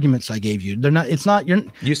those arguments I gave you. They're not. It's not.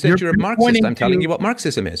 You said you're a Marxist. I'm telling you what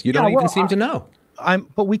Marxism is. You don't even seem to know.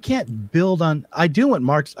 But we can't build on. I do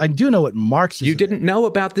know what Marxism. You didn't know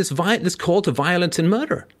about this call to violence and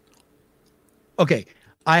murder. Okay,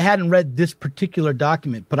 I hadn't read this particular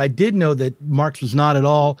document, but I did know that Marx was not at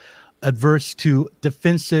all adverse to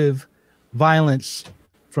defensive violence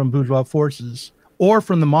from bourgeois forces or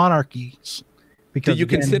from the monarchies. Do you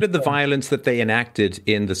consider the violence that they enacted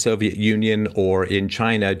in the Soviet Union or in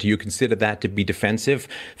China, do you consider that to be defensive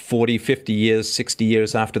 40, 50 years, 60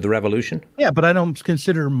 years after the revolution? Yeah, but I don't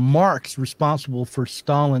consider Marx responsible for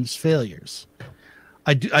Stalin's failures.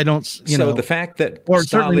 I don't, So the fact that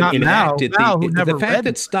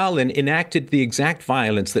Stalin enacted the exact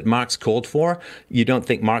violence that Marx called for, you don't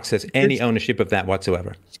think Marx has any ownership of that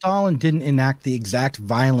whatsoever? Stalin didn't enact the exact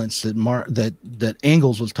violence that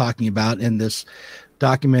Engels was talking about in this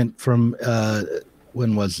document from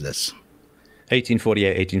when was this?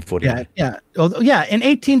 1848, 1849. Yeah. Oh, yeah. In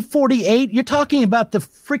 1848, you're talking about the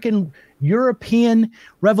freaking European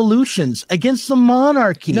revolutions against the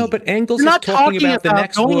monarchy. No, but Engels is talking about the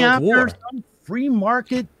next World War. Some free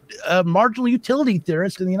market marginal utility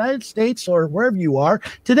theorist in the United States or wherever you are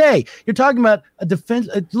today. You're talking about a defense.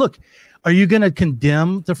 Look, are you going to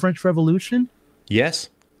condemn the French Revolution? Yes.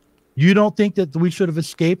 You don't think that we should have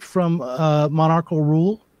escaped from monarchical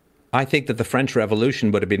rule? I think that the French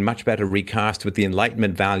Revolution would have been much better recast with the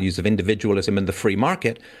Enlightenment values of individualism and the free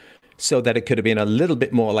market, so that it could have been a little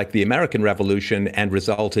bit more like the American Revolution and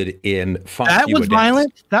resulted in far fewer deaths.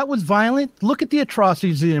 Violent. That was violent. Look at the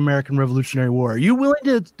atrocities of the American Revolutionary War. Are you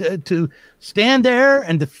willing to stand there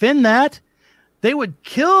and defend that? They would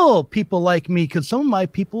kill people like me because some of my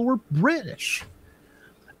people were British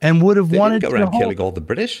and would have wanted to go around killing all the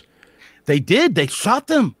British. They did. They shot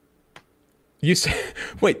them. You say,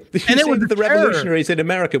 wait, you say that the revolutionaries in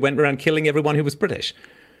America went around killing everyone who was British?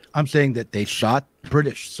 I'm saying that they shot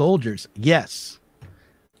British soldiers. Yes.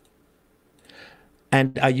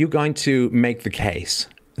 And are you going to make the case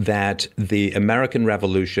that the American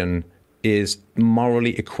Revolution is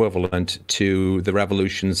morally equivalent to the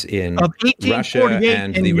revolutions in Russia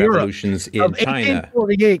and the revolutions in China?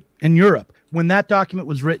 1848 in Europe, when that document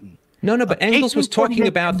was written. No, but Engels was talking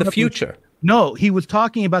about the future. No, he was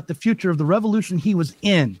talking about the future of the revolution he was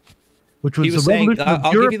in, which was the revolution of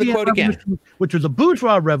I'll give you the quote again, which was a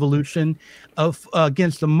bourgeois revolution of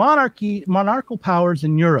against the monarchical powers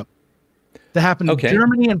in Europe that happened in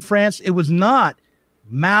Germany and France. It was not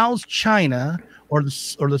Mao's China or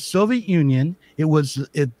the Soviet Union. It was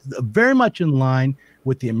very much in line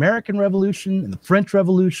with the American Revolution and the French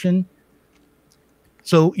Revolution.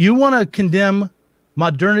 So you want to condemn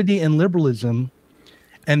modernity and liberalism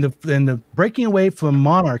and the breaking away from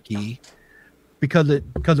monarchy because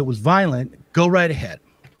it was violent, go right ahead.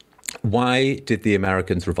 Why did the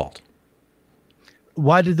Americans revolt?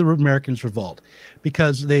 Why did the Americans revolt?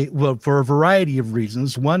 Because for a variety of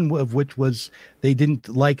reasons, one of which was they didn't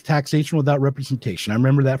like taxation without representation. I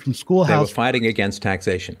remember that from Schoolhouse. They were fighting against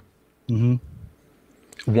taxation. Mm-hmm.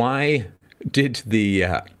 Why did the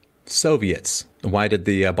Soviets, why did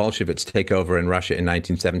the Bolsheviks take over in Russia in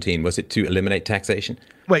 1917? Was it to eliminate taxation?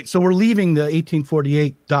 Wait, so we're leaving the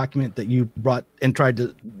 1848 document that you brought and tried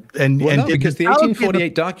to... No, because the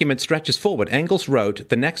 1848 document stretches forward. Engels wrote,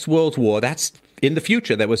 the next World War, that's in the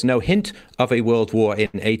future. There was no hint of a world war in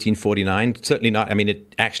 1849. Certainly not. I mean,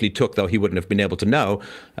 it actually took, though he wouldn't have been able to know,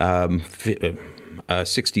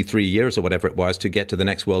 63 years or whatever it was to get to the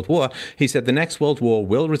next world war. He said the next world war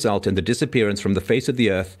will result in the disappearance from the face of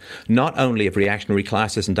the earth, not only of reactionary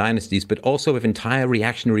classes and dynasties, but also of entire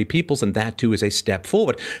reactionary peoples, and that too is a step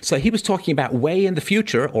forward. So he was talking about way in the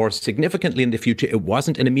future, or significantly in the future. It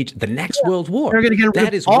wasn't an immediate, the next world war.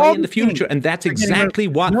 That is way in the future, and that's exactly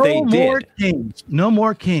what they did. No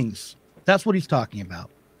more kings. That's what he's talking about.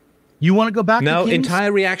 You want to go back to kings?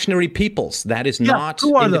 Entire reactionary peoples. That is not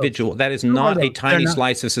individual. That is not a tiny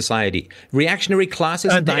slice of society. Reactionary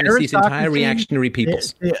classes and dynasties, entire reactionary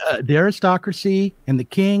peoples. The aristocracy and the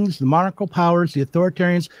kings, the monarchical powers, the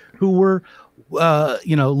authoritarians who were,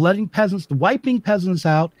 letting peasants, wiping peasants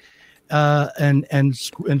out,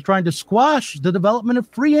 and trying to squash the development of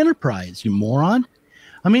free enterprise. You moron.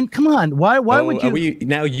 I mean, come on. Why would you? Are we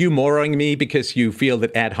now you moroing me because you feel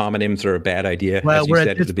that ad hominems are a bad idea? Well, as you we're said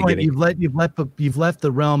at this point, beginning. you've left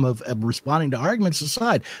the realm of responding to arguments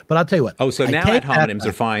aside. But I'll tell you what. Oh, so now ad hominems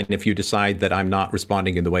are fine if you decide that I'm not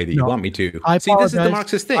responding in the way that you want me to. See, this is the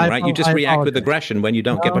Marxist thing, right? You just react with aggression when you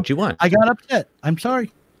don't get what you want. I got upset. I'm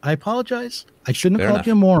sorry. I apologize. I shouldn't have called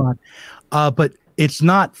you a moron. But it's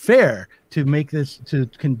not fair to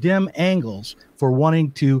condemn Engels for wanting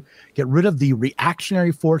to get rid of the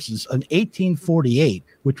reactionary forces in 1848,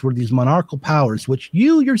 which were these monarchical powers, which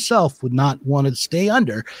you yourself would not want to stay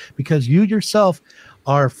under because you yourself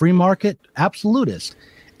are a free market absolutist,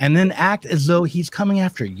 and then act as though he's coming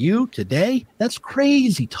after you today. That's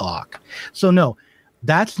crazy talk. So no,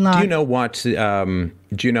 that's not. Do you know what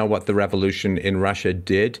the revolution in Russia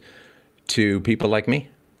did to people like me?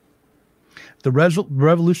 The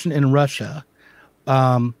revolution in Russia.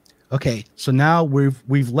 Okay, so now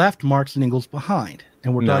we've left Marx and Engels behind,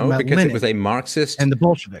 and we're talking about because Lenin it was a Marxist and the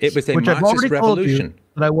Bolsheviks. It was a which Marxist I've already revolution. Told you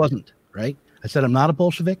that I wasn't, right? I said I'm not a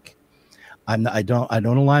Bolshevik. I don't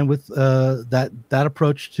align with that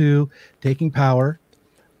approach to taking power.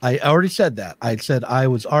 I already said that. I said I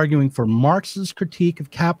was arguing for Marx's critique of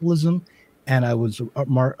capitalism, and I was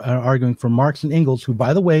arguing for Marx and Engels, who,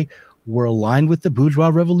 by the way, were aligned with the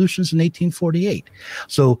bourgeois revolutions in 1848.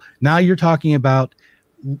 So now you're talking about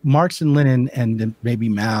Marx and Lenin and maybe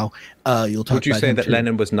Mao. Would you say that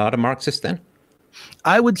Lenin was not a Marxist then?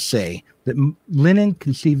 I would say that Lenin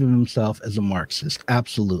conceived of himself as a Marxist,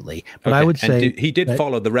 absolutely. But I would say he did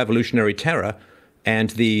follow the revolutionary terror,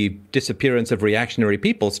 and the disappearance of reactionary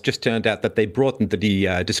peoples just turned out that they broadened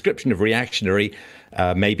the description of reactionary,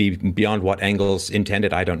 maybe beyond what Engels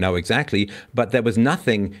intended. I don't know exactly, but there was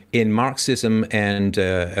nothing in Marxism and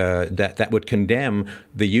that would condemn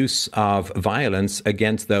the use of violence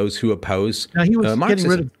against those who oppose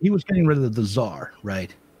Marxism. He was getting rid of the Tsar,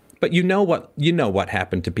 right? But you know what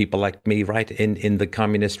happened to people like me, right? In the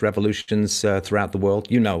communist revolutions throughout the world,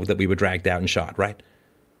 you know that we were dragged out and shot, right?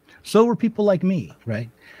 So were people like me, right?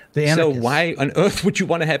 So why on earth would you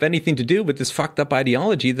want to have anything to do with this fucked up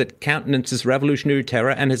ideology that countenances revolutionary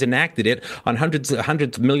terror and has enacted it on hundreds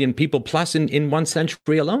of million people plus in one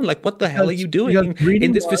century alone? Like, what the hell are you doing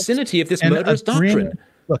in this vicinity of this murderous doctrine?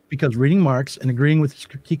 Look, because reading Marx and agreeing with his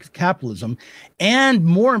critique of capitalism, and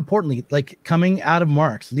more importantly, like coming out of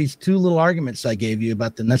Marx, these two little arguments I gave you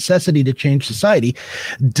about the necessity to change society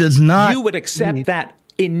does not... You would accept that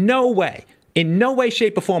in no way. In no way,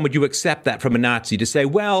 shape, or form would you accept that from a Nazi to say,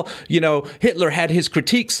 well, Hitler had his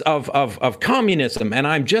critiques of communism, and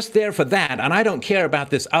I'm just there for that, and I don't care about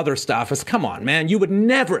this other stuff. Come on, man. You would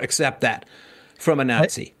never accept that from a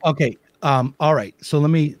Nazi. Okay. All right. So let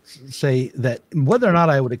me say that whether or not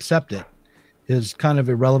I would accept it is kind of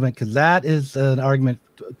irrelevant, because that is an argument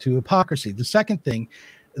to hypocrisy. The second thing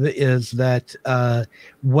is that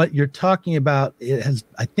what you're talking about,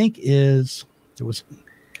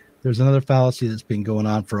 there's another fallacy that's been going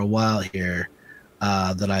on for a while here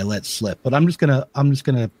that I let slip, but I'm just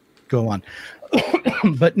gonna go on.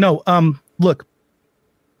 But no, look,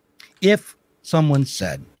 if someone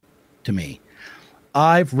said to me,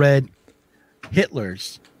 I've read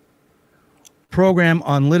Hitler's program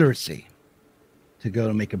on literacy, to go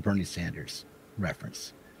to make a Bernie Sanders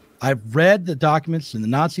reference, I've read the documents in the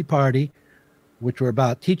Nazi Party, which were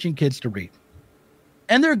about teaching kids to read,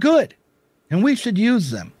 and they're good, and we should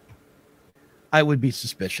use them, I would be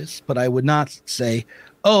suspicious, but I would not say,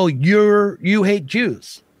 oh, you hate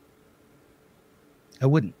Jews. I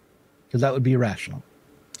wouldn't, because that would be irrational.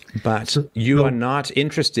 But you are not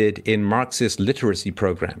interested in Marxist literacy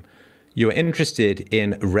program. You are interested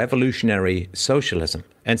in revolutionary socialism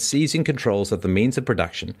and seizing controls of the means of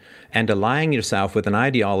production and allying yourself with an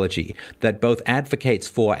ideology that both advocates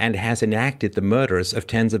for and has enacted the murders of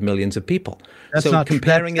tens of millions of people. That's so not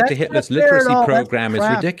comparing true. it to Hitler's literacy program is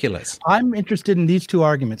ridiculous. I'm interested in these two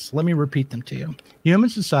arguments. Let me repeat them to you. Human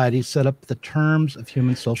societies set up the terms of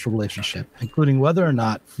human social relationship, including whether or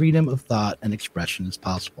not freedom of thought and expression is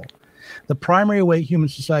possible. The primary way human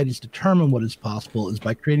societies determine what is possible is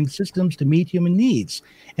by creating systems to meet human needs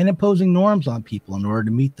and imposing norms on people in order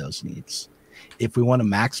to meet those needs. If we want to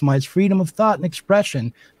maximize freedom of thought and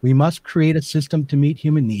expression, we must create a system to meet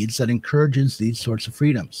human needs that encourages these sorts of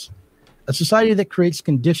freedoms. A society that creates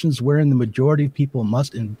conditions wherein the majority of people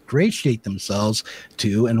must ingratiate themselves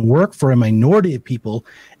to and work for a minority of people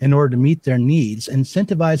in order to meet their needs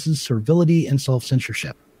incentivizes servility and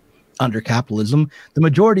self-censorship. Under capitalism, the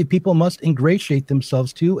majority of people must ingratiate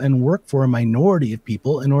themselves to and work for a minority of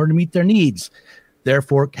people in order to meet their needs.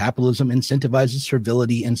 Therefore, capitalism incentivizes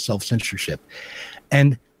servility and self-censorship.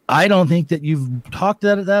 And I don't think that you've talked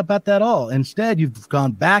about that at all. Instead, you've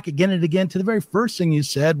gone back again and again to the very first thing you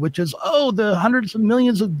said, which is, the hundreds of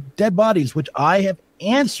millions of dead bodies, which I have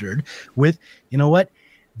answered with, you know what?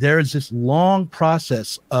 There is this long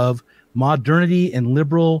process of modernity and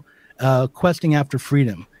liberal questing after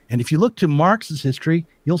freedom. And if you look to Marx's history,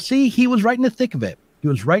 you'll see he was right in the thick of it. He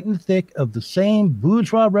was right in the thick of the same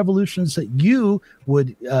bourgeois revolutions that you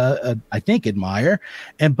would, I think, admire.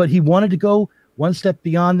 But he wanted to go one step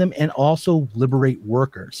beyond them and also liberate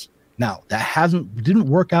workers. Now, that didn't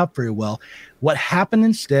work out very well. What happened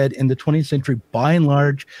instead in the 20th century, by and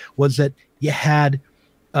large, was that you had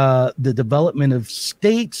the development of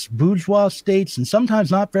states, bourgeois states, and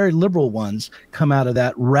sometimes not very liberal ones come out of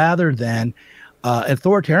that rather than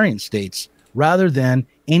authoritarian states, rather than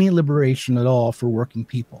any liberation at all for working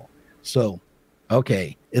people. So,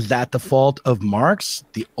 okay, is that the fault of Marx,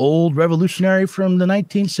 the old revolutionary from the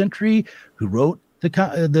 19th century who wrote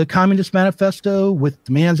the Communist Manifesto with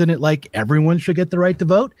demands in it like everyone should get the right to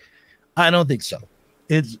vote? I don't think so.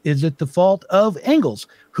 Is it the fault of Engels,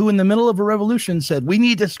 who in the middle of a revolution said, we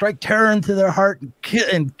need to strike terror into their heart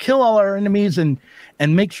and kill all our enemies and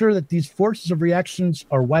make sure that these forces of reactions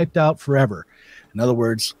are wiped out forever? In other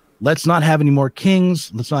words, let's not have any more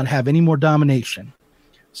kings. Let's not have any more domination.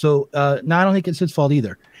 So no, I don't think it's his fault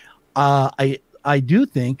either. I do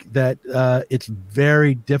think that it's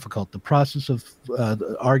very difficult. The process of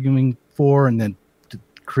arguing for and then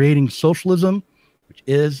creating socialism, which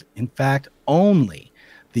is, in fact, only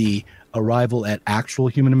the arrival at actual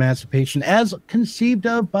human emancipation as conceived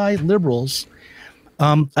of by liberals,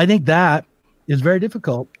 I think that is very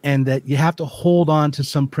difficult, and that you have to hold on to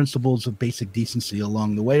some principles of basic decency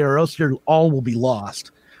along the way, or else all will be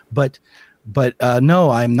lost. But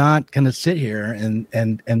no, I'm not going to sit here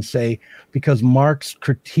and say because Marx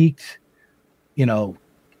critiqued,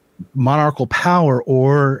 monarchical power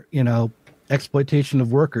or, exploitation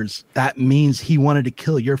of workers, that means he wanted to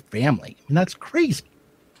kill your family. I mean, that's crazy.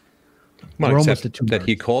 Well, except that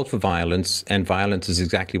he called for violence, and violence is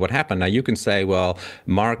exactly what happened. Now, you can say, well,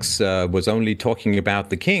 Marx was only talking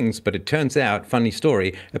about the kings, but it turns out, funny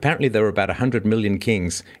story, apparently there were about 100 million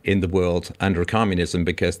kings in the world under communism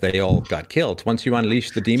because they all got killed. Once you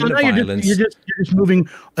unleash the demon of violence... You're just moving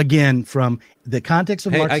again from the context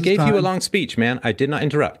of Marx's I gave time. You a long speech, man. I did not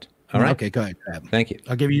interrupt. All right? Okay, go ahead. Thank you.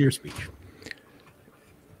 I'll give you your speech.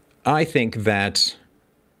 I think that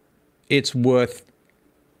it's worth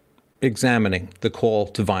examining the call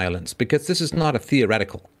to violence, because this is not a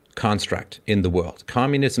theoretical construct in the world.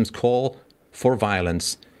 Communism's call for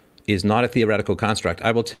violence is not a theoretical construct.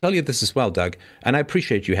 I will tell you this as well, Doug, and I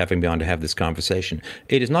appreciate you having me on to have this conversation.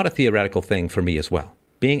 It is not a theoretical thing for me as well.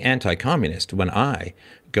 Being anti-communist, when I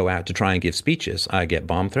go out to try and give speeches, I get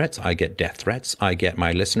bomb threats, I get death threats, I get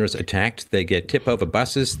my listeners attacked, they get tip over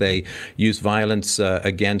buses, they use violence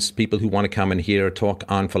against people who want to come and hear talk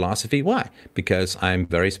on philosophy. Why? Because I'm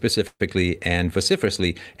very specifically and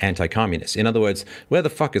vociferously anti-communist. In other words, where the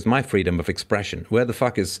fuck is my freedom of expression? Where the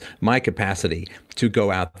fuck is my capacity to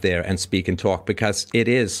go out there and speak and talk? Because it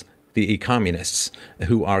is the communists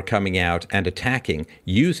who are coming out and attacking,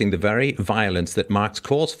 using the very violence that Marx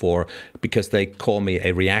calls for, because they call me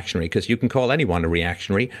a reactionary. Because you can call anyone a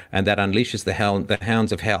reactionary, and that unleashes the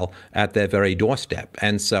hounds of hell at their very doorstep.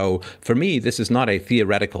 And so, for me, this is not a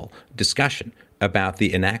theoretical discussion about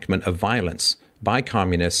the enactment of violence by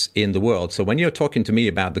communists in the world. So when you're talking to me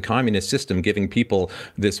about the communist system giving people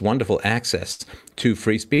this wonderful access to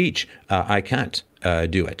free speech, I can't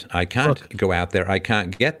do it. I can't go out there. I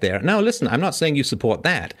can't get there. Now, listen, I'm not saying you support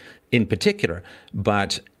that in particular,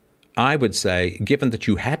 but I would say, given that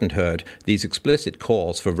you hadn't heard these explicit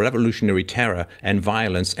calls for revolutionary terror and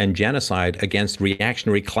violence and genocide against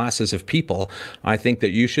reactionary classes of people, I think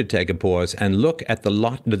that you should take a pause and look at the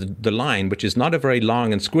line, which is not a very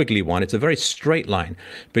long and squiggly one. It's a very straight line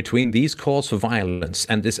between these calls for violence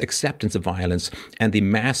and this acceptance of violence and the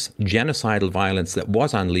mass genocidal violence that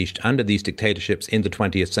was unleashed under these dictatorships in the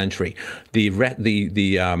 20th century.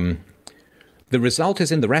 The result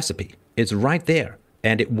is in the recipe. It's right there.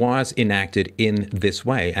 And it was enacted in this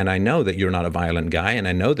way. And I know that you're not a violent guy, and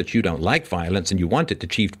I know that you don't like violence and you want it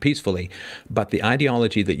achieved peacefully. But the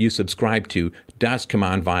ideology that you subscribe to does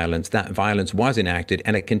command violence. That violence was enacted,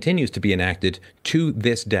 and it continues to be enacted to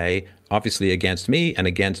this day, obviously against me and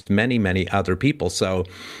against many, many other people. So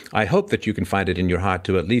I hope that you can find it in your heart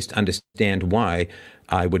to at least understand why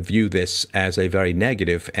I would view this as a very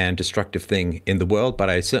negative and destructive thing in the world, but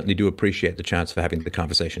I certainly do appreciate the chance for having the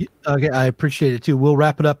conversation. Okay, I appreciate it too. We'll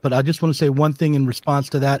wrap it up, but I just want to say one thing in response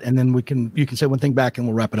to that, and then you can say one thing back, and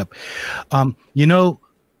we'll wrap it up.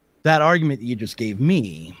 That argument that you just gave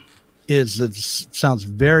me sounds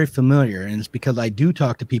very familiar, and it's because I do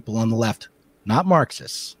talk to people on the left, not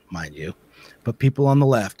Marxists, mind you, but people on the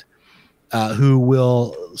left who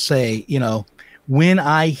will say, when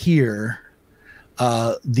I hear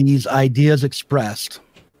these ideas expressed,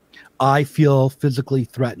 I feel physically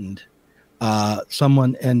threatened. And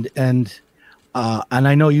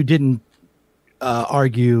I know you didn't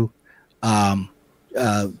argue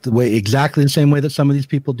exactly the same way that some of these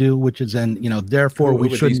people do, which is then therefore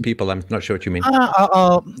we should. These people, I'm not sure what you mean.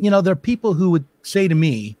 There are people who would say to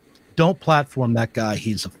me, "Don't platform that guy.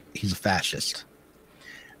 He's a fascist.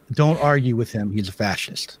 Don't argue with him. He's a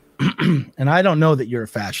fascist." And I don't know that you're a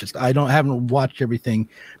fascist. Haven't watched everything,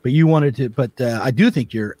 but you wanted to. But I do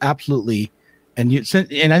think you're absolutely, and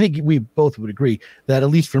I think we both would agree that at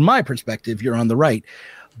least from my perspective, you're on the right.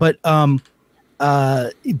 But I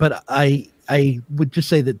would just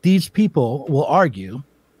say that these people will argue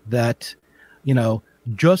that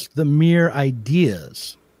just the mere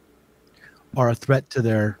ideas are a threat to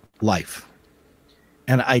their life,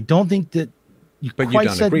 and I don't think that. But you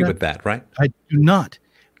don't agree with that, right? I do not.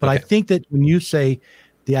 But okay. I think that when you say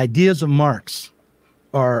the ideas of Marx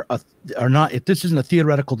are not, if this isn't a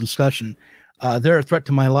theoretical discussion, they're a threat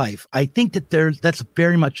to my life. I think that that's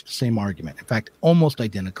very much the same argument. In fact, almost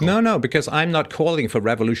identical. No, because I'm not calling for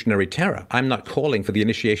revolutionary terror. I'm not calling for the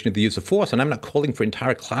initiation of the use of force, and I'm not calling for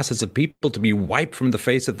entire classes of people to be wiped from the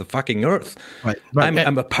face of the fucking earth. Right.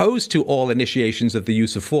 I'm opposed to all initiations of the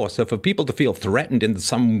use of force. So for people to feel threatened in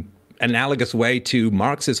some analogous way to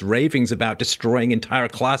Marxist ravings about destroying entire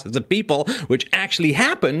classes of people, which actually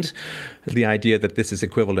happened, the idea that this is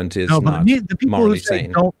equivalent is not the people morally who say,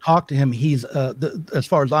 sane. Don't talk to him. He's, as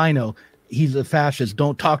far as I know, he's a fascist.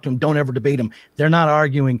 Don't talk to him. Don't ever debate him. They're not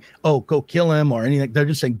arguing, go kill him or anything. They're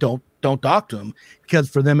just saying, don't talk to him, because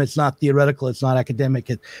for them it's not theoretical, it's not academic.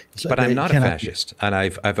 But I'm not a fascist, and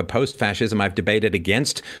I've opposed fascism. I've debated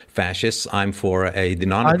against fascists. I'm for the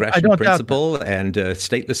non-aggression principle and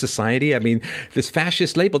stateless society. I mean, this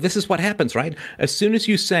fascist label, this is what happens, right? As soon as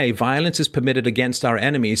you say violence is permitted against our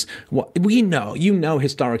enemies, we know,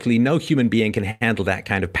 historically, no human being can handle that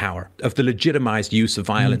kind of power, of the legitimized use of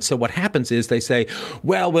violence. So what happens is they say,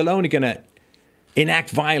 well, we're only going to enact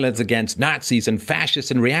violence against Nazis and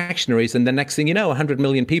fascists and reactionaries, and the next thing you know, 100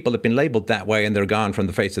 million people have been labeled that way and they're gone from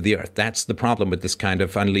the face of the earth. That's the problem with this kind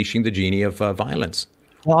of unleashing the genie of violence.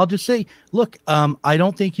 Well, I'll just say, look, I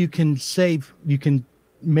don't think you can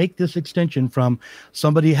make this extension from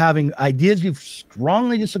somebody having ideas you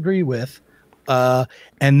strongly disagree with, and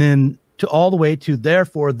then to all the way to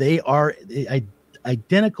therefore they are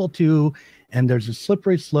identical to, and there's a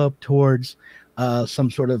slippery slope towards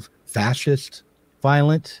some sort of fascist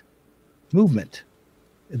violent movement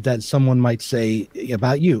that someone might say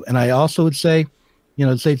about you. And I also would say,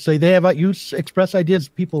 say they have about you express ideas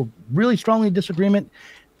people really strongly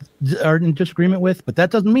are in disagreement with, but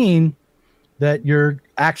that doesn't mean that you're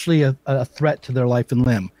actually a threat to their life and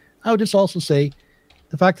limb. I would just also say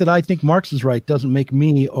the fact that I think Marx is right doesn't make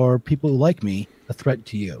me or people who like me a threat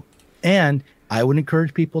to you. And I would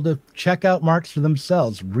encourage people to check out Marx for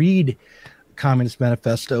themselves, read Communist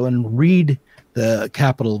Manifesto and read the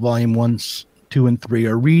Capital Volume 1, 2, and 3,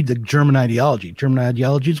 or read the German Ideology. German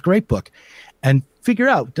Ideology is a great book. And figure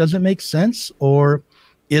out, does it make sense, or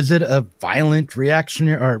is it a violent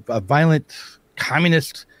reactionary or a violent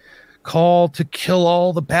communist call to kill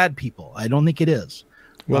all the bad people? I don't think it is.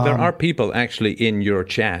 Well, there are people actually in your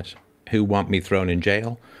chat who want me thrown in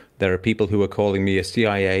jail. There are people who are calling me a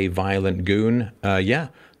CIA violent goon.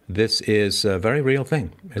 this is a very real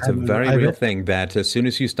thing. It's a very real thing that as soon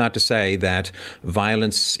as you start to say that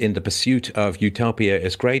violence in the pursuit of utopia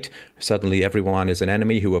is great, suddenly everyone is an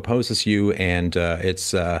enemy who opposes you, and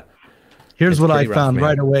it's. Here's what I found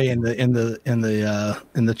right away in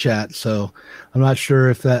the chat. So I'm not sure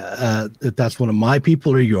if that's one of my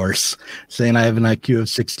people or yours, saying I have an IQ of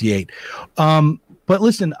 68. But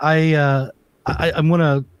listen, I'm going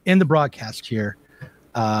to end the broadcast here.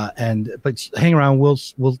 But hang around.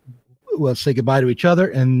 We'll say goodbye to each other,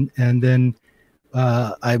 and then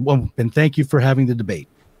and thank you for having the debate.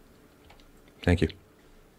 Thank you.